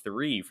Party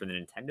 3 for the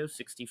Nintendo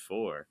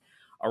 64.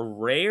 A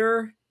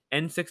rare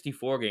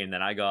N64 game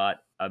that I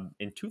got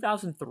in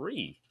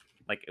 2003.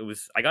 Like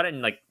I got it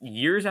in like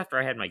years after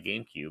I had my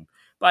GameCube.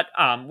 But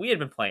we had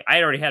been playing. I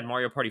had already had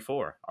Mario Party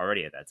 4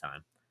 already at that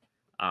time.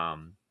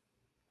 Um,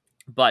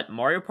 but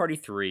Mario Party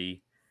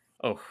 3,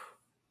 oh,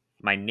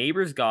 my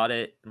neighbors got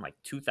it in like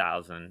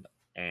 2000,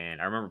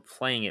 and I remember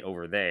playing it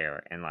over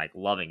there and like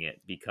loving it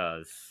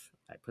because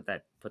I put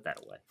that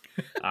away.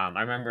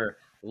 I remember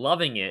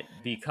loving it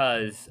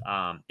because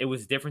it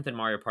was different than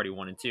Mario Party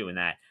 1 and 2 in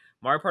that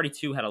Mario Party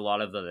 2 had a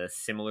lot of the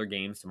similar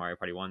games to Mario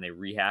Party 1. They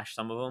rehashed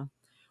some of them,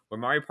 where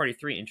Mario Party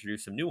 3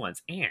 introduced some new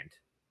ones, and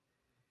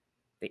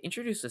they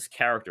introduced this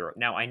character.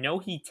 Now, I know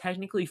he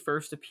technically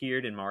first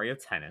appeared in Mario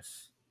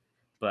Tennis,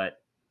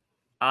 but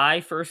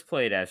I first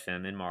played as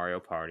him in Mario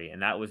Party,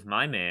 and that was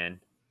my man,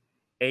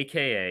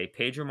 aka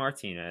Pedro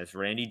Martinez,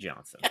 Randy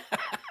Johnson.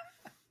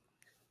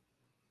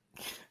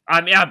 I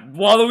mean,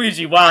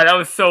 Waluigi. Wow, that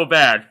was so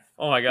bad.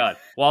 Oh my god,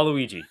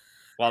 Waluigi.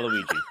 Well,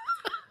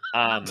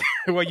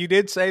 you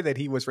did say that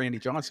he was Randy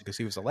Johnson because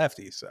he was a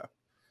lefty. So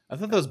I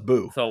thought that was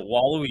Boo. So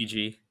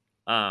Waluigi.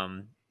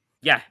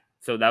 Yeah.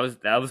 So that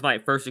was my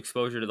first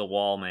exposure to the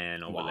Wall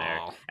Man over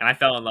there, and I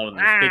fell in love with him.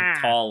 This big,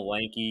 tall,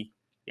 lanky.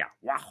 Yeah,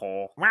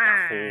 Wahoo.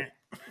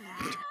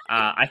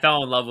 I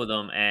fell in love with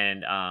him,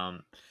 and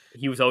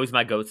he was always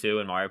my go-to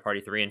in Mario Party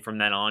 3, and from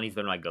then on, he's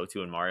been my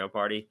go-to in Mario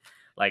Party.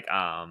 Like,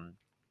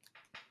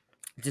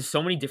 just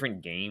so many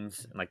different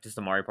games, and like just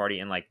the Mario Party,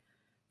 and like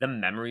the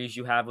memories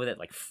you have with it.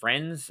 Like,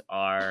 friends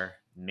are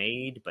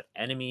made, but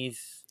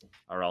enemies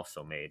are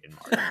also made in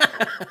Mario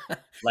Party.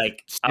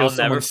 Like, I'll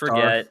never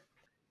forget.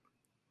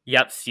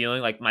 Yep,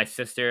 stealing. Like, my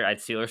sister, I'd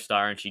steal her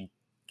star, and she'd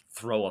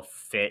throw a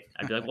fit.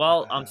 I'd be like,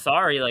 well, I'm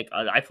sorry. Like,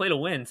 I played to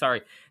win.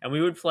 Sorry. And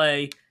we would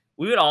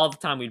all the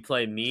time, we'd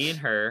play me and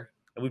her,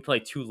 and we'd play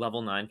 2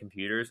 level 9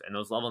 computers. And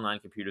those level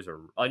 9 computers are,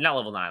 like, not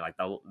level 9, like,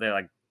 they're,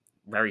 like,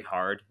 very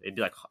hard. It'd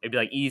be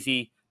like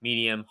easy,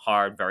 medium,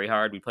 hard, very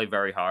hard. We play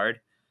very hard.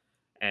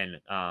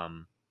 And,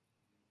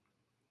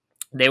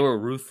 they were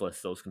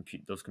ruthless, those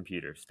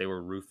computers. They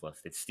were ruthless.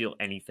 They'd steal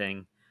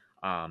anything.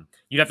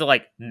 You'd have to,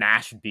 like,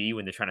 mash B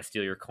when they're trying to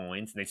steal your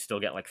coins, and they'd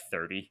still get, like,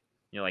 30.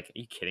 You're like, are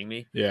you kidding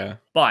me? Yeah.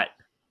 But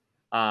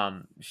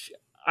I'll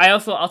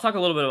talk a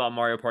little bit about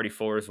Mario Party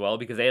 4 as well,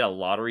 because they had a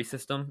lottery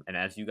system, and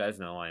as you guys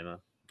know, I'm a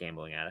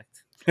gambling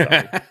addict.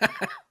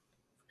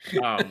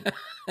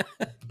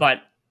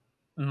 But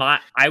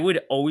I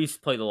would always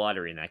play the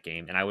lottery in that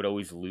game, and I would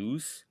always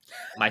lose.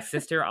 My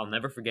sister, I'll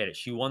never forget it.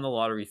 She won the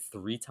lottery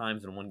 3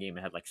 times in one game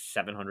and had like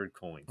 700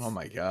 coins. Oh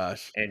my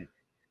gosh. And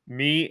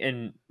me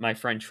and my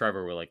friend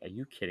Trevor were like, are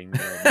you kidding me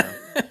right now?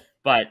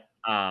 But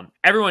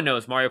everyone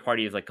knows Mario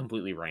Party is like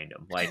completely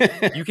random. Like,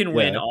 you can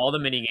win all the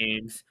mini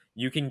games.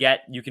 You can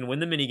win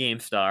the mini game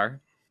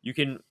star. You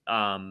can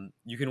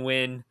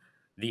win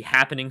the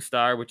happening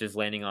star, which is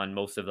landing on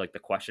most of like the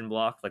question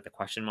block, like the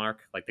question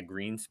mark, like the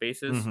green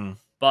spaces. Mm-hmm.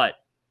 But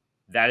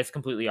that is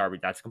completely arbitrary.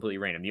 That's completely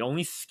random. The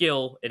only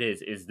skill it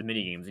is the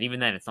mini games, and even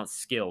then, it's not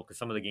skill because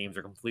some of the games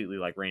are completely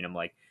like random.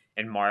 Like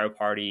in Mario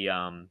Party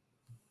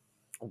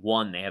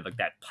 1, they have like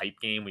that pipe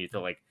game where you have to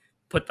like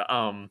put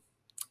the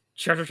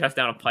treasure chest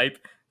down a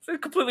pipe.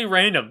 It's completely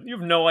random. You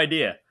have no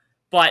idea.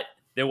 But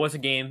there was a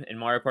game in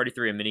Mario Party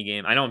 3, a mini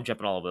game. I know I'm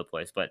jumping all over the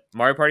place, but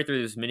Mario Party 3,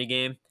 there's this mini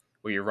game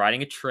where you're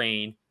riding a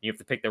train. You have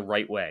to pick the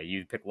right way.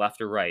 You pick left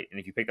or right, and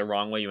if you pick the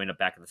wrong way, you end up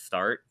back at the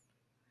start.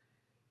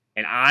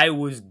 And I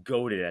was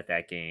goated at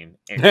that game.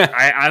 And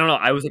I don't know.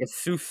 I was like a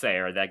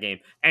soothsayer at that game.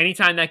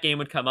 Anytime that game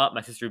would come up, my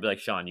sister would be like,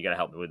 Sean, you got to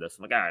help me with this.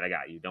 I'm like, all right, I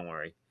got you. Don't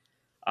worry.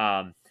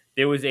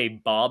 There was a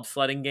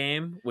bobsledding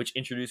game, which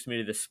introduced me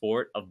to the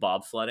sport of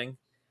bobsledding.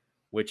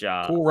 Which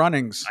Cool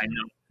Runnings. I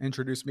know.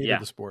 Introduced me to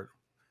the sport.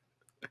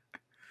 Did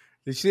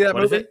you see that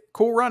movie?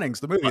 Cool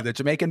Runnings, the movie, the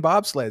Jamaican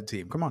bobsled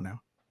team. Come on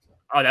now.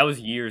 Oh, that was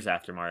years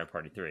after Mario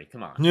Party 3.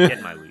 Come on, get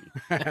in my league.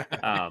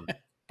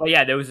 But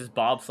yeah, there was this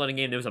bobsledding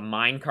game. There was a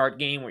minecart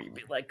game where you'd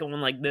be like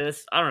going like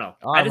this. I don't know.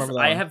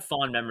 I have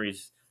fond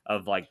memories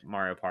of like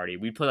Mario Party.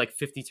 We played like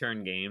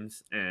 50-turn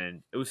games,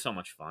 and it was so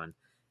much fun.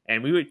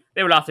 And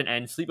they would often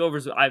end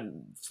sleepovers.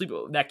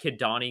 That kid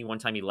Donnie, one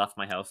time he left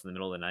my house in the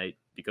middle of the night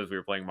because we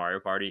were playing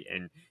Mario Party,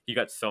 and he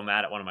got so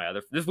mad at one of my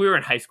other. We were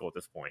in high school at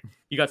this point.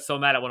 He got so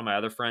mad at one of my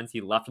other friends. He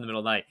left in the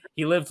middle of the night.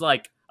 He lived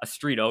like a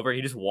street over.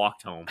 He just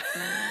walked home.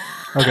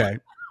 Okay.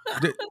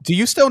 Do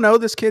you still know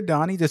this kid,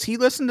 Donnie? Does he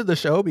listen to the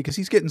show? Because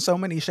he's getting so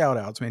many shout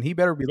outs, man. He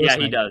better be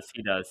listening. Yeah,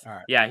 he does. All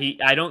right. Yeah,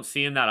 I don't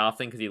see him that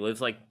often because he lives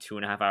like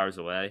 2.5 hours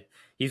away.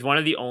 He's one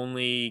of the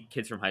only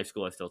kids from high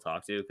school I still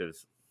talk to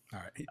because. All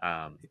right.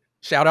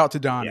 Shout out to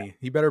Donnie. Yeah.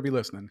 He better be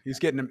listening. He's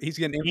getting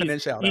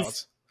infinite shout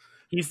outs.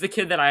 He's the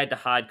kid that I had to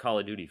hide Call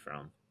of Duty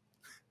from.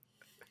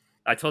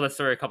 I told that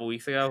story a couple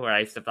weeks ago where I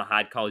used to have to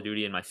hide Call of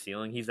Duty in my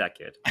ceiling. He's that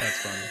kid. That's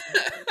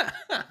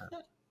funny.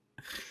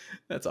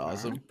 That's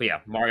awesome. But yeah,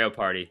 Mario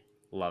Party,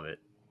 love it.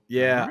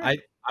 Yeah, All right.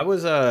 I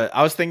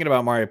was thinking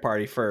about Mario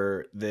Party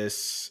for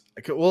this.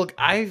 Well,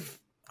 I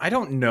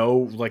don't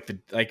know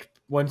like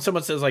when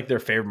someone says like their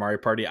favorite Mario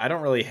Party, I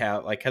don't really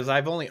have like because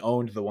I've only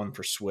owned the one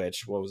for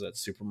Switch. What was that,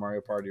 Super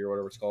Mario Party or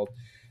whatever it's called?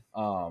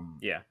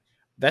 Yeah.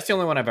 That's the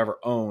only one I've ever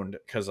owned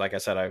because, like I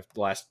said,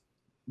 the last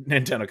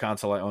Nintendo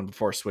console I owned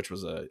before Switch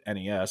was a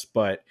NES,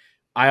 but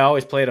I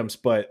always played them.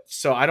 But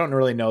so I don't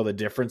really know the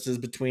differences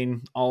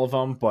between all of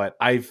them. But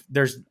I've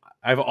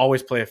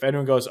always played. If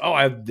anyone goes, "Oh,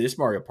 I have this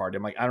Mario Party,"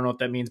 I'm like, I don't know what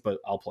that means, but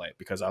I'll play it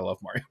because I love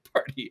Mario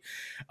Party.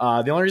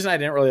 The only reason I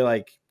didn't really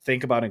like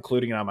think about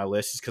including it on my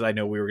list is because I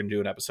know we were going to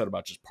do an episode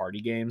about just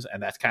party games,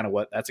 and that's kind of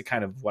what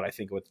I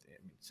think with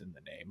it's in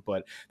the name,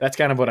 but that's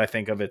kind of what I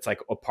think of. It's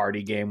like a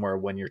party game where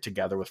when you're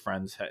together with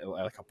friends,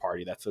 like a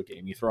party, that's the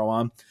game you throw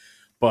on.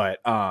 But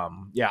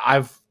yeah,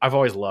 I've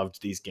always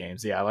loved these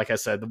games. Yeah, like I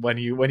said, when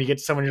you get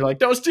to someone, you're like,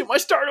 "Don't steal my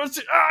star! Don't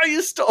steal!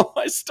 You stole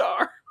my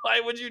star!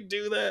 Why would you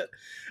do that?"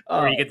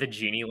 Or you get the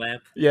genie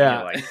lamp. Yeah. And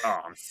you're like,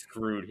 oh, I'm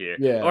screwed here.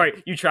 Yeah. Or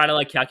you try to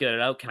like calculate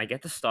it out. Can I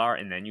get the star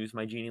and then use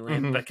my genie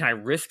lamp? Mhm. But can I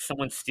risk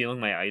someone stealing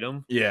my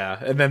item? Yeah,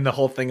 and then the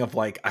whole thing of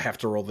like I have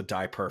to roll the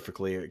die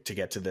perfectly to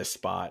get to this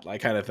spot,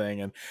 like kind of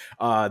thing. And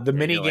the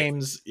mini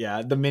games,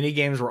 the mini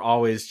games were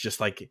always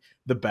just like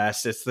the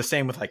best. It's the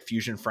same with like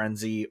Fusion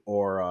Frenzy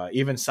or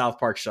even South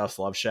Park Chef's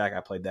Love Shack. I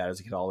played that as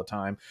a kid all the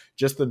time.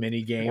 Just the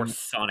mini game.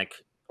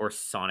 Or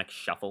Sonic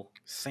Shuffle.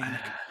 I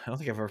don't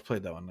think I've ever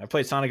played that one. I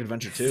played Sonic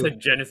Adventure 2.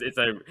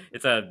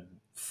 It's a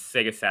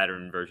Sega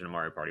Saturn version of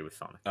Mario Party with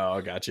Sonic. Oh,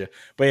 gotcha.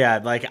 But yeah,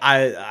 like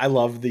I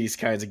love these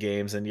kinds of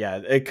games, and yeah,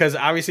 because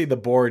obviously the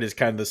board is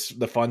kind of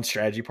the fun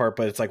strategy part,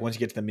 but it's like once you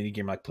get to the mini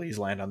game, like please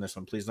land on this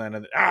one, please land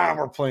on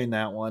we're playing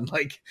that one,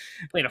 like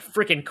playing a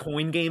freaking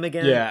coin game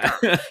again. Yeah,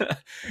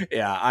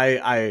 yeah,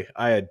 I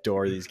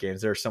adore these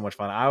games. They're so much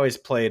fun. I always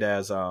played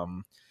as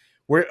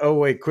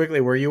quickly,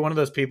 were you one of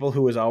those people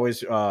who was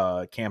always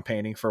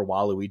campaigning for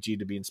Waluigi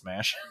to be in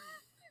Smash?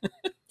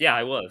 Yeah,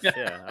 I was.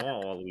 Yeah, I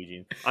want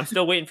Waluigi. I'm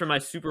still waiting for my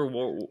Super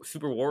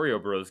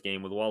Wario Bros.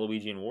 Game with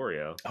Waluigi and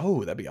Wario.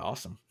 Oh, that'd be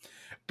awesome.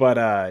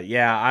 But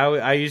yeah,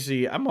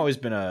 I'm always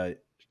been a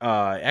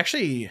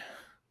actually,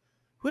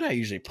 who did I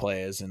usually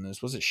play as in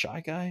this? Was it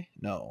Shy Guy?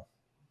 No,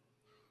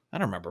 I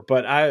don't remember.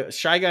 But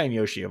Shy Guy and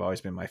Yoshi have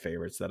always been my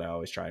favorites that I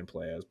always try and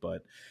play as.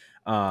 But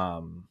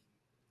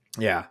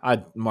yeah,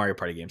 Mario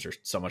Party games are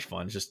so much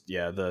fun. Just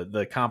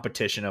the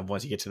competition of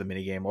once you get to the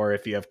mini game, or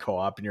if you have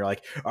co-op and you're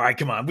like, all right,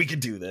 come on, we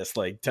can do this.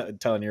 Like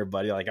telling your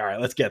buddy, like, all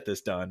right, let's get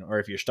this done. Or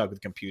if you're stuck with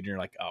the computer, and you're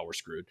like, oh, we're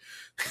screwed.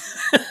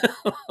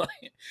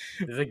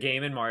 There's a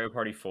game in Mario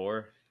Party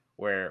 4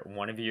 where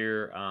one of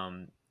your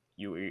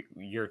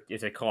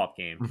it's a co-op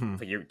game. Mm-hmm. It's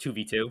like you're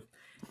 2v2,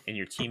 and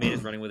your teammate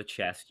is running with a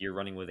chest. You're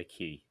running with a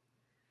key,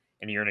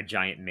 and you're in a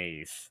giant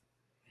maze.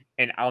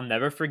 And I'll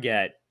never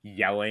forget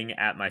yelling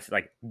at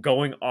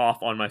going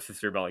off on my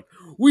sister about like,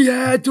 we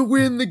had to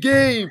win the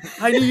game.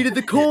 I needed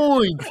the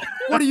coins.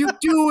 What are you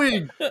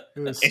doing?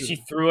 And she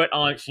threw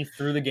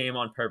the game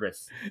on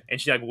purpose. And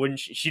she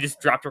she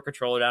just dropped her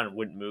controller down and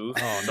wouldn't move.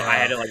 Oh, so no. I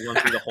had to run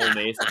through the whole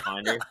maze to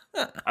find her.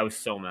 I was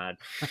so mad.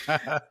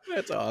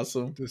 That's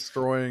awesome.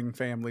 Destroying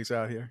families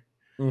out here.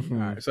 Mm-hmm. All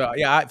right, so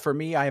yeah, for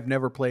me, I have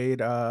never played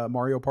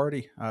Mario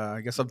Party.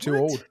 I guess I'm too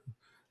old.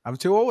 I'm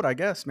too old, I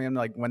guess, man.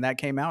 Like when that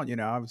came out,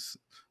 I was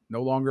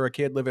no longer a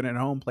kid living at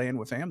home playing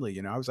with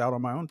family. I was out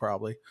on my own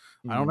probably.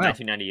 I don't know.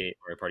 1998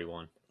 Mario Party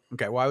 1.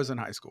 Okay, well, I was in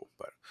high school,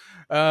 but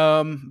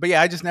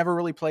yeah, I just never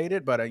really played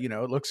it. But it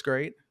looks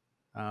great.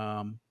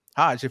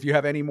 Hodge, if you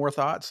have any more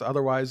thoughts,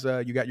 otherwise,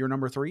 you got your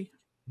number 3.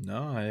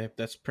 No,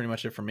 that's pretty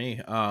much it for me.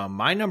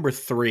 My number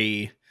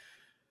 3.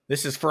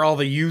 This is for all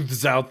the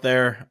youths out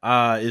there.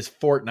 Is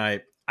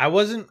Fortnite. I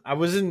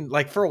wasn't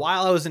like for a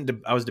while.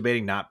 I was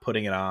debating not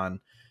putting it on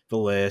the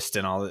list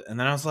and all that, and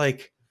then I was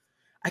like,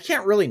 I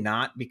can't really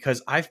not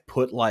because I've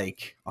put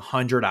like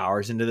 100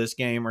 hours into this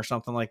game or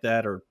something like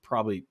that, or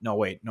probably not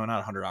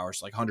 100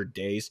 hours, like 100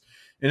 days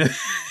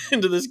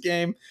into this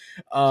game.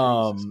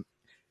 Yeah,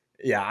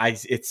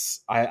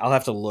 I'll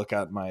have to look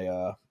at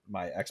my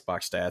my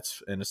Xbox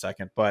stats in a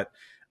second, but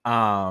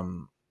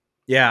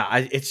yeah,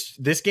 it's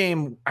this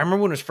game. I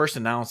remember when it was first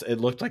announced,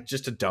 it looked like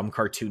just a dumb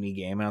cartoony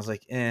game, and I was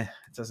like, it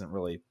doesn't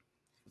really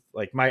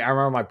like I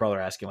remember my brother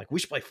asking like, we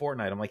should play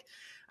Fortnite. I'm like,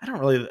 I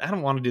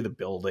don't want to do the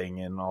building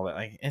and all that.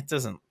 Like, it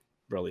doesn't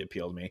really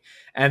appeal to me.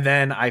 And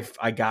then I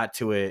got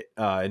to it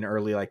in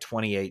early like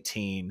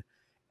 2018,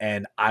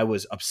 and I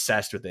was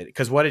obsessed with it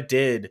because what it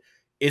did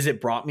is it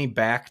brought me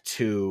back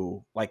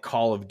to like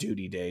Call of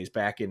Duty days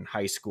back in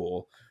high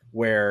school,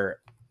 where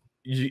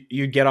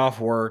you get off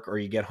work or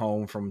you get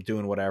home from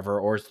doing whatever,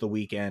 or it's the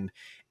weekend,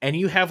 and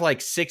you have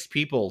like 6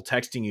 people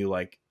texting you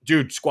like,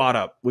 dude, squad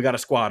up. We got to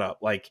squad up.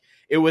 Like,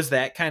 it was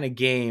that kind of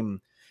game.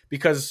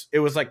 because it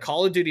was like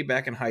Call of Duty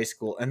back in high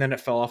school, and then it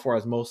fell off where I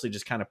was mostly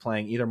just kind of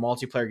playing either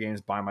multiplayer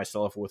games by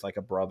myself with like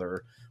a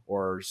brother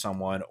or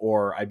someone,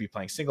 or I'd be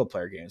playing single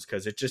player games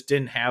because it just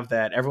didn't have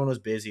that. Everyone was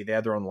busy, they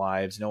had their own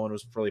lives, no one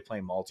was really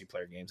playing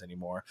multiplayer games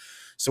anymore.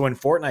 So when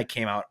Fortnite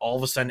came out, all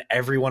of a sudden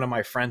every one of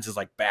my friends is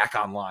like back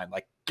online,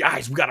 like,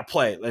 guys, we gotta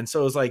play it. And so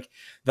it was like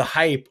the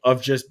hype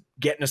of just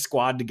getting a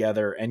squad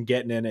together and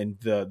getting in, and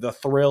the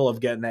thrill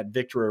of getting that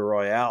victory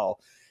royale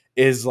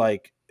is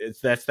like,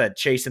 that's that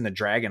chasing the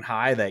dragon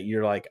high that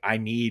you're like,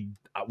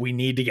 we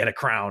need to get a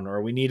crown,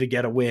 or we need to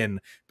get a win.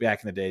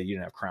 Back in the day, you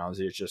didn't have crowns,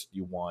 it's just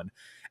you won.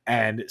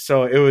 And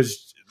so it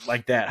was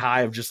like that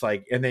high of just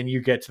like, and then you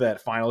get to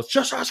that final, it's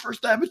just us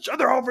versus them,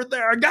 they're over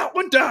there, I got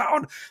one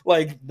down,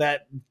 like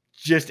that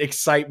just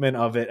excitement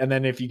of it. And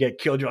then if you get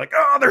killed, you're like,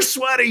 oh, they're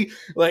sweaty,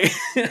 like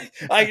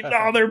I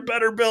know they're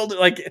better built,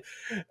 like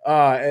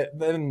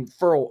then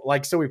for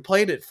like, so we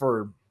played it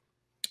for,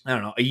 I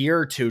don't know, a year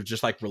or two,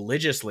 just like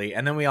religiously.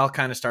 And then we all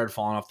kind of started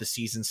falling off. The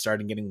season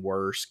started getting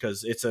worse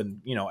because it's a,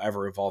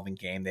 ever evolving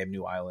game. They have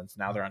new islands.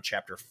 Now they're on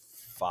chapter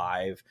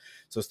 5.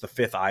 So it's the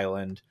 5th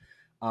island.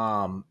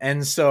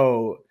 And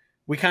so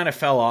we kind of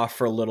fell off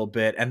for a little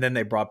bit. And then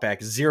they brought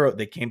back Zero.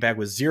 They came back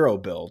with Zero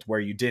build, where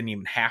you didn't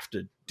even have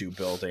to do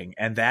building.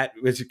 And that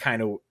was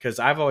kind of, because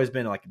I've always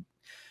been like,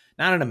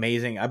 not an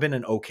amazing, I've been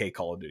an okay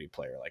Call of Duty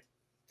player, like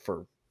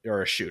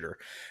or a shooter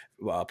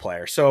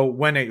player. So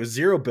when it was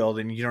Zero build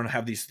and you don't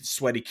have these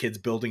sweaty kids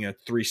building a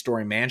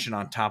 3-story mansion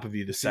on top of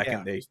you the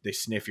second they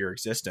sniff your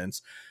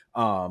existence,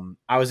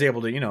 I was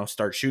able to,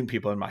 start shooting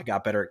people, and I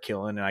got better at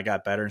killing, and I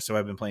got better. And so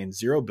I've been playing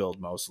Zero build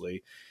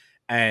mostly,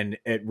 and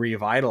it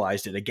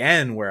revitalized it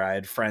again, where I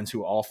had friends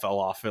who all fell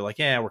off. They're like,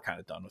 yeah, we're kind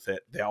of done with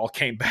it. They all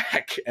came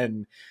back.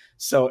 And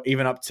so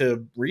even up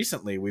to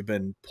recently, we've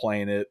been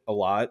playing it a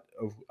lot.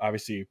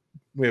 Obviously,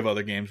 we have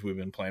other games we've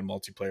been playing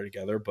multiplayer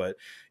together, but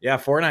yeah,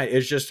 Fortnite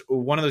is just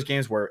one of those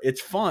games where it's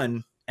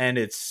fun and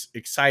it's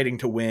exciting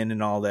to win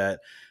and all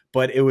that.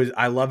 But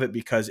I love it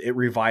because it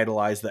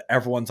revitalized the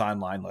everyone's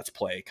online, let's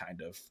play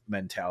kind of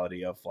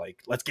mentality of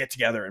like, let's get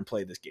together and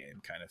play this game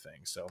kind of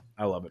thing. So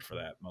I love it for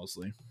that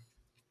mostly.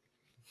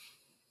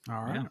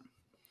 All right.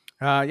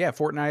 Yeah,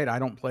 Fortnite, I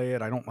don't play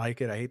it. I don't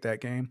like it. I hate that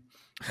game.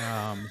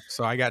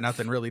 So I got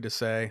nothing really to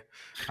say.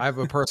 I have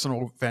a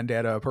personal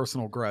vendetta, a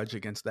personal grudge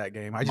against that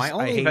game. I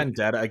hate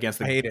vendetta against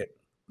the, I hate it.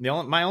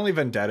 My only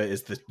vendetta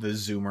is the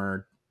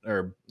Zoomer,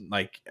 or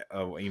like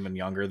even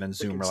younger than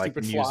Zoomer, like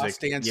music,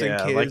 dancing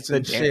kids,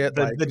 like shit,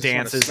 the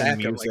dances and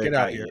the music. Get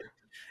out here.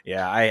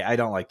 Yeah, I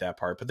don't like that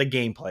part, but the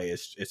gameplay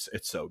is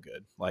it's so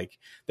good. Like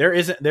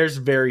there's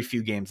very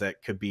few games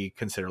that could be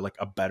considered like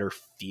a better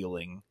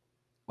feeling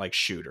like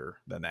shooter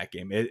than that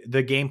game.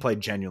 The gameplay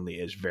genuinely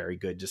is very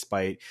good,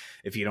 despite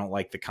if you don't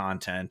like the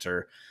content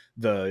or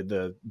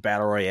the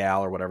battle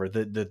royale or whatever.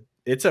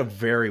 It's a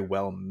very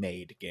well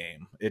made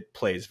game. It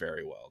plays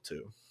very well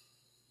too.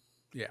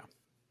 Yeah.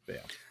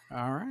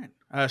 All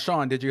right,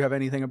 Sean, did you have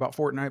anything about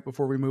Fortnite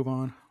before we move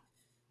on?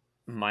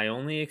 My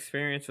only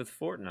experience with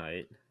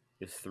Fortnite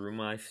is through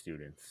my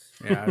students.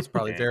 Yeah, it's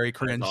probably very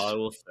cringe. That's all I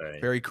will say.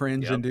 Very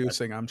cringe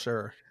inducing, I'm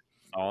sure.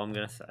 That's all I'm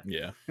gonna say.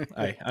 Yeah,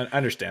 I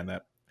understand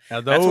that.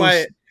 Now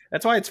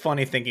that's why it's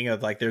funny thinking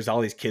of like there's all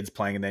these kids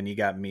playing, and then you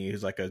got me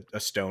who's like a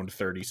stoned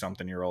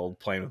 30-something-year-old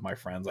playing with my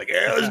friends, like,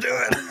 yeah, let's do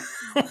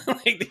it.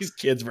 Like these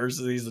kids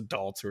versus these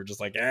adults who are just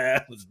like,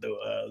 let's do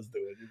it.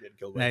 You're getting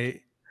killed.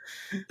 Hey,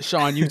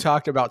 Sean, you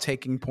talked about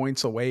taking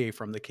points away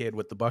from the kid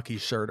with the Bucky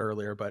shirt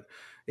earlier, but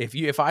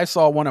if I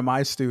saw one of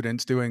my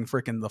students doing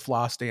freaking the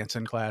floss dance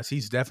in class,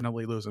 he's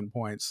definitely losing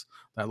points.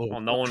 That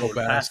little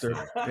bastard.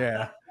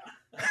 Yeah.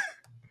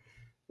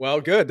 Well,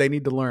 good. They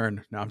need to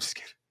learn. No, I'm just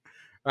kidding.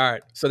 All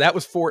right. So that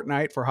was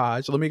Fortnite for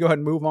Hodge. Let me go ahead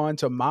and move on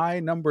to my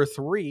number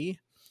 3,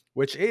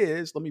 which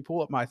is, let me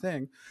pull up my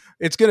thing.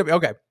 It's going to be,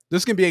 okay,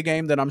 this can be a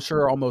game that I'm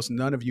sure almost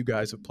none of you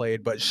guys have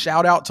played, but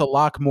shout out to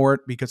Lockmort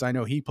because I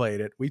know he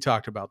played it. We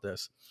talked about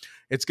this.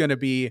 It's going to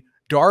be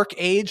Dark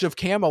Age of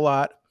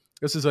Camelot.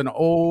 This is an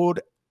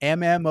old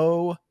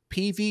MMO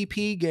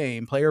PvP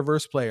game, player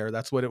versus player.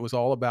 That's what it was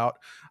all about.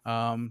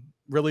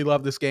 Really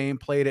love this game.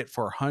 Played it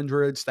for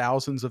hundreds,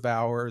 thousands of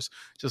hours,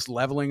 just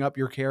leveling up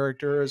your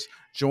characters,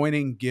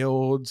 joining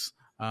guilds,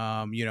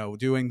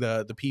 doing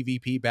the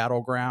PvP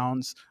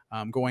battlegrounds,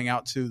 going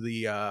out to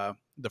the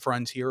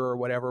frontier or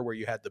whatever, where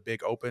you had the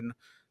big open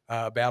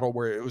battle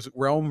where it was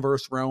realm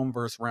versus realm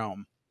versus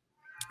realm.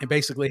 It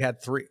basically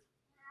had 3.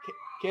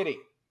 Kitty,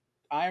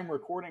 I am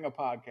recording a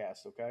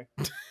podcast, okay?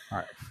 All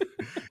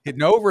right.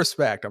 No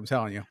respect, I'm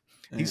telling you.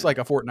 He's like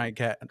a Fortnite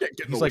cat.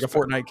 He's like a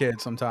Fortnite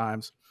kid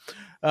sometimes.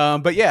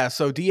 But yeah,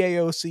 so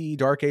DAOC,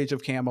 Dark Age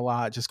of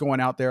Camelot, just going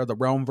out there, the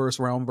realm versus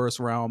realm versus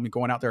realm,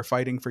 going out there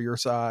fighting for your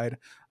side,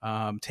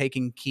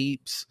 taking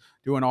keeps,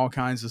 doing all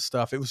kinds of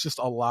stuff. It was just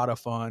a lot of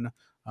fun.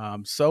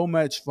 So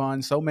much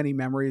fun, so many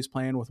memories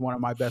playing with one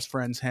of my best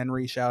friends,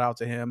 Henry. Shout out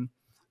to him.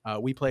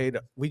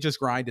 We just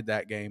grinded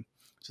that game,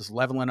 just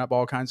leveling up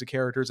all kinds of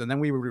characters. And then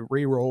we would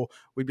re-roll.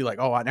 We'd be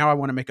like, oh, now I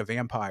want to make a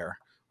vampire.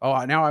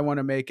 Oh, now I want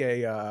to make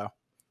a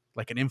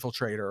like an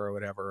infiltrator or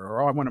whatever,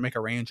 or I want to make a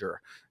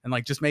ranger, and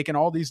like just making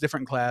all these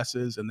different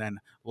classes and then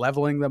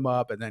leveling them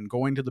up and then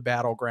going to the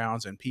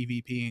battlegrounds and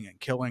PvPing and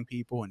killing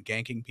people and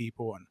ganking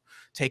people and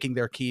taking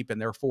their keep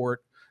and their fort.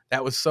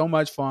 That was so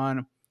much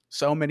fun.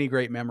 So many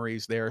great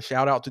memories there.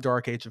 Shout out to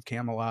Dark Age of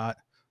Camelot.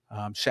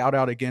 Shout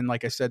out again,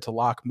 like I said, to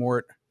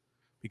Lockmort,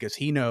 because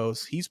he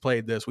knows, he's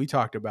played this. We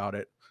talked about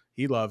it.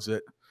 He loves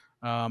it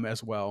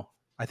as well.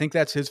 I think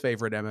that's his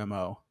favorite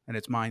MMO, and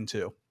it's mine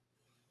too.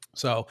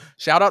 So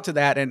shout out to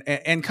that,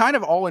 and kind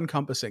of all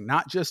encompassing,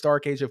 not just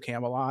Dark Age of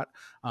Camelot,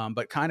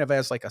 but kind of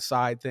as like a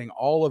side thing,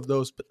 all of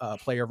those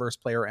player versus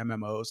player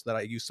MMOs that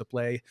I used to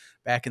play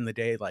back in the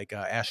day, like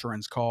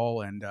Asheron's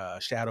Call and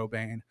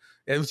Shadowbane.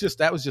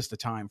 That was just a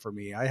time for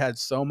me. I had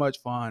so much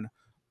fun.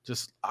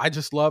 I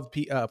just love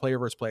player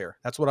versus player.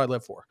 That's what I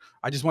live for.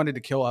 I just wanted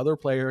to kill other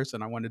players,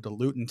 and I wanted to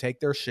loot and take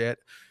their shit,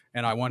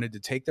 and I wanted to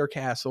take their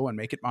castle and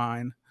make it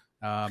mine.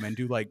 And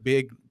do like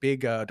big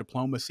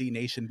diplomacy,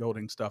 nation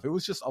building stuff. It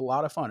was just a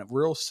lot of fun, a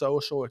real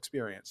social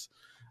experience.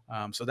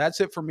 So that's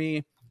it for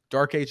me.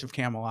 Dark Age of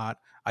Camelot.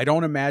 I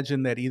don't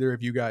imagine that either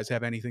of you guys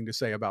have anything to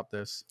say about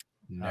this.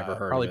 Never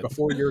heard probably of it.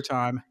 Before your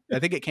time. I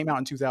think it came out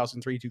in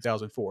 2003,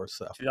 2004.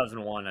 So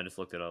 2001. I just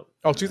looked it up.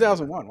 Oh,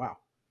 2001. Wow.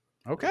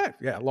 Okay.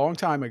 Yeah. A long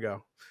time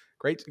ago.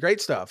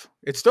 Great stuff.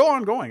 It's still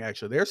ongoing.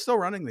 Actually, they're still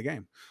running the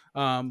game.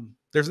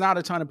 There's not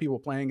a ton of people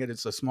playing it.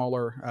 It's a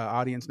smaller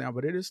audience now,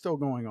 but it is still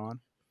going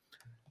on.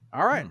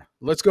 All right,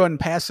 let's go ahead and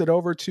pass it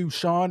over to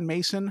Sean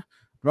Mason.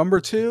 Number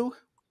 2.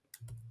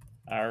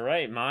 All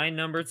right, my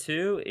number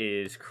 2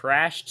 is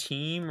Crash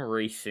Team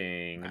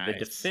Racing, Nice. the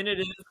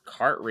definitive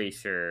kart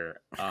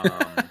racer.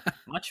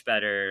 Much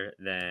better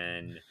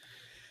than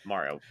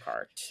Mario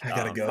Kart. I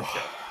gotta go.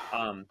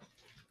 Sure.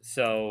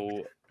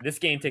 So this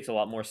game takes a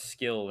lot more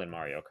skill than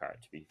Mario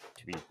Kart, to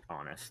be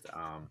honest.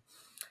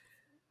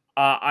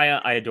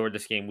 I adored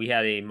this game. We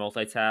had a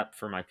multi-tap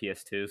for my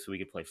PS2, so we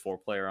could play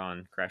 4-player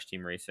on Crash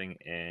Team Racing,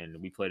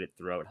 and we played it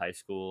throughout high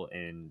school,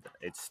 and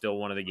it's still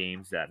one of the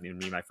games that me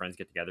and my friends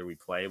get together, we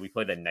play. We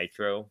play the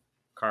Nitro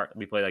kart.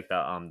 We play like the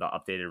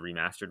updated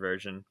remastered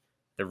version,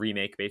 the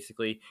remake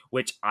basically,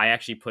 which I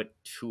actually put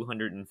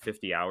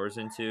 250 hours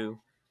into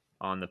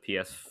on the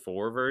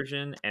PS4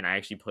 version, and I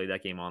actually played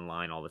that game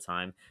online all the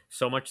time.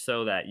 So much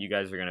so that you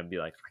guys are going to be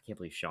like, I can't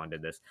believe Sean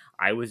did this.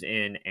 I was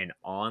in an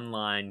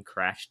online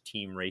Crash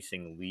Team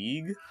Racing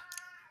league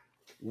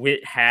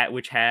which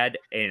had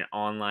an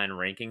online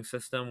ranking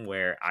system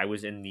where I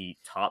was in the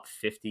top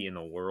 50 in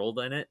the world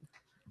in it.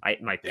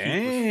 My peak was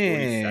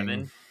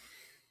 47.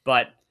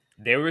 But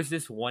there was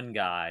this one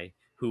guy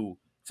who...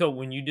 So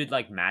when you did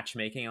like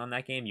matchmaking on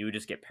that game, you would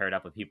just get paired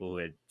up with people who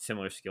had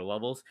similar skill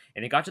levels.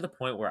 And it got to the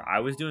point where I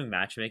was doing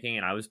matchmaking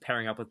and I was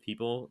pairing up with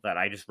people that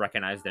I just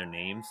recognized their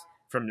names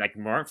from, like,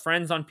 weren't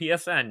friends on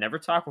PSN, never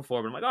talked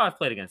before, but I'm like, oh, I've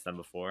played against them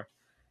before.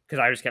 Because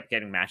I just kept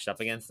getting matched up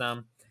against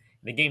them.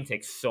 And the game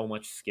takes so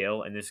much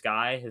skill. And this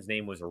guy, his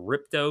name was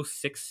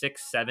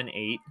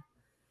Ripto6678,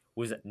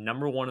 was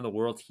number 1 in the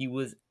world. He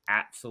was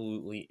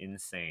absolutely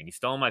insane. He's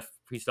still on my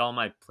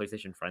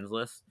PlayStation friends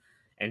list.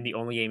 And the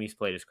only game he's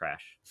played is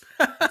Crash.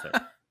 That's it.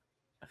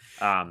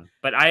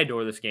 But I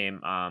adore this game.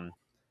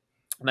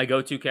 My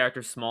go-to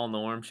character, Small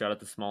Norm. Shout out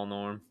to Small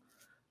Norm.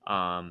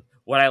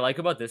 What I like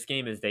about this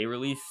game is they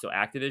released... So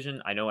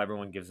Activision, I know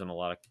everyone gives them a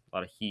lot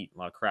of heat, a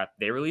lot of crap.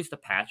 They released a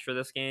patch for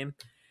this game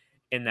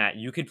in that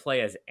you could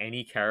play as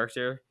any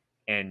character,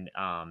 and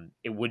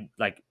it would,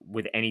 like,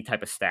 with any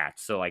type of stats.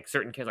 So like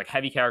certain like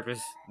heavy characters,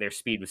 their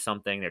speed was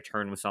something, their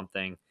turn was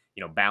something.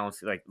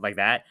 Balance like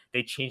that.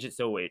 They changed it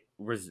so it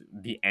was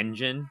the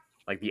engine,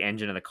 like the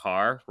engine of the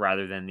car,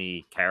 rather than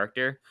the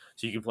character.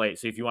 So you can play.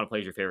 So if you want to play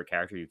as your favorite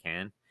character, you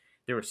can.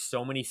 There were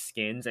so many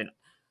skins, and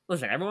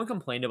listen, everyone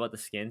complained about the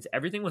skins.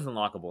 Everything was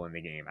unlockable in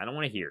the game. I don't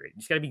want to hear it.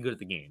 You just got to be good at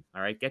the game.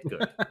 All right, get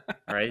good.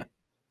 All right.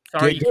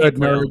 Sorry, Get good,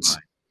 nerds.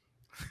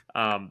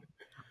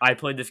 I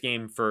played this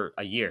game for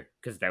a year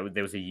because there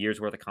was a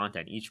year's worth of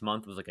content. Each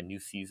month was like a new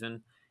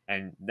season.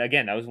 And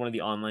again, that was one of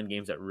the online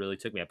games that really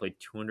took me. I played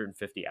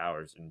 250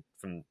 hours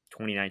from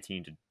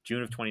 2019 to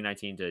June of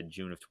 2019 to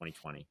June of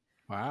 2020.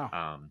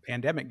 Wow.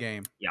 Pandemic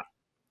game. Yeah.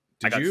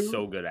 I got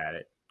so good at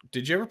it.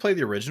 Did you ever play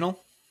the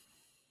original?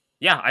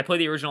 Yeah, I play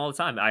the original all the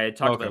time. I had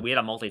talked about it. We had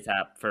a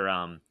multi-tap for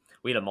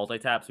we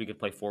so we could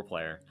play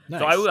 4-player.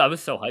 Nice. So I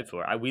was so hyped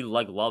for it. We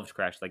loved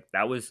Crash. Like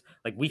that was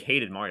like we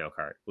hated Mario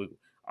Kart.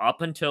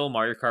 Up until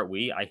Mario Kart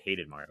Wii, I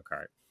hated Mario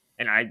Kart.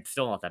 And I'm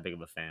still not that big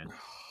of a fan.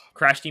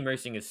 Crash Team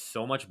Racing is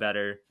so much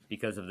better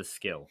because of the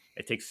skill.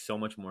 It takes so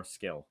much more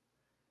skill,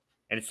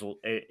 and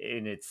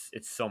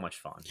it's so much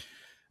fun.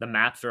 The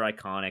maps are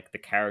iconic. The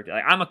character,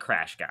 like, I'm a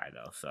Crash guy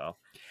though, so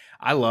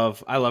I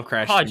love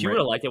Crash. Hodge, you would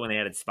have liked it when they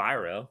added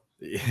Spyro.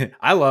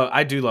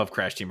 I do love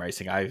Crash Team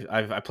Racing.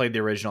 I played the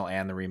original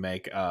and the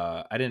remake.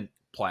 I didn't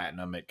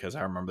platinum it because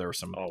I remember there were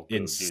some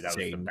insane. Dude, that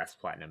was the best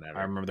platinum ever.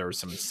 I remember there were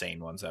some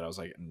insane ones that I was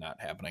like,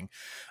 not happening.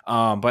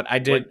 But I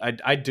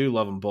do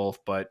love them both.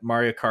 But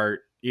Mario Kart,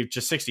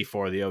 just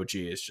 64, the OG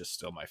is just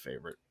still my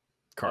favorite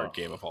card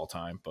game of all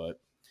time.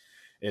 But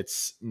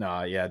it's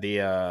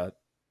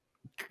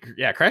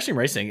Yeah, Crash Team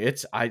Racing.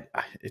 It's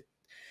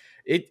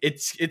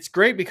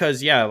great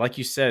because yeah, like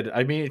you said,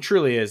 I mean, it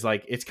truly is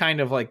like it's kind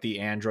of like the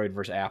Android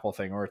versus Apple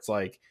thing, where it's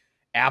like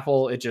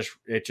Apple, it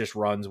just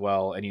runs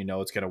well, and you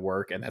know it's gonna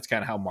work, and that's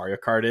kind of how Mario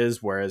Kart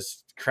is.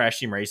 Whereas Crash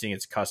Team Racing,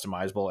 it's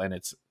customizable and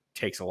it's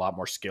takes a lot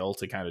more skill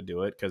to kind of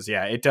do it. Because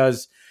yeah, it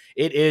does.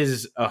 It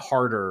is a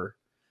harder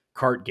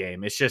kart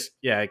game. It's just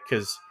yeah,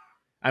 because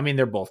I mean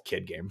they're both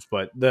kid games,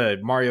 but the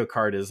Mario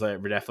Kart is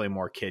definitely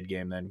more kid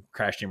game than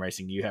Crash Team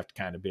Racing. You have to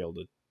kind of be able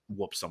to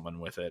whoop someone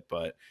with it,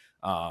 but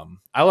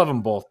I love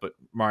them both, but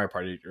Mario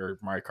Party or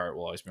Mario Kart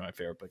will always be my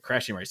favorite. But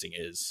Crash Team Racing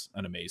is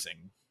an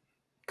amazing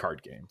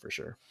card game for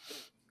sure.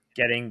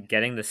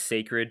 Getting the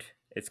sacred,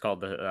 it's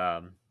called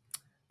the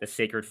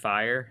sacred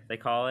fire, they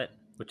call it,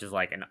 which is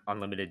like an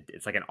unlimited.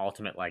 It's like an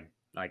ultimate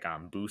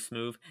boost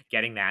move.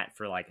 Getting that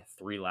for like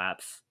 3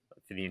 laps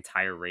for the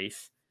entire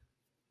race,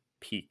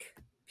 peak.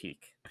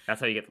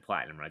 That's how you get the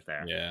platinum right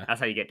there. Yeah, that's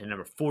how you get to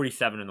number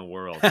 47 in the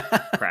world.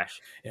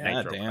 Crash. Yeah,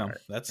 Nitro damn, Kart.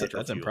 that's Nitro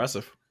that's Fuel.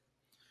 impressive.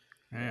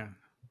 Yeah.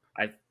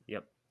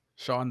 Yep.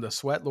 Sean, the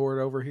sweat lord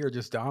over here,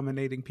 just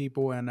dominating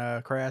people in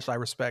Crash. I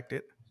respect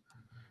it.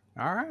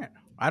 All right.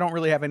 I don't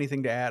really have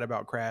anything to add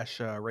about Crash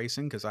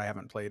Racing because I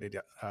haven't played it,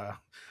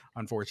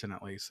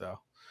 unfortunately. So,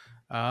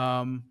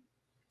 all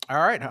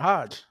right,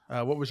 Hodge,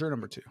 what was your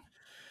number 2?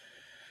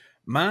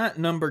 My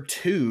number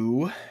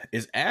 2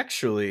 is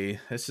actually,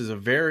 this is a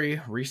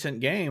very recent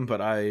game, but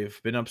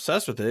I've been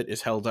obsessed with it,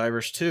 is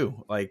Helldivers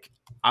 2. Like,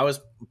 I was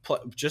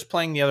just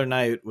playing the other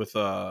night with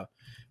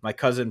my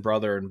cousin,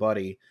 brother, and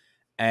buddy,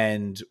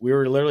 and we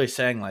were literally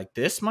saying, like,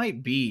 this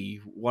might be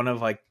one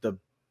of, like,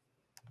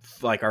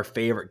 our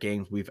favorite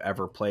games we've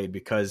ever played,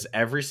 because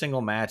every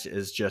single match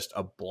is just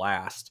a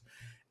blast.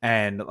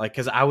 And, like,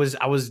 because I was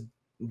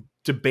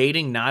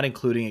debating not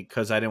including it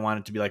because I didn't want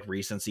it to be like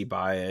recency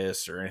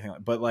bias or anything,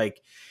 but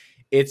like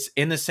it's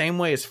in the same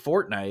way as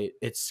Fortnite.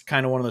 It's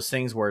kind of one of those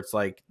things where it's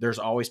like there's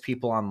always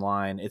people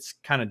online. It's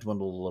kind of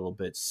dwindled a little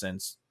bit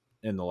since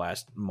in the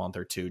last month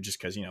or two, just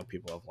because, you know,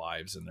 people have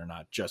lives and they're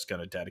not just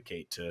going to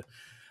dedicate to,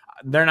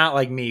 they're not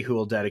like me who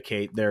will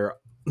dedicate their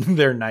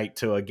night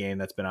to a game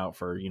that's been out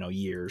for, you know,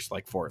 years,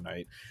 like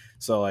Fortnite.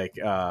 So like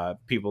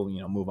people,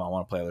 you know, move on,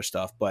 want to play other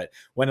stuff. But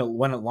when it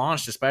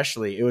launched,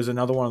 especially, it was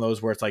another one of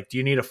those where it's like, do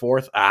you need a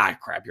fourth?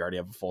 Crap, you already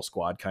have a full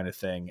squad kind of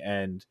thing.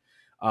 And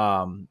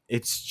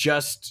it's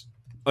just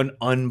an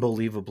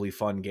unbelievably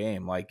fun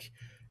game. Like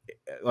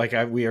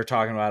we were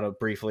talking about it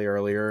briefly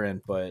earlier,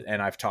 and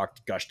I've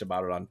gushed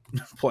about it on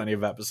plenty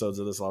of episodes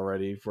of this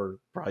already, for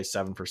probably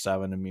 7 for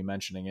 7 and me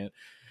mentioning it.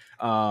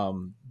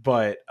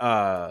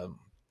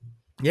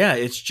 Yeah,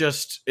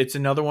 it's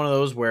another one of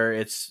those where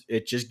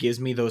it just gives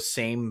me those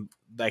same,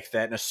 like,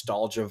 that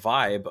nostalgia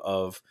vibe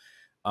of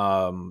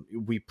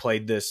we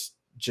played this,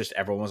 just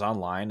everyone was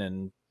online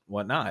and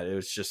whatnot. It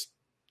was just,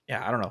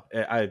 yeah, I don't know.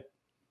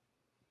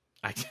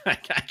 I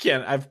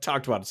can't, I've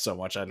talked about it so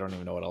much, I don't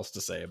even know what else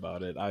to say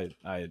about it.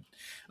 I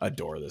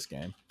adore this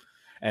game.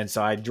 And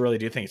so I really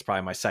do think it's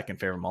probably my second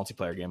favorite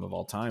multiplayer game of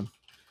all time.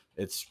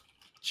 It's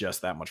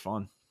just that much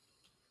fun.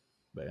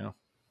 But yeah.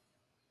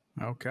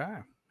 Okay.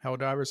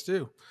 Helldivers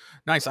 2.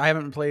 Nice. I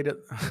haven't played it.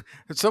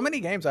 So many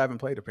games I haven't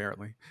played,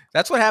 apparently.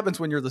 That's what happens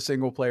when you're the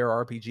single player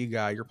RPG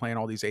guy. You're playing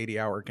all these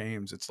 80-hour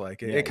games. It's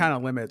like, it kind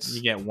of limits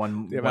you get the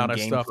one amount of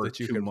game stuff for that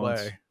you 2 can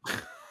months. play.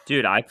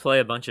 Dude, I play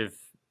a bunch of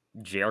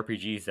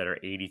JRPGs that are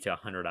 80 to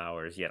 100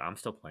 hours, yet I'm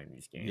still playing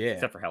these games. Yeah,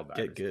 except for Helldivers,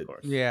 get good. of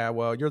course. Yeah,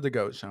 well, you're the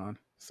GOAT, Sean.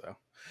 So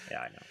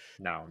yeah, I know.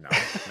 No,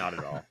 not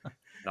at all.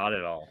 Not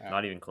at all.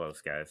 Not even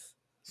close, guys.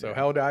 So yeah.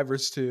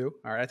 Helldivers 2.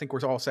 All right, I think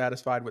we're all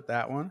satisfied with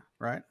that one,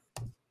 right?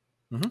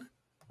 Mm-hmm.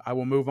 I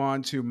will move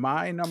on to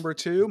my number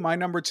 2. My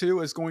number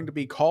 2 is going to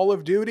be Call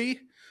of Duty.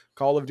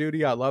 Call of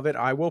Duty, I love it.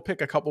 I will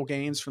pick a couple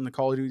games from the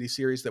Call of Duty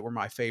series that were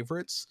my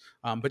favorites,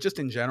 but just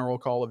in general,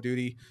 Call of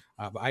Duty.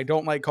 I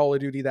don't like Call of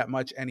Duty that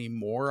much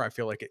anymore. I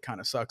feel like it kind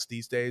of sucks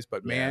these days.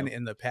 But man,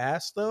 in the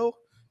past, though,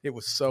 it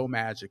was so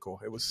magical.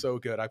 It was so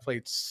good. I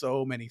played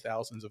so many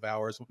thousands of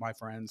hours with my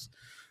friends.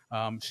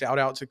 Shout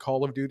out to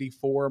Call of Duty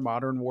 4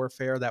 Modern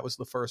Warfare. That was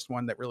the first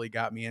one that really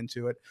got me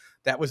into it.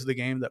 That was the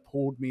game that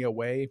pulled me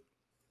away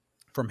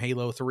from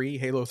Halo 3.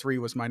 Halo 3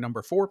 was my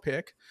number 4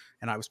 pick,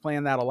 and I was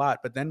playing that a lot.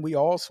 But then we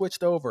all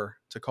switched over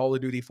to Call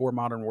of Duty 4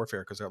 Modern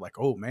Warfare because they're like,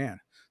 oh, man,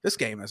 this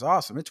game is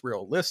awesome. It's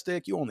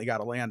realistic. You only got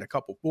to land a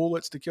couple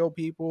bullets to kill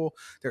people.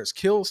 There's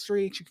kill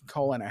streaks. You can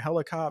call in a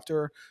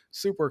helicopter.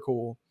 Super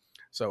cool.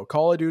 So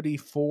Call of Duty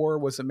 4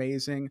 was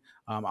amazing.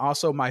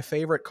 Also, my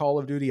favorite Call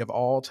of Duty of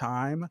all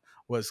time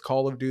was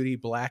Call of Duty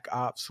Black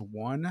Ops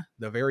 1,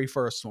 the very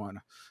first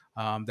one.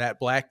 That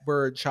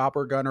Blackbird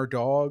chopper gunner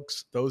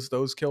dogs,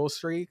 those kill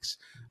streaks,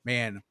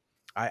 man.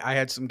 I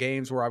had some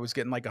games where I was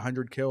getting like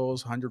 100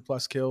 kills, 100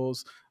 plus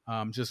kills,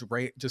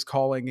 just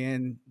calling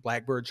in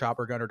Blackbird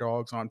chopper gunner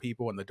dogs on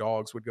people, and the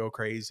dogs would go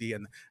crazy,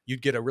 and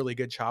you'd get a really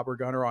good chopper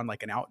gunner on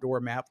like an outdoor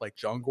map like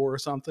jungle or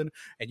something,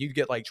 and you'd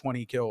get like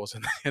 20 kills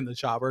in the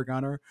chopper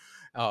gunner.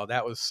 Oh,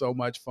 that was so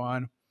much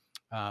fun.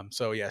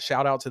 So yeah,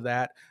 shout out to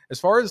that.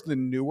 As far as the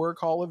newer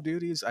Call of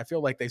Duties, I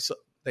feel like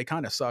they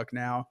kind of suck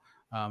now.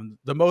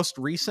 The most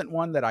recent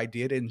one that I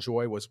did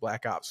enjoy was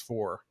Black Ops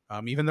 4.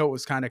 Even though it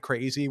was kind of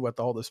crazy with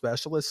all the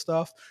specialist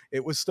stuff,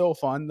 it was still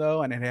fun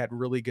though, and it had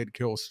really good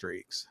kill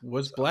streaks.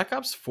 Was So, Black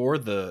Ops 4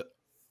 the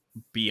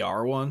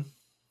BR one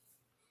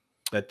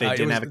that they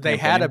didn't have a they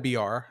campaign? had a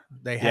BR.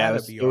 They had a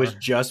BR. It was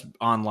just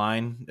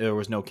online. There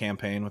was no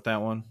campaign with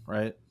that one,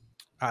 right?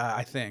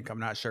 I think. I'm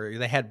not sure.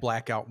 They had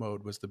blackout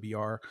mode was the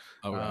BR.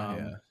 Okay,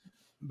 yeah.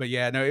 But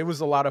yeah, no, it was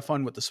a lot of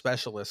fun with the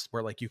specialists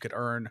where like you could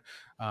earn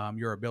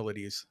your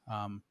abilities.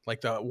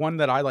 Like the one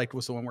that I liked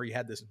was the one where you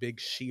had this big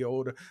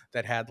shield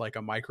that had like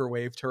a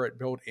microwave turret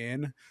built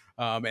in.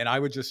 And I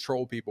would just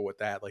troll people with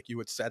that. Like you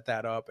would set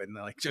that up and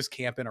like just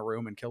camp in a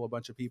room and kill a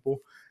bunch of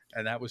people.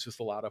 And that was just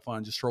a lot of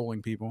fun, just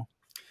trolling people.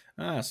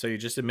 So you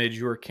just admitted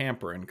you were a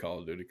camper in Call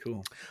of Duty.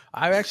 Cool.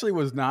 I actually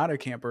was not a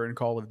camper in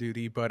Call of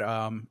Duty, but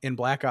in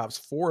Black Ops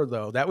 4,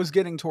 though, that was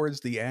getting towards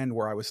the end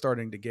where I was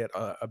starting to get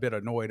a bit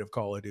annoyed of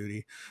Call of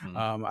Duty.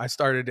 I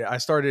started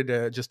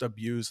to just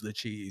abuse the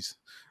cheese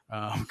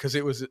because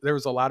there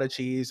was a lot of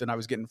cheese, and I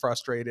was getting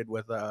frustrated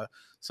with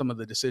some of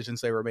the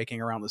decisions they were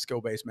making around the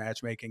skill-based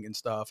matchmaking and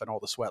stuff, and all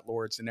the sweat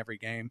lords in every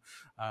game.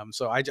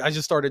 So I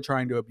just started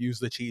trying to abuse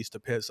the cheese to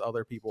piss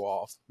other people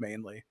off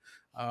mainly.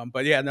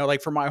 But yeah, no,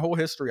 like for my whole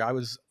history, I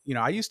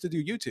used to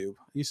do YouTube.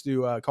 I used to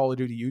do Call of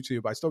Duty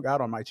YouTube. I still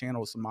got on my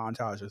channel some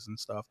montages and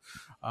stuff.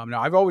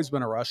 Now I've always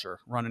been a rusher,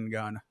 run and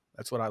gun.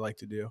 That's what I like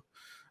to do.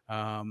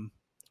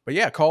 But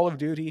yeah, Call of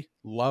Duty,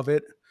 love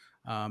it.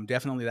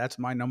 Definitely, that's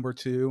my number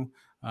 2.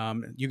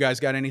 You guys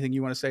got anything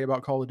you want to say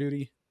about Call of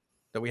Duty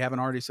that we haven't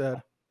already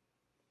said?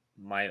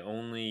 My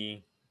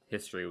only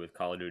history with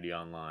Call of Duty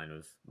Online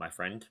was my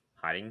friend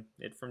hiding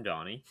it from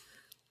Donnie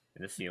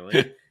in the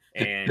ceiling.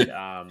 And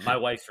my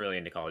wife's really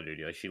into Call of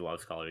Duty. Like she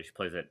loves Call of Duty. She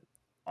plays it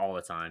all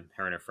the time.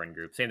 Her and her friend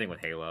group. Same thing with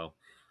Halo.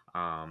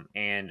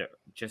 And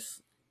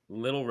just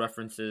little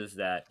references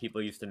that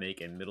people used to make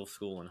in middle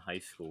school and high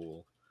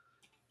school,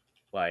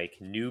 like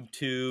Noob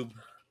Tube,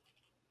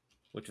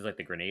 which was like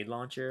the grenade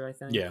launcher, I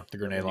think. Yeah, the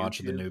grenade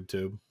launcher, the Noob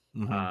Tube.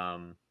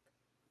 Mm-hmm.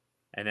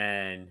 And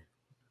then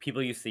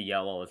people used to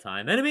yell all the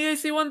time, "Enemy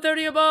AC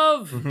 130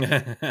 above!"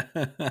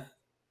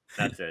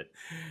 That's it.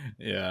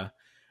 Yeah.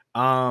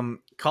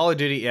 Call of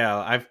Duty, yeah,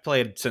 I've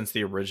played since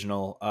the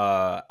original.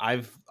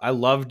 I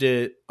loved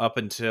it up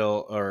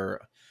until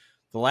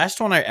the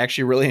last one I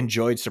actually really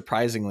enjoyed,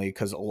 surprisingly,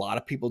 because a lot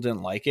of people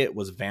didn't like it,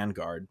 was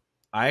Vanguard.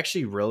 I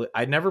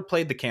never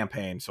played the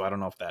campaign, so I don't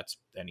know if that's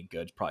any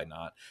good. Probably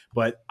not.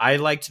 But I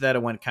liked that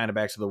it went kind of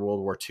back to the World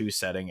War II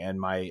setting, and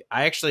I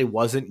actually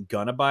wasn't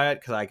gonna buy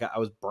it because I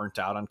was burnt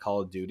out on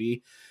Call of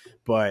Duty.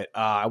 But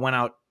I went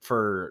out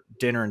for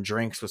dinner and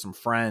drinks with some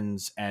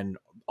friends, and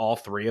all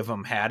 3 of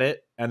them had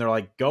it, and they're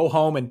like, "Go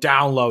home and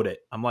download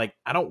it." I'm like,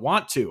 "I don't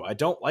want to. I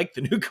don't like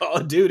the new Call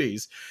of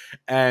Duties,"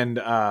 and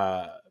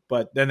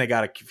but then they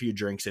got a few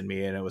drinks in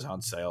me and it was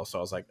on sale. So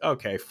I was like,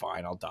 okay,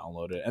 fine, I'll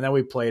download it. And then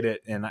we played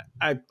it and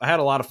I had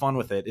a lot of fun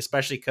with it,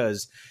 especially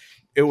because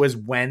it was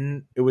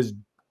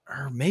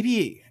or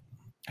maybe,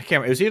 I can't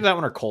remember. It was either that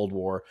one or Cold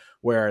War,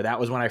 where that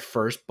was when I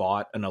first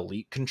bought an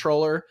Elite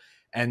controller.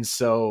 And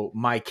so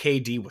my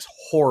KD was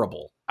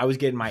horrible. I was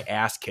getting my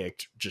ass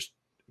kicked just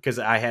because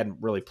I hadn't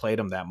really played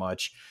them that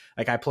much.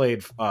 Like I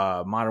played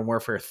Modern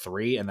Warfare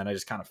 3 and then I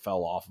just kind of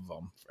fell off of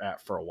them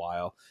for a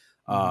while.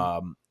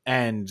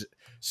 And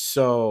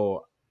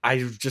so I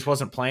just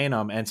wasn't playing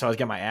them. And so I was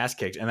getting my ass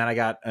kicked. And then I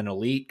got an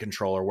Elite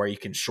controller where you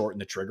can shorten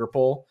the trigger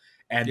pull.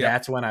 And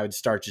that's when I would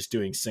start just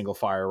doing single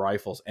fire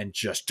rifles and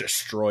just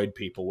destroyed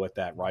people with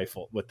that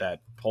rifle, with that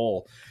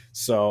pull.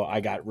 So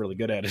I got really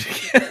good at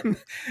it again.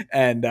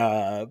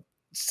 And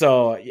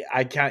so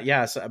I can't,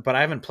 but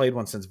I haven't played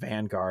one since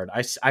Vanguard.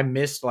 I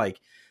missed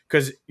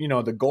because,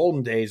 the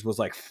golden days was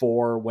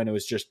 4 when it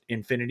was just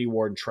Infinity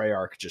Ward and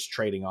Treyarch just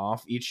trading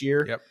off each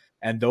year. Yep.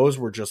 And those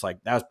were just that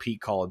was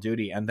peak Call of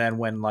Duty. And then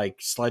when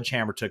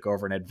Sledgehammer took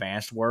over and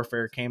Advanced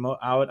Warfare came out,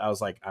 I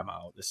was like, I'm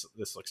out. This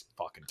looks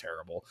fucking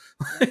terrible.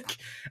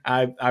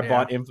 I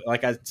bought,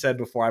 like I said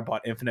before, I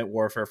bought Infinite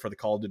Warfare for the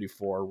Call of Duty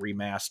 4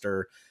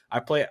 remaster.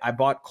 I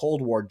bought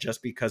Cold War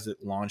just because it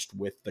launched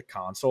with the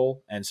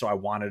console, and so I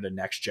wanted a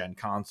next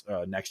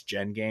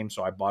gen game,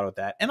 so I bought it with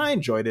that, and I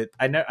enjoyed it.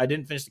 I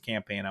didn't finish the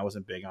campaign. I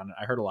wasn't big on it.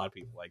 I heard a lot of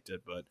people liked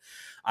it, but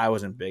I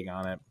wasn't big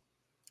on it.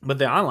 But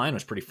the online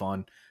was pretty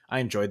fun. I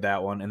enjoyed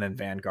that one, and then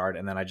Vanguard,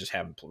 and then I just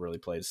haven't really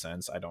played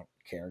since. I don't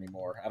care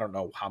anymore. I don't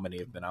know how many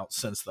have been out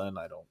since then.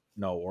 I don't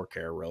know or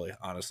care really,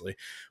 honestly.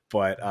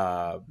 But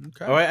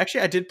actually,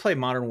 I did play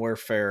Modern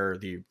Warfare,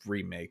 the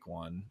remake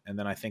one, and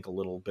then I think a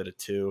little bit of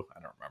 2. I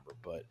don't remember,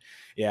 but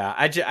yeah,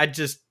 I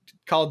just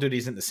Call of Duty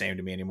isn't the same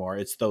to me anymore.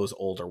 It's those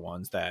older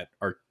ones that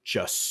are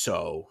just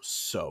so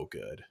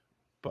good.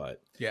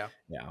 But yeah,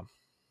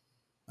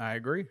 I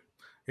agree.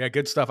 Yeah,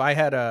 good stuff. I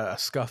had a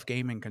Scuff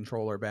gaming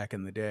controller back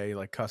in the day,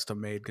 custom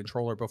made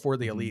controller before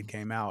the Elite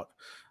came out.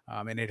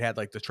 And it had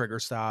the trigger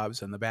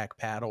stobs and the back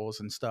paddles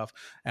and stuff.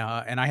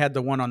 And I had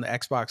the one on the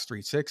Xbox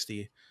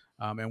 360.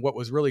 And what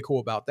was really cool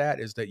about that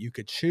is that you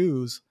could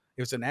choose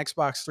It was an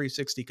Xbox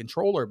 360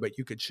 controller, but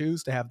you could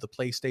choose to have the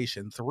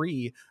PlayStation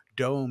 3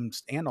 domed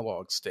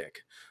analog stick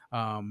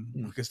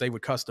because they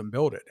would custom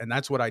build it. And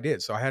that's what I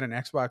did. So I had an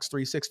Xbox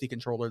 360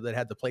 controller that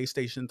had the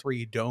PlayStation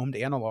 3 domed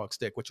analog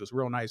stick, which was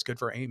real nice, good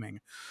for aiming.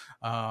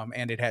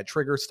 And it had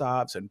trigger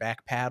stops and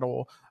back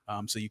paddle.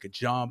 So you could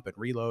jump and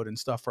reload and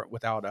stuff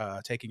without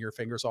taking your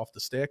fingers off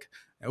the stick.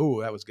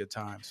 Oh, that was good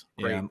times.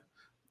 Great. Yeah.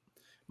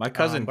 My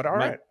cousin, but all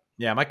right.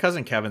 Yeah, my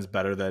cousin Kevin's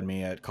better than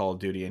me at Call of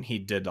Duty, and he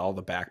did all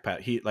the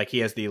backpack. He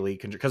has the elite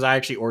control because I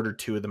actually ordered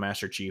 2 of the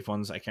Master Chief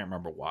ones. I can't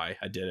remember why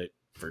I did it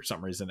for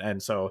some reason,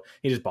 and so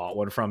he just bought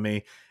one from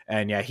me.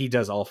 And yeah, he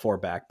does all 4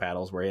 back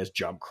paddles where he has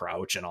jump,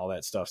 crouch, and all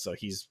that stuff. So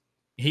he's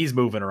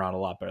moving around a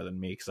lot better than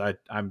me because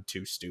I'm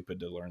too stupid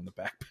to learn the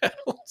back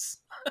paddles.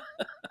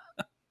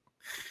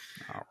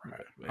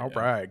 All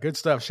right. Good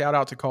stuff. Shout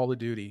out to Call of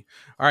Duty.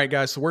 All right,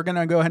 guys. So we're going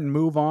to go ahead and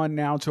move on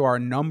now to our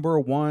number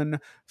 1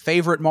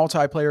 favorite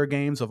multiplayer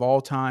games of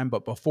all time.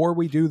 But before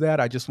we do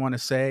that, I just want to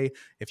say,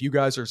 if you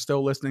guys are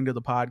still listening to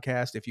the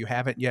podcast, if you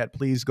haven't yet,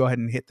 please go ahead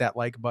and hit that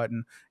like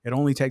button. It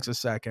only takes a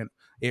second.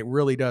 It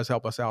really does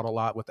help us out a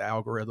lot with the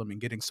algorithm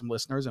and getting some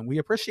listeners, and we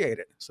appreciate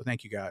it. So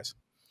thank you, guys.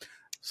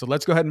 So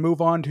let's go ahead and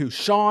move on to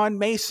Sean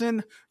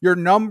Mason, your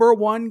number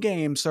 1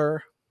 game,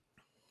 sir.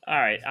 All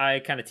right, I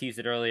kind of teased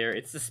it earlier.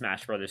 It's the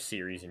Smash Brothers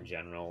series in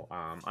general.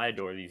 I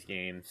adore these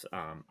games.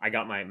 I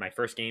got my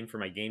first game for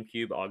my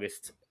GameCube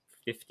August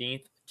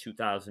 15th,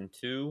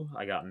 2002.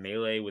 I got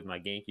Melee with my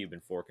GameCube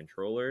and 4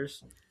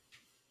 controllers.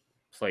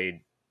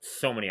 Played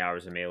so many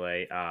hours of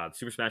Melee.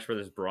 Super Smash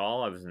Brothers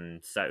Brawl. It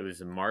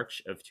was in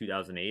March of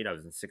 2008. I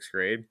was in 6th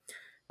grade.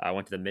 I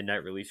went to the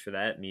midnight release for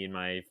that. Me and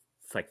my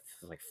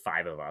like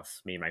 5 of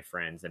us, me and my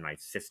friends, and my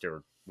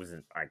sister was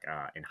in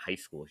high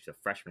school. She's a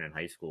freshman in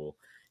high school.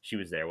 She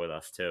was there with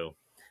us too,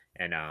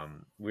 and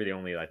we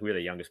were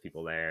the youngest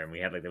people there, and we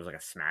had there was a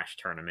Smash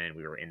tournament.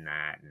 We were in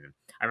that, and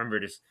I remember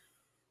just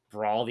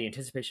Brawl. The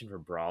anticipation for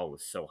Brawl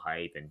was so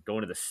hype, and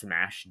going to the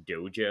Smash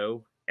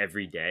dojo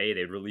every day.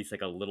 They'd release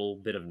a little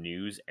bit of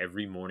news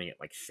every morning at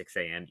 6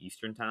 a.m.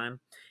 Eastern time.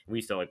 And we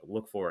used to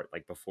look for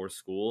it before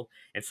school.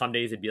 And some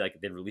days it'd be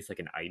they'd release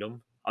an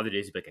item. Other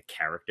days it'd be a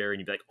character, and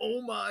you'd be like,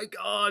 oh my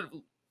god,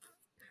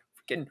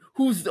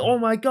 oh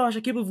my gosh,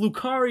 I can't believe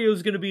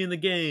Lucario's gonna be in the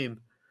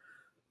game.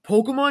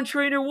 Pokemon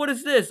trainer, what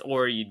is this?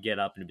 Or you'd get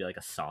up and it'd be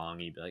a song.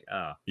 You'd be like,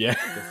 oh, yeah.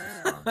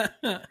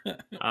 This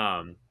is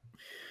song.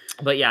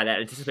 But yeah, that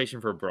anticipation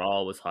for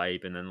Brawl was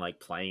hype, and then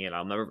playing it.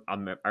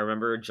 I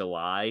remember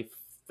July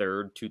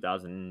 3rd,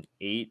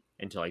 2008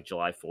 until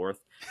July 4th.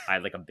 I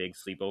had a big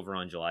sleepover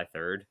on July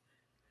 3rd,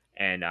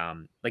 and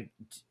do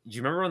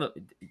you remember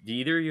do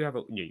either of you have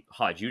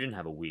Hodge? You didn't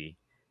have a Wii.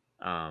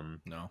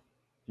 No.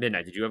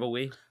 Midnight, did you have a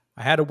Wii?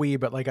 I had a Wii,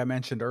 but like I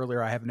mentioned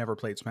earlier, I have never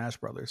played Smash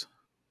Brothers.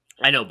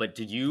 I know, but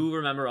did you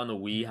remember on the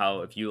Wii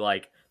how if you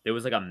there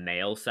was a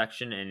mail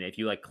section, and if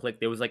you click,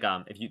 there was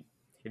if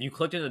you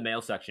clicked into the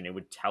mail section, it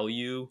would tell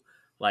you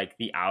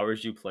the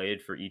hours you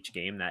played for each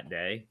game that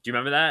day. Do you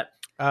remember that?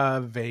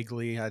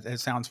 Vaguely. It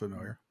sounds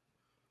familiar.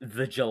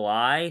 The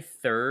July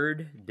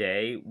 3rd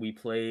day, we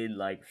played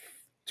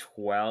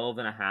 12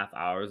 and a half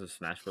hours of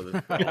Smash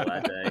Brothers Brawl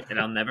that day, and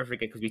I'll never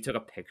forget because we took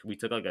a picture. We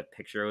took a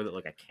picture with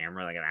it, a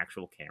camera, an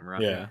actual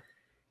camera. Yeah.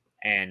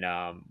 And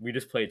we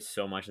just played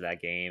so much of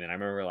that game, and I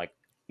remember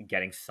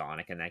getting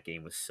Sonic in that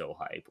game was so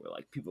hype. We're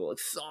people are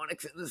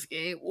Sonic's in this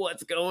game.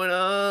 What's going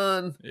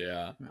on?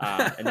 Yeah.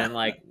 And then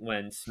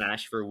when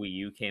Smash for Wii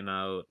U came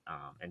out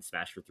and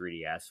Smash for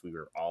 3DS, we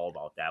were all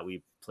about that.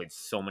 We played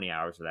so many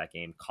hours of that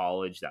game.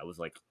 College, that was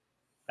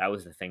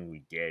the thing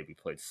we did. We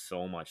played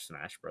so much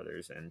Smash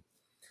Brothers, and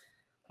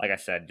like I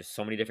said, just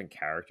so many different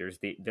characters.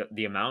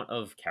 The amount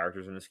of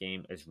characters in this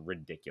game is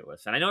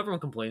ridiculous. And I know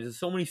everyone complains there's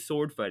so many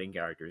sword fighting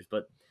characters,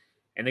 but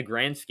in the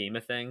grand scheme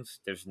of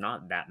things, there's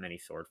not that many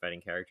sword fighting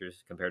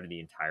characters compared to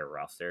the entire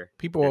roster.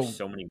 There's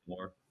so many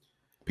more.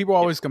 People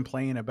always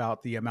complain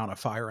about the amount of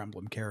Fire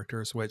Emblem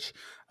characters, which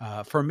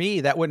for me,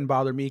 that wouldn't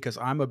bother me because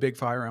I'm a big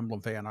Fire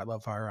Emblem fan. I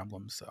love Fire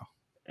Emblem. So.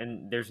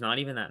 And there's not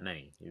even that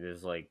many.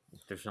 There's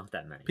not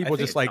that many. People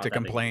just like to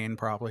complain,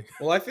 probably.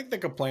 Well, I think the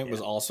complaint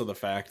was also the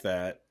fact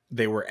that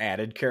they were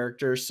added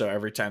characters, so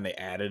every time they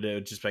added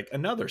it, just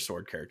another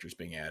sword character is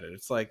being added.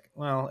 It's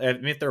well, I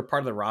mean, if they're part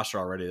of the roster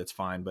already, that's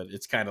fine. But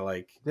it's kind of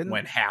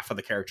when half of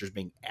the characters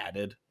being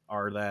added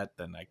are that,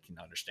 then I can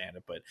understand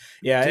it. But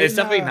yeah, it's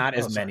definitely not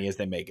as many as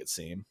they make it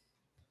seem.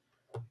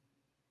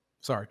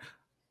 Sorry,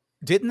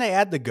 didn't they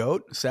add the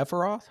goat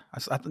Sephiroth? I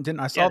saw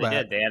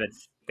that.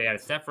 They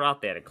added Sephiroth,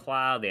 they added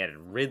Cloud, they added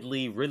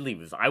Ridley.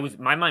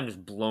 My mind was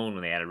blown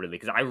when they added Ridley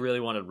because I really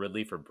wanted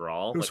Ridley for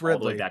Brawl. Who's Ridley? All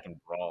the way back in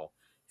Brawl.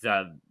 He's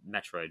a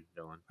Metroid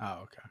villain.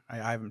 Oh, okay.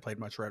 I haven't played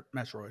much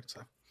Metroid, so.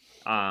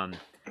 My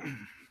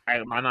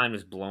mind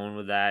was blown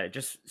with that.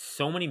 Just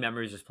so many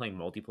memories just playing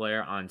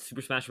multiplayer on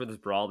Super Smash Bros.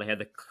 Brawl. They had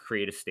the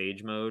create a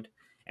stage mode,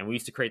 and we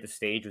used to create the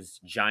stage with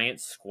giant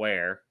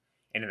square,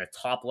 and in the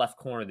top left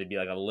corner there'd be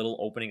a little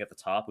opening at the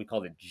top. We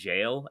called it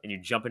jail, and you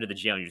jump into the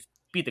jail and you just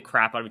beat the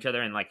crap out of each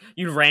other, and like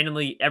you'd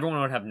randomly,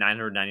 everyone would have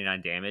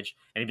 999 damage,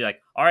 and it'd be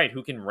like, all right,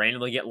 who can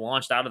randomly get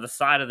launched out of the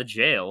side of the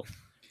jail?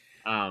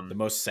 The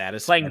most Playing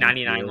satisfying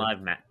 99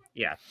 feeling.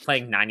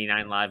 playing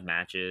 99 live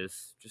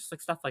matches, just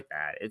like stuff like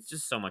that. It's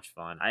just so much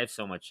fun. I have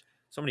so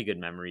many good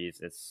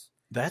memories.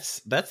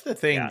 That's the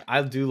thing. Yeah.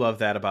 I do love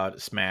that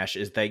about Smash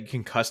is that you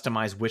can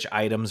customize which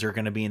items are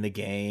going to be in the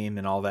game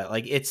and all that.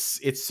 Like it's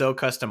so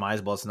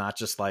customizable. It's not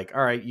just like,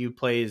 all right, you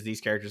play as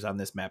these characters on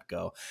this map,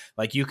 go.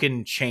 Like you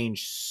can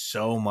change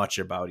so much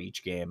about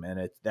each game,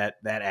 and that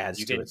adds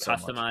You to can it so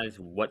much. customize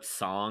what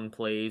song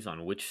plays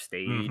on which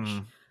stage. Mm-hmm.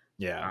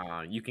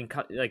 Yeah. You can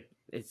cut like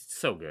it's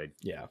so good.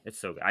 Yeah. It's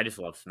so good. I just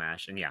love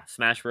Smash, and yeah,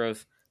 Smash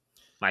Bros.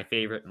 My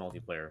favorite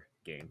multiplayer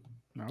game.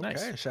 Okay,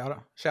 Nice.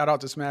 shout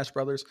out to Smash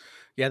Brothers.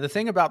 Yeah, the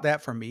thing about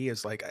that for me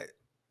is like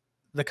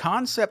the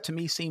concept to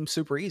me seems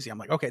super easy. I'm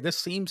like, okay, this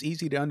seems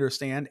easy to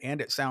understand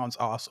and it sounds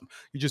awesome.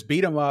 You just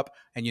beat them up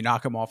and you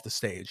knock them off the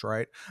stage,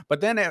 right?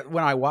 But then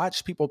when I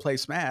watch people play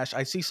Smash,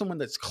 I see someone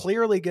that's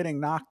clearly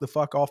getting knocked the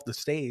fuck off the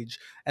stage,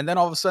 and then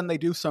all of a sudden they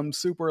do some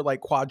super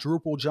like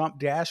quadruple jump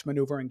dash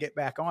maneuver and get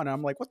back on. And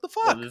I'm like, what the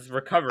fuck? Well, this is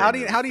recovery. How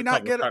do you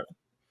not get it?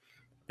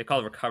 They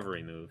call it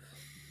recovery moves.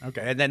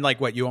 Okay, and then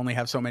like what? You only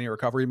have so many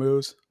recovery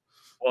moves?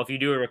 Well, if you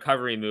do a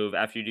recovery move,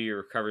 after you do your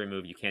recovery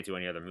move, you can't do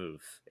any other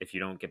moves. If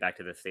you don't get back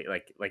to the state,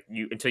 like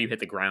you until you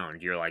hit the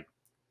ground, you're like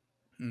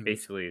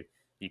basically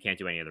you can't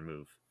do any other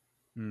move.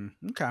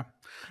 Okay,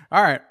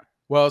 all right.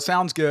 Well, it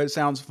sounds good.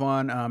 Sounds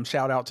fun.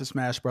 Shout out to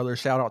Smash Brothers.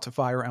 Shout out to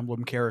Fire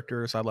Emblem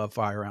characters. I love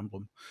Fire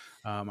Emblem.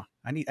 I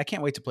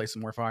can't wait to play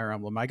some more Fire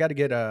Emblem. I got to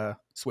get a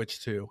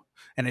Switch 2,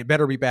 and it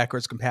better be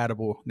backwards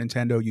compatible.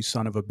 Nintendo, you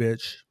son of a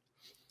bitch.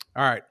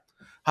 All right,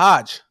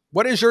 Hodge,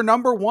 what is your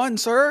number one,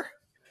 sir?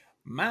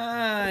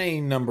 My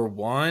number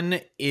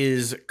one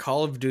is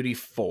Call of Duty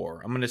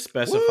 4. I'm going to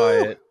specify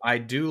it. I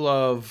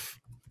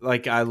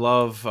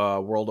love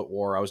World at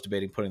War. I was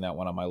debating putting that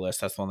one on my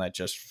list. That's the one that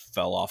just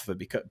fell off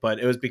of it but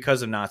it was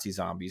because of Nazi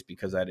zombies,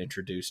 because I'd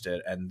introduced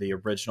it, and the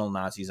original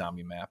Nazi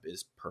zombie map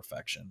is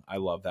perfection. I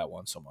love that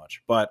one so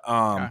much. But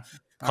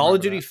Call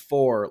of Duty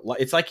 4,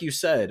 it's like you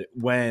said,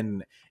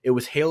 when it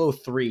was Halo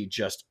 3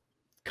 just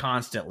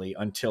constantly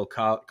until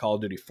Call of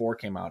Duty 4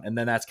 came out, and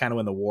then that's kind of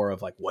when the war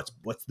of like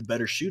what's the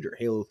better shooter,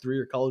 Halo 3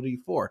 or Call of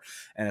Duty 4,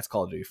 and it's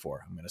Call of Duty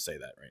 4. I'm going to say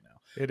that right now.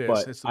 It is.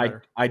 But it's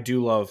better. I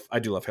do love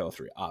Halo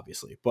 3,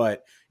 obviously,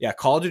 but yeah,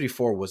 Call of Duty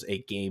 4 was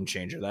a game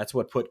changer. That's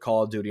what put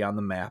Call of Duty on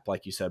the map,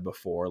 like you said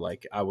before.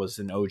 Like I was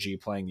an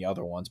OG playing the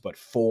other ones, but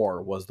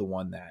 4 was the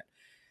one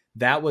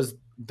that was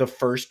the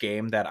first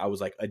game that I was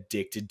like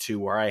addicted to,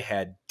 where I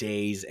had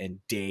days and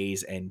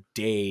days and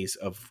days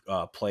of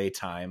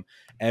playtime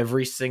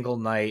every single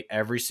night,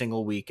 every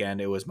single weekend.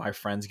 It was my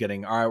friends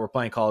getting, all right, we're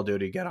playing Call of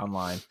Duty, get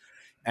online.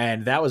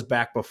 And that was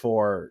back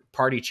before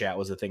party chat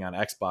was a thing on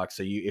Xbox.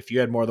 So if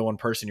you had more than one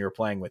person you were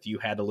playing with, you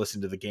had to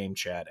listen to the game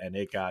chat, and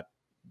it got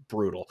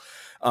brutal.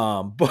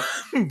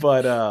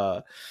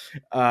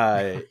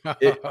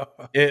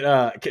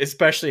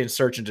 Especially in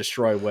Search and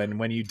Destroy,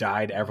 when you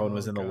died, everyone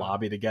was in the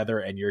lobby together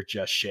and you're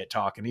just shit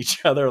talking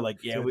each other.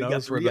 Like, yeah, dude, we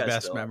those got were the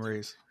best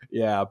memories.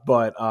 Yeah,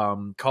 but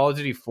Call of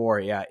Duty 4,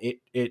 yeah,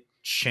 it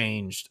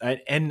changed.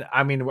 And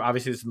I mean,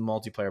 obviously this is the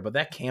multiplayer, but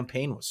that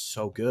campaign was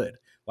so good.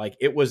 Like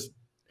it was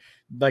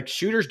like,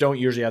 shooters don't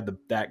usually have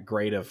that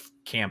great of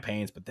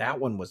campaigns, but that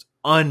one was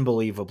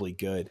unbelievably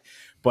good.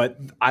 But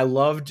I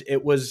loved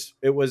it. Was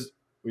you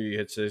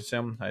hit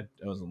Sam? I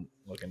wasn't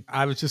looking.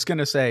 I was just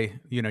gonna say,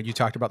 you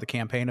talked about the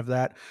campaign of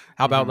that.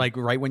 How about like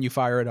right when you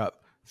fire it up,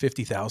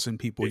 50,000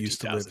 people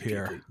used to live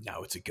here.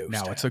 Now it's a ghost.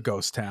 It's a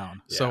ghost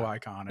town. Yeah, so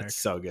iconic. It's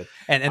so good.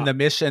 And the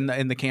mission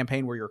in the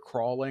campaign where you're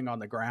crawling on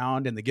the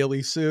ground in the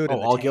ghillie suit,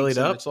 and all ghillied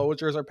up, the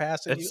soldiers are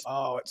passing you.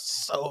 Oh, it's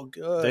so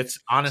good. It's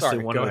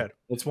honestly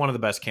it's one of the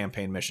best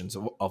campaign missions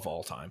of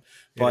all time.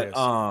 But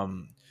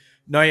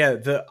no,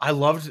 yeah, I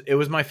loved it.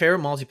 Was my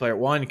favorite multiplayer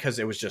one because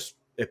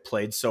it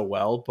played so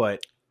well,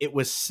 but it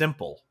was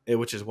simple,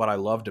 which is what I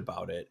loved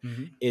about it.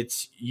 Mm-hmm.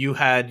 It's you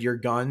had your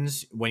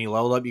guns. When you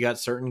leveled up, you got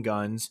certain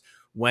guns.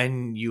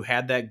 When you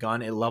had that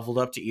gun, it leveled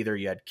up to either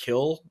you had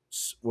kills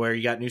where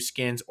you got new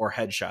skins, or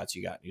headshots,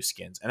 you got new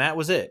skins. And that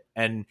was it.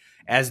 And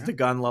as the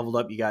gun leveled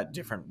up, you got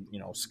different,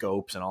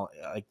 scopes and all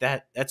like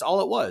that. That's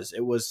all it was.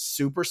 It was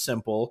super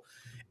simple.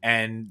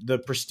 And the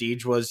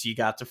prestige was you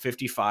got to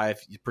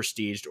 55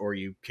 prestiged, or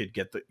you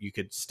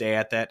could stay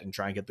at that and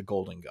try and get the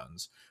golden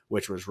guns,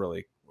 which was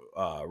really,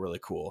 really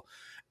cool.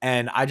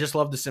 And I just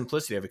love the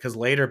simplicity of it, because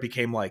later it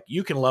became like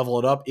you can level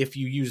it up if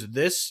you use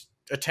this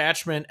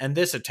attachment and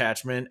this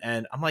attachment,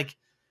 and I'm like,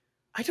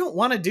 I don't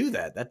want to do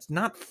that. That's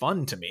not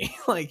fun to me.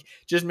 Like,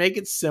 just make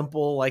it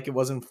simple, like it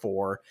wasn't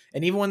 4.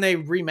 And even when they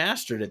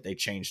remastered it, they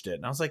changed it,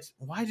 and I was like,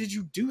 why did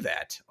you do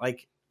that?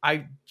 Like,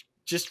 I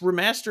just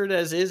remaster it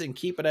as is and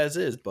keep it as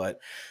is. But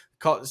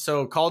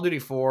so Call of Duty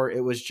 4,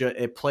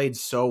 it played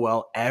so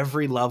well.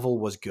 Every level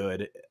was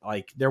good.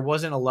 Like, there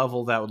wasn't a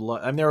level that would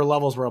I mean, there were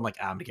levels where I'm like,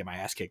 I'm gonna get my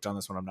ass kicked on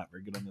this one, I'm not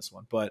very good on this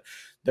one. But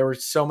there were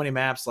so many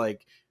maps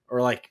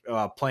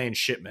playing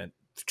Shipment.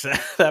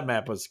 that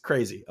map was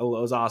crazy. It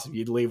was awesome.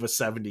 You'd leave with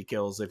 70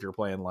 kills if you're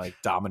playing like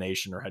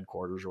domination or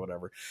headquarters or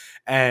whatever.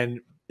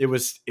 And it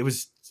was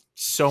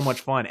so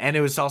much fun. And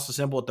it was also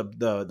simple with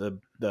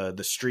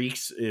the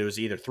streaks. It was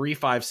either 3,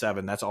 5,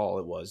 7. That's all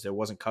it was. It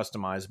wasn't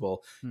customizable.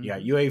 You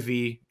got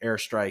UAV,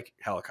 airstrike,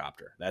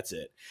 helicopter. That's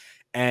it.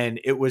 And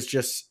it was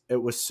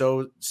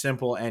so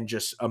simple and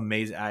just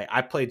amazing.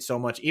 I played so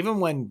much. Even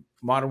when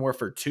Modern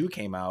Warfare 2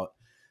 came out,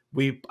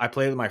 I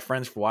played with my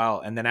friends for a while,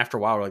 and then after a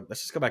while we're like,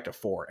 let's just go back to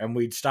 4. And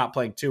we'd stop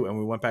playing 2 and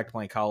we went back to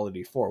playing Call of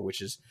Duty 4,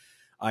 which is,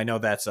 I know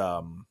that's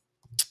a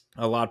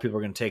lot of people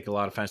are going to take a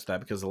lot of offense to that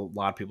because a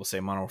lot of people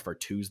say Modern Warfare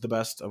 2 is the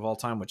best of all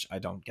time, which I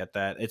don't get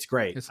that. It's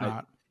great. It's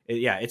not.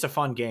 It's a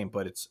fun game,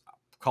 but it's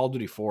Call of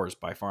Duty 4 is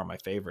by far my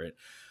favorite.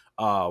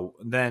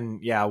 Then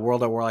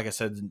World at War, like I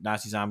said,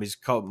 Nazi Zombies.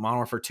 Modern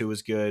Warfare 2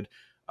 was good.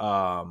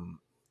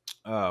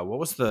 What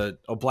was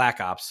Black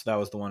Ops? That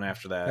was the one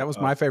after that. That was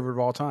my favorite of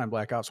all time,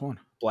 Black Ops 1.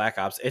 Black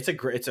Ops.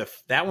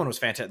 That one was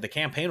fantastic. The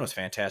campaign was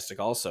fantastic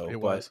also. It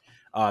was.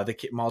 The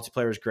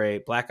multiplayer was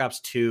great. Black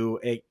Ops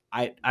 2,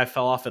 I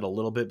fell off it a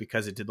little bit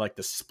because it did like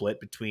the split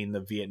between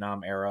the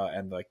Vietnam era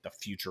and like the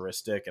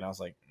futuristic, and I was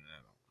like,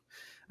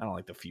 I don't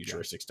like the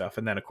futuristic stuff.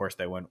 And then of course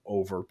they went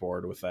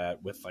overboard with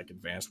that, with like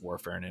Advanced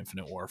Warfare and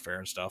Infinite Warfare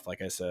and stuff.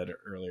 Like I said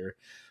earlier,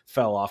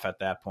 fell off at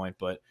that point.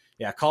 But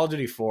yeah, Call of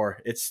Duty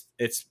 4, it's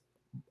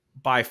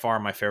by far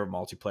my favorite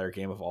multiplayer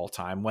game of all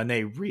time. When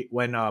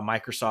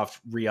Microsoft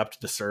re-upped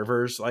the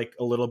servers like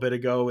a little bit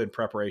ago in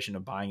preparation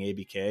of buying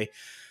ABK,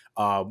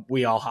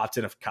 we all hopped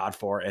in a COD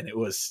 4, and it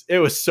was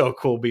so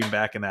cool being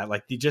back in that.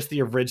 Like just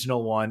the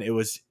original one, it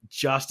was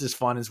just as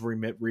fun as we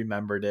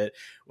remembered it.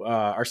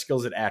 Our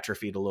skills had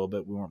atrophied a little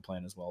bit. We weren't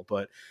playing as well,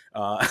 but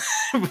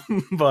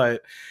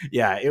but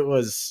yeah, it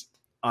was.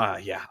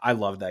 I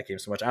loved that game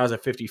so much. I was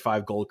at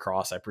 55 gold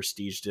cross. I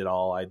prestiged it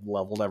all. I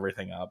leveled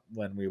everything up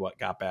when we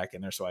got back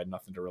in there, so I had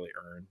nothing to really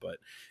earn. But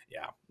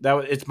yeah,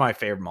 it's my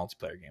favorite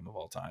multiplayer game of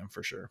all time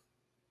for sure.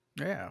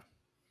 Yeah,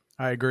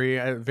 I agree.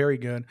 Very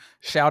good.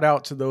 Shout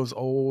out to those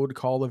old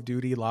Call of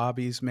Duty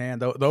lobbies, man.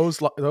 Those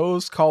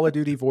Call of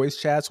Duty voice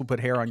chats will put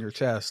hair on your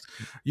chest.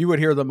 You would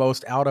hear the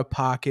most out of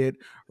pocket,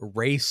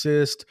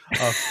 racist,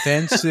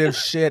 offensive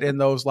shit in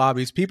those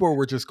lobbies. People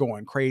were just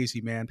going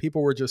crazy, man.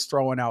 People were just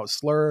throwing out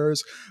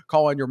slurs,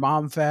 calling your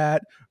mom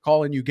fat,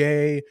 calling you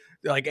gay,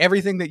 like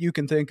everything that you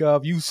can think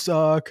of. You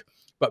suck.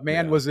 But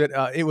man, was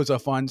it was a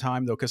fun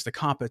time though, because the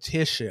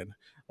competition.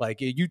 Like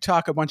you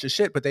talk a bunch of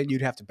shit, but then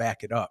you'd have to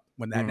back it up.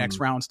 When that next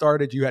round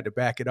started, you had to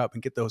back it up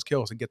and get those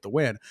kills and get the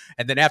win.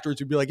 And then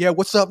afterwards, you'd be like, "Yeah,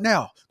 what's up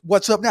now?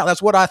 What's up now?"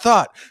 That's what I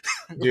thought.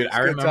 Dude,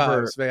 I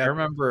remember.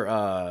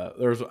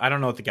 There was, I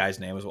don't know what the guy's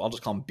name was. I'll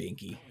just call him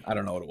Binky. I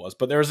don't know what it was,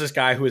 but there was this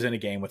guy who was in a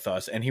game with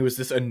us, and he was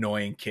this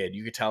annoying kid.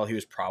 You could tell he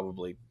was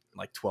probably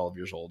like 12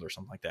 years old or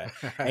something like that,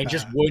 and he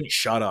just wouldn't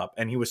shut up,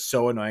 and he was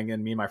so annoying.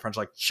 And me and my friends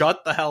were like,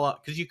 shut the hell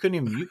up, because you couldn't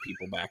even mute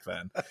people back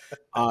then.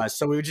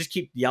 So we would just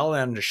keep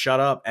yelling at him to shut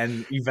up,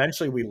 and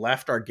eventually we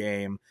left our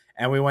game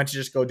and we went to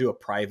just go do a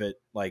private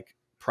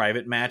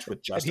match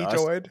with just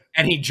us.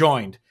 And he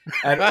joined.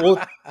 And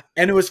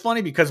it was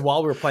funny because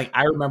while we were playing,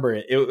 I remember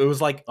it was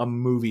like a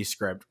movie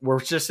script. We're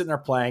just sitting there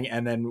playing,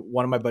 and then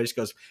one of my buddies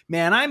goes,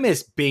 "Man, I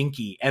miss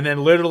Binky." And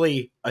then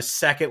literally a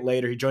second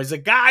later, he joins. He's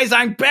like, "Guys,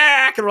 I'm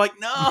back." And we're like,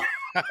 "No."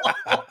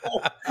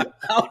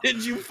 How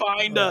did you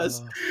find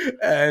us?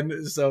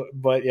 And so,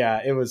 but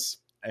yeah, it was.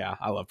 Yeah,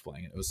 I loved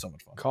playing it. It was so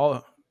much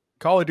fun.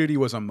 Call of Duty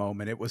was a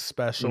moment. It was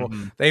special.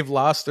 They've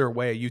lost their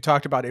way. You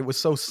talked about it was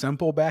so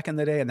simple back in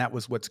the day, and that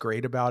was what's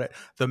great about it.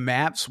 The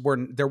maps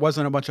there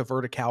wasn't a bunch of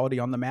verticality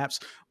on the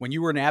maps. When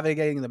you were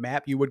navigating the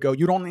map, you would go,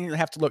 you don't even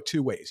have to look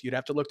two ways. You'd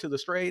have to look to the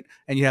straight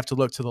and you have to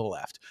look to the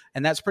left.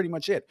 And that's pretty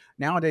much it.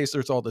 Nowadays,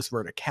 there's all this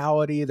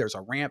verticality. There's a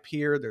ramp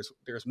here.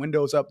 There's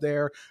windows up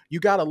there. You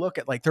got to look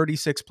at like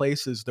 36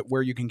 places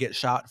where you can get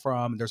shot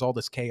from. There's all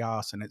this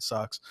chaos, and it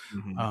sucks.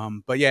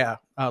 But yeah,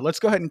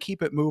 let's go ahead and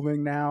keep it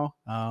moving now.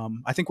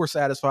 I think we're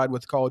satisfied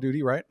with Call of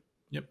Duty, right?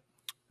 Yep.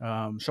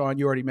 Sean,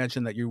 you already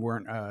mentioned that you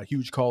weren't a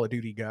huge Call of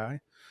Duty guy.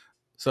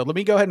 So let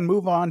me go ahead and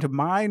move on to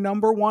my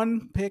number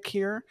one pick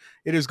here.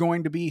 It is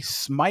going to be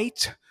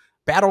Smite,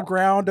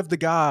 Battleground of the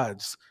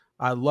Gods.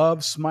 I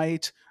love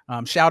Smite.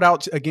 Shout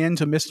out again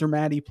to Mr.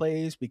 Matty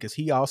Plays, because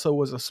he also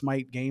was a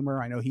Smite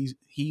gamer. I know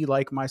he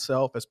like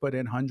myself has put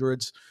in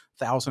hundreds,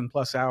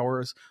 1,000+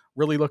 hours.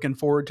 Really looking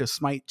forward to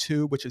Smite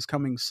 2, which is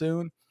coming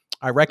soon.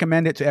 I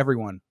recommend it to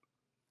everyone.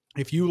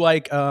 If you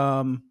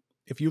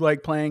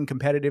like playing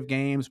competitive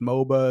games,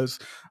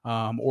 MOBAs,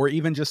 or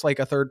even just like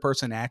a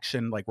third-person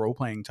action, like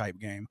role-playing type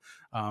game,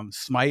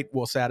 Smite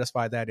will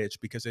satisfy that itch,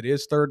 because it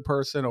is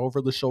third-person,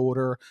 over the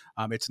shoulder.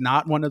 It's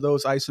not one of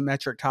those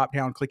isometric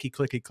top-down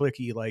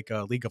clicky like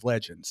League of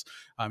Legends.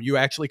 You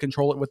actually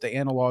control it with the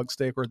analog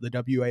stick or the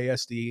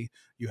WASD.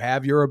 You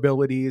have your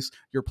abilities.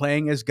 You're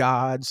playing as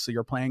gods, so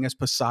you're playing as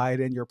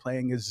Poseidon, you're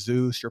playing as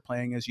Zeus, you're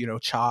playing as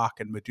Chaac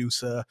and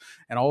Medusa,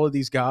 and all of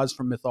these gods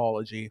from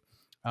mythology.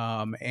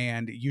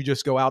 And you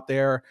just go out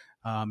there,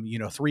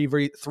 3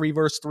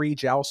 versus 3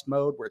 joust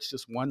mode, where it's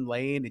just one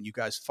lane and you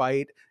guys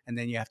fight, and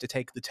then you have to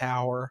take the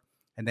tower.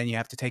 and then you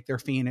have to take their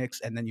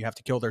Phoenix, and then you have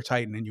to kill their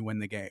Titan, and you win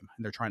the game.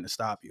 And they're trying to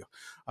stop you.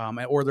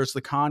 Or there's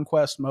the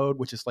Conquest mode,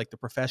 which is like the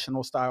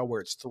professional style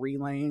where it's 3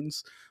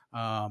 lanes,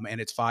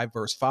 and it's 5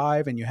 versus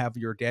 5, and you have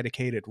your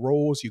dedicated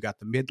roles. You got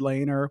the mid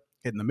laner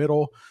in the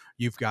middle.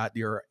 You've got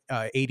your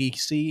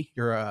ADC,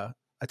 your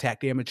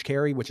attack damage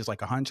carry, which is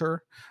like a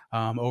hunter,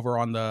 over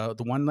on the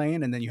one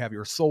lane, and then you have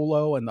your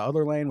solo in the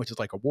other lane, which is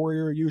like a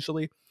warrior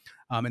usually.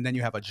 And then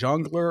you have a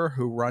jungler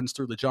who runs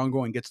through the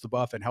jungle and gets the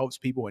buff and helps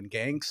people in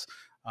ganks.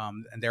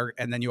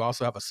 And then you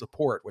also have a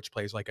support, which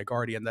plays like a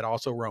guardian that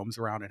also roams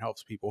around and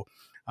helps people.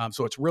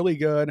 So it's really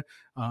good.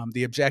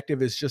 The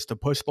objective is just to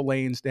push the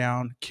lanes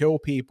down, kill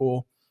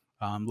people,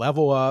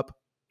 level up,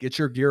 get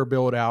your gear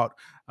build out,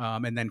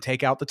 and then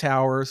take out the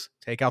towers,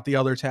 take out the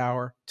other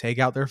tower, take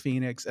out their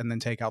Phoenix, and then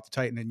take out the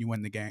Titan, and you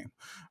win the game.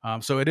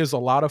 So it is a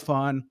lot of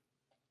fun.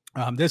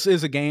 This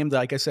is a game that,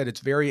 like I said, it's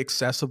very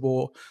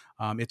accessible.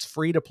 It's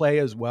free to play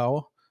as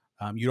well.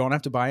 You don't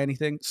have to buy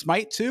anything.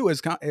 Smite 2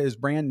 is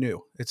brand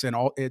new. It's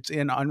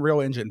in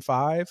Unreal Engine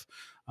 5.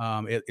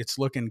 It's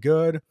looking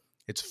good.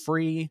 It's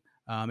free.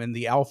 And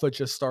the alpha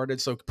just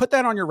started. So put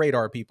that on your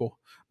radar, people.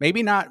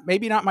 Maybe not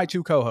my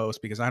 2 co-hosts,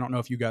 because I don't know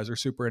if you guys are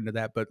super into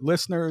that, but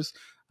listeners,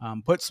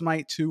 put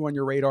Smite 2 on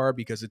your radar,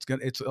 because it's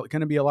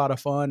gonna be a lot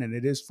of fun, and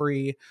it is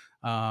free.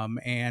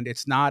 And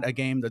it's not a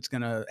game that's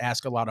gonna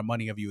ask a lot of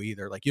money of you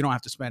either. Like, you don't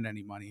have to spend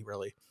any money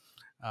really.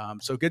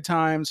 So good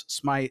times.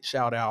 Smite,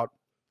 shout out.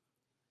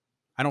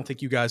 I don't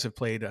think you guys have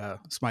played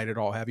Smite at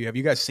all, have you? Have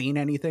you guys seen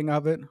anything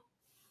of it?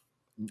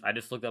 I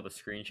just looked up a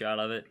screenshot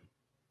of it.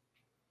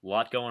 A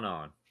lot going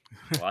on.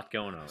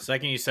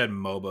 Second you said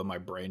MOBA, my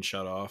brain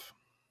shut off.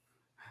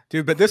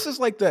 Dude, but this is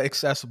like the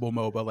accessible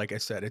MOBA. Like I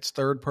said, it's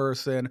third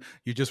person.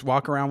 You just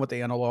walk around with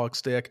the analog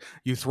stick.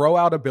 You throw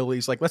out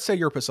abilities. Like, let's say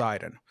you're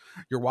Poseidon.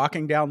 You're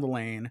walking down the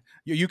lane.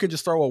 You can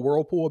just throw a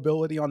whirlpool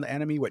ability on the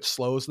enemy, which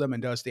slows them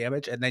and does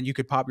damage. And then you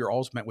could pop your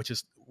ultimate, which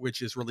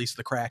is release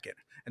the Kraken.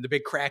 And the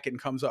big Kraken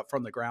comes up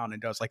from the ground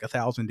and does like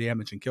 1,000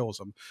 damage and kills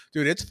them.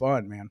 Dude, it's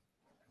fun, man.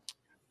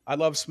 I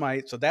love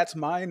Smite, so that's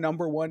my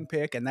number 1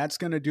 pick, and that's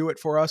going to do it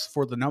for us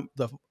for the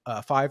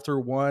 5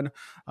 through 1.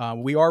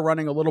 We are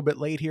running a little bit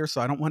late here, so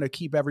I don't want to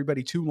keep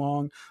everybody too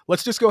long.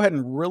 Let's just go ahead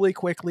and really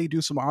quickly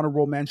do some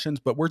honorable mentions,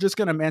 but we're just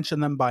going to mention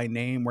them by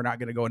name. We're not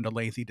going to go into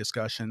lengthy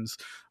discussions.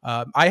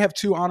 I have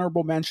 2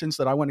 honorable mentions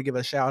that I want to give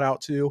a shout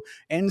out to.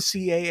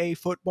 NCAA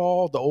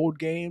football, the old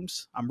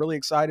games. I'm really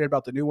excited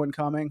about the new one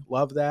coming.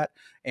 Love that.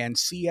 And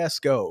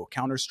CSGO,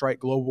 Counter-Strike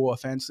Global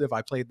Offensive.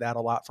 I played that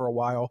a lot for a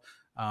while.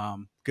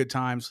 Good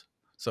times.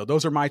 So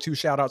those are my 2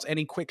 shout outs.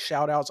 Any quick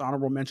shout outs,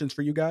 honorable mentions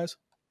for you guys?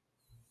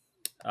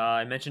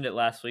 I mentioned it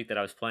last week that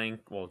I was playing,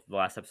 the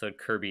last episode,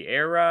 Kirby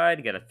Air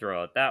Ride. Got to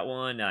throw out that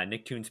one.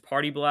 Nicktoons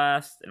Party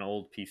Blast, an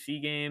old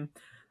PC game.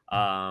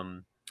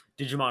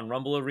 Digimon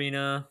Rumble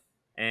Arena,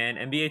 and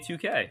NBA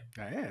 2K.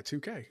 Yeah,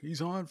 2K.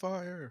 He's on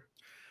fire.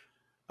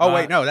 Oh,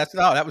 wait, no,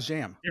 that was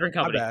Jam. Different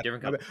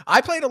company. I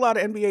played a lot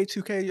of NBA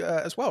 2K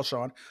as well,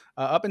 Sean,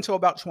 up until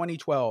about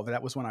 2012.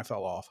 That was when I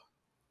fell off.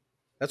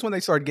 That's when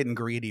they started getting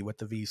greedy with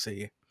the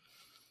VC.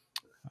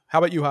 How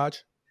about you,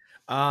 Hodge?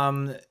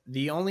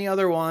 The only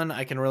other one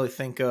I can really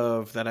think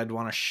of that I'd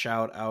want to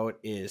shout out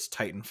is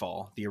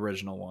Titanfall, the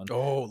original one.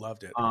 Oh,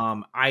 loved it.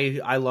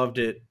 I loved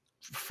it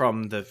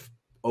from the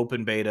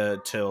open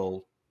beta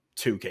till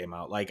 2 came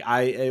out. Like,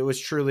 it was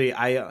truly,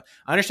 I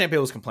understand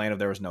people's complaint of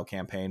there was no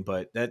campaign,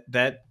 but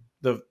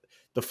the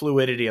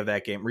fluidity of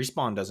that game,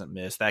 Respawn doesn't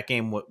miss. That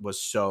game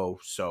was so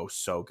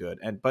good.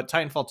 But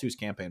Titanfall 2's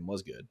campaign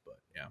was good, but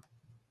yeah.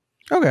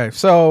 Okay,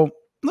 so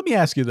let me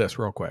ask you this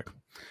real quick.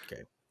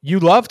 Okay. You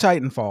love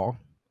Titanfall,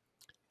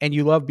 and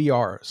you love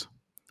BRs.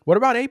 What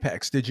about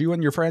Apex? Did you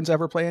and your friends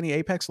ever play any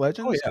Apex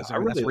Legends? Oh, yeah, I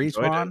really that's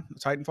Respawn,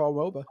 Titanfall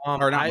MOBA.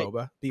 Or not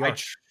MOBA, BR.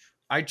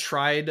 I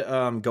tried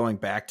going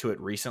back to it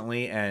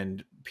recently,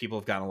 and people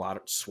have gotten a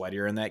lot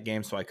sweatier in that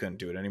game, so I couldn't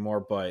do it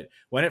anymore. But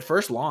when it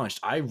first launched,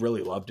 I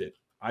really loved it.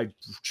 I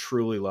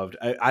truly loved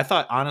it. I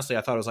thought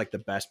it was like the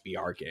best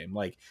BR game.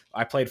 Like,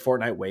 I played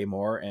Fortnite way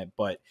more,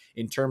 but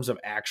in terms of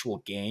actual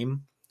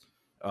game,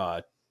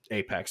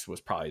 Apex was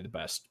probably the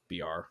best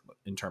BR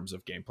in terms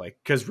of gameplay,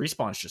 because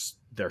Respawn's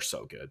they're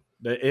so good.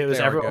 It was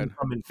everyone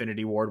from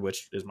Infinity Ward,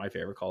 which is my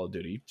favorite Call of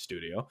Duty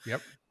studio.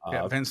 Yep.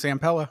 Vince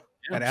Zampella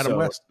and Adam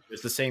West.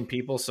 It's the same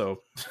people,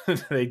 so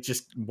they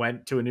just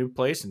went to a new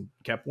place and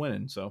kept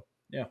winning. So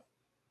yeah,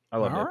 I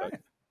love it. All right.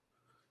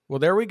 Well,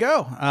 there we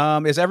go.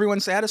 Is everyone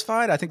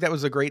satisfied? I think that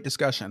was a great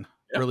discussion.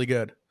 Yep. Really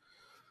good.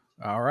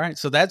 All right.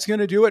 So that's going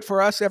to do it for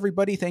us,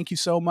 everybody. Thank you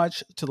so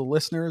much to the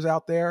listeners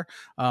out there.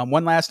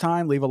 One last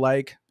time, leave a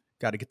like.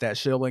 Got to get that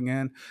shilling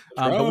in.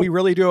 But we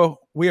really do.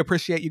 We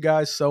appreciate you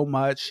guys so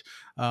much.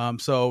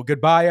 So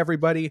goodbye,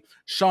 everybody.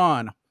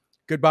 Sean,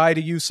 goodbye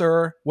to you,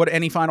 sir.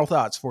 Any final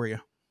thoughts for you?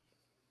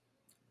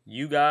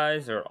 You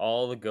guys are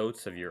all the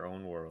goats of your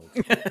own world.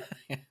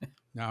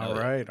 All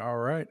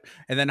right.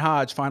 And then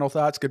Hodge, final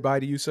thoughts. Goodbye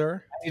to you,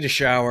 sir. I need a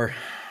shower.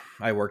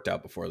 I worked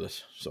out before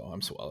this, so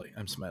I'm swelly.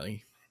 I'm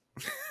smelly.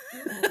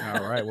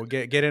 All right, well,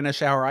 get in a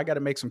shower. I got to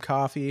make some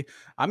coffee.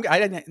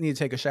 I need to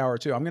take a shower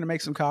too. I'm going to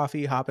make some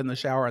coffee, hop in the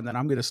shower, and then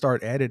I'm going to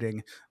start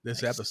editing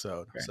this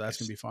episode. So that's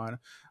going to be fun.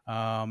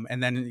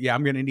 And then, yeah,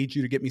 I'm going to need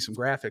you to get me some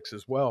graphics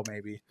as well,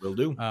 maybe. Will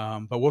do.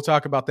 But we'll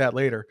talk about that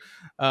later.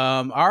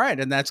 All right,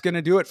 and that's going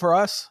to do it for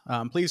us.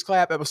 Please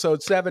clap.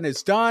 Episode 7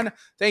 is done.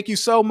 Thank you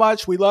so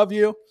much. We love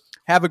you.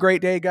 Have a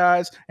great day,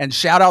 guys. And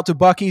shout out to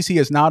Buc-ee's. He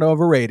is not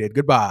overrated.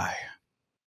 Goodbye.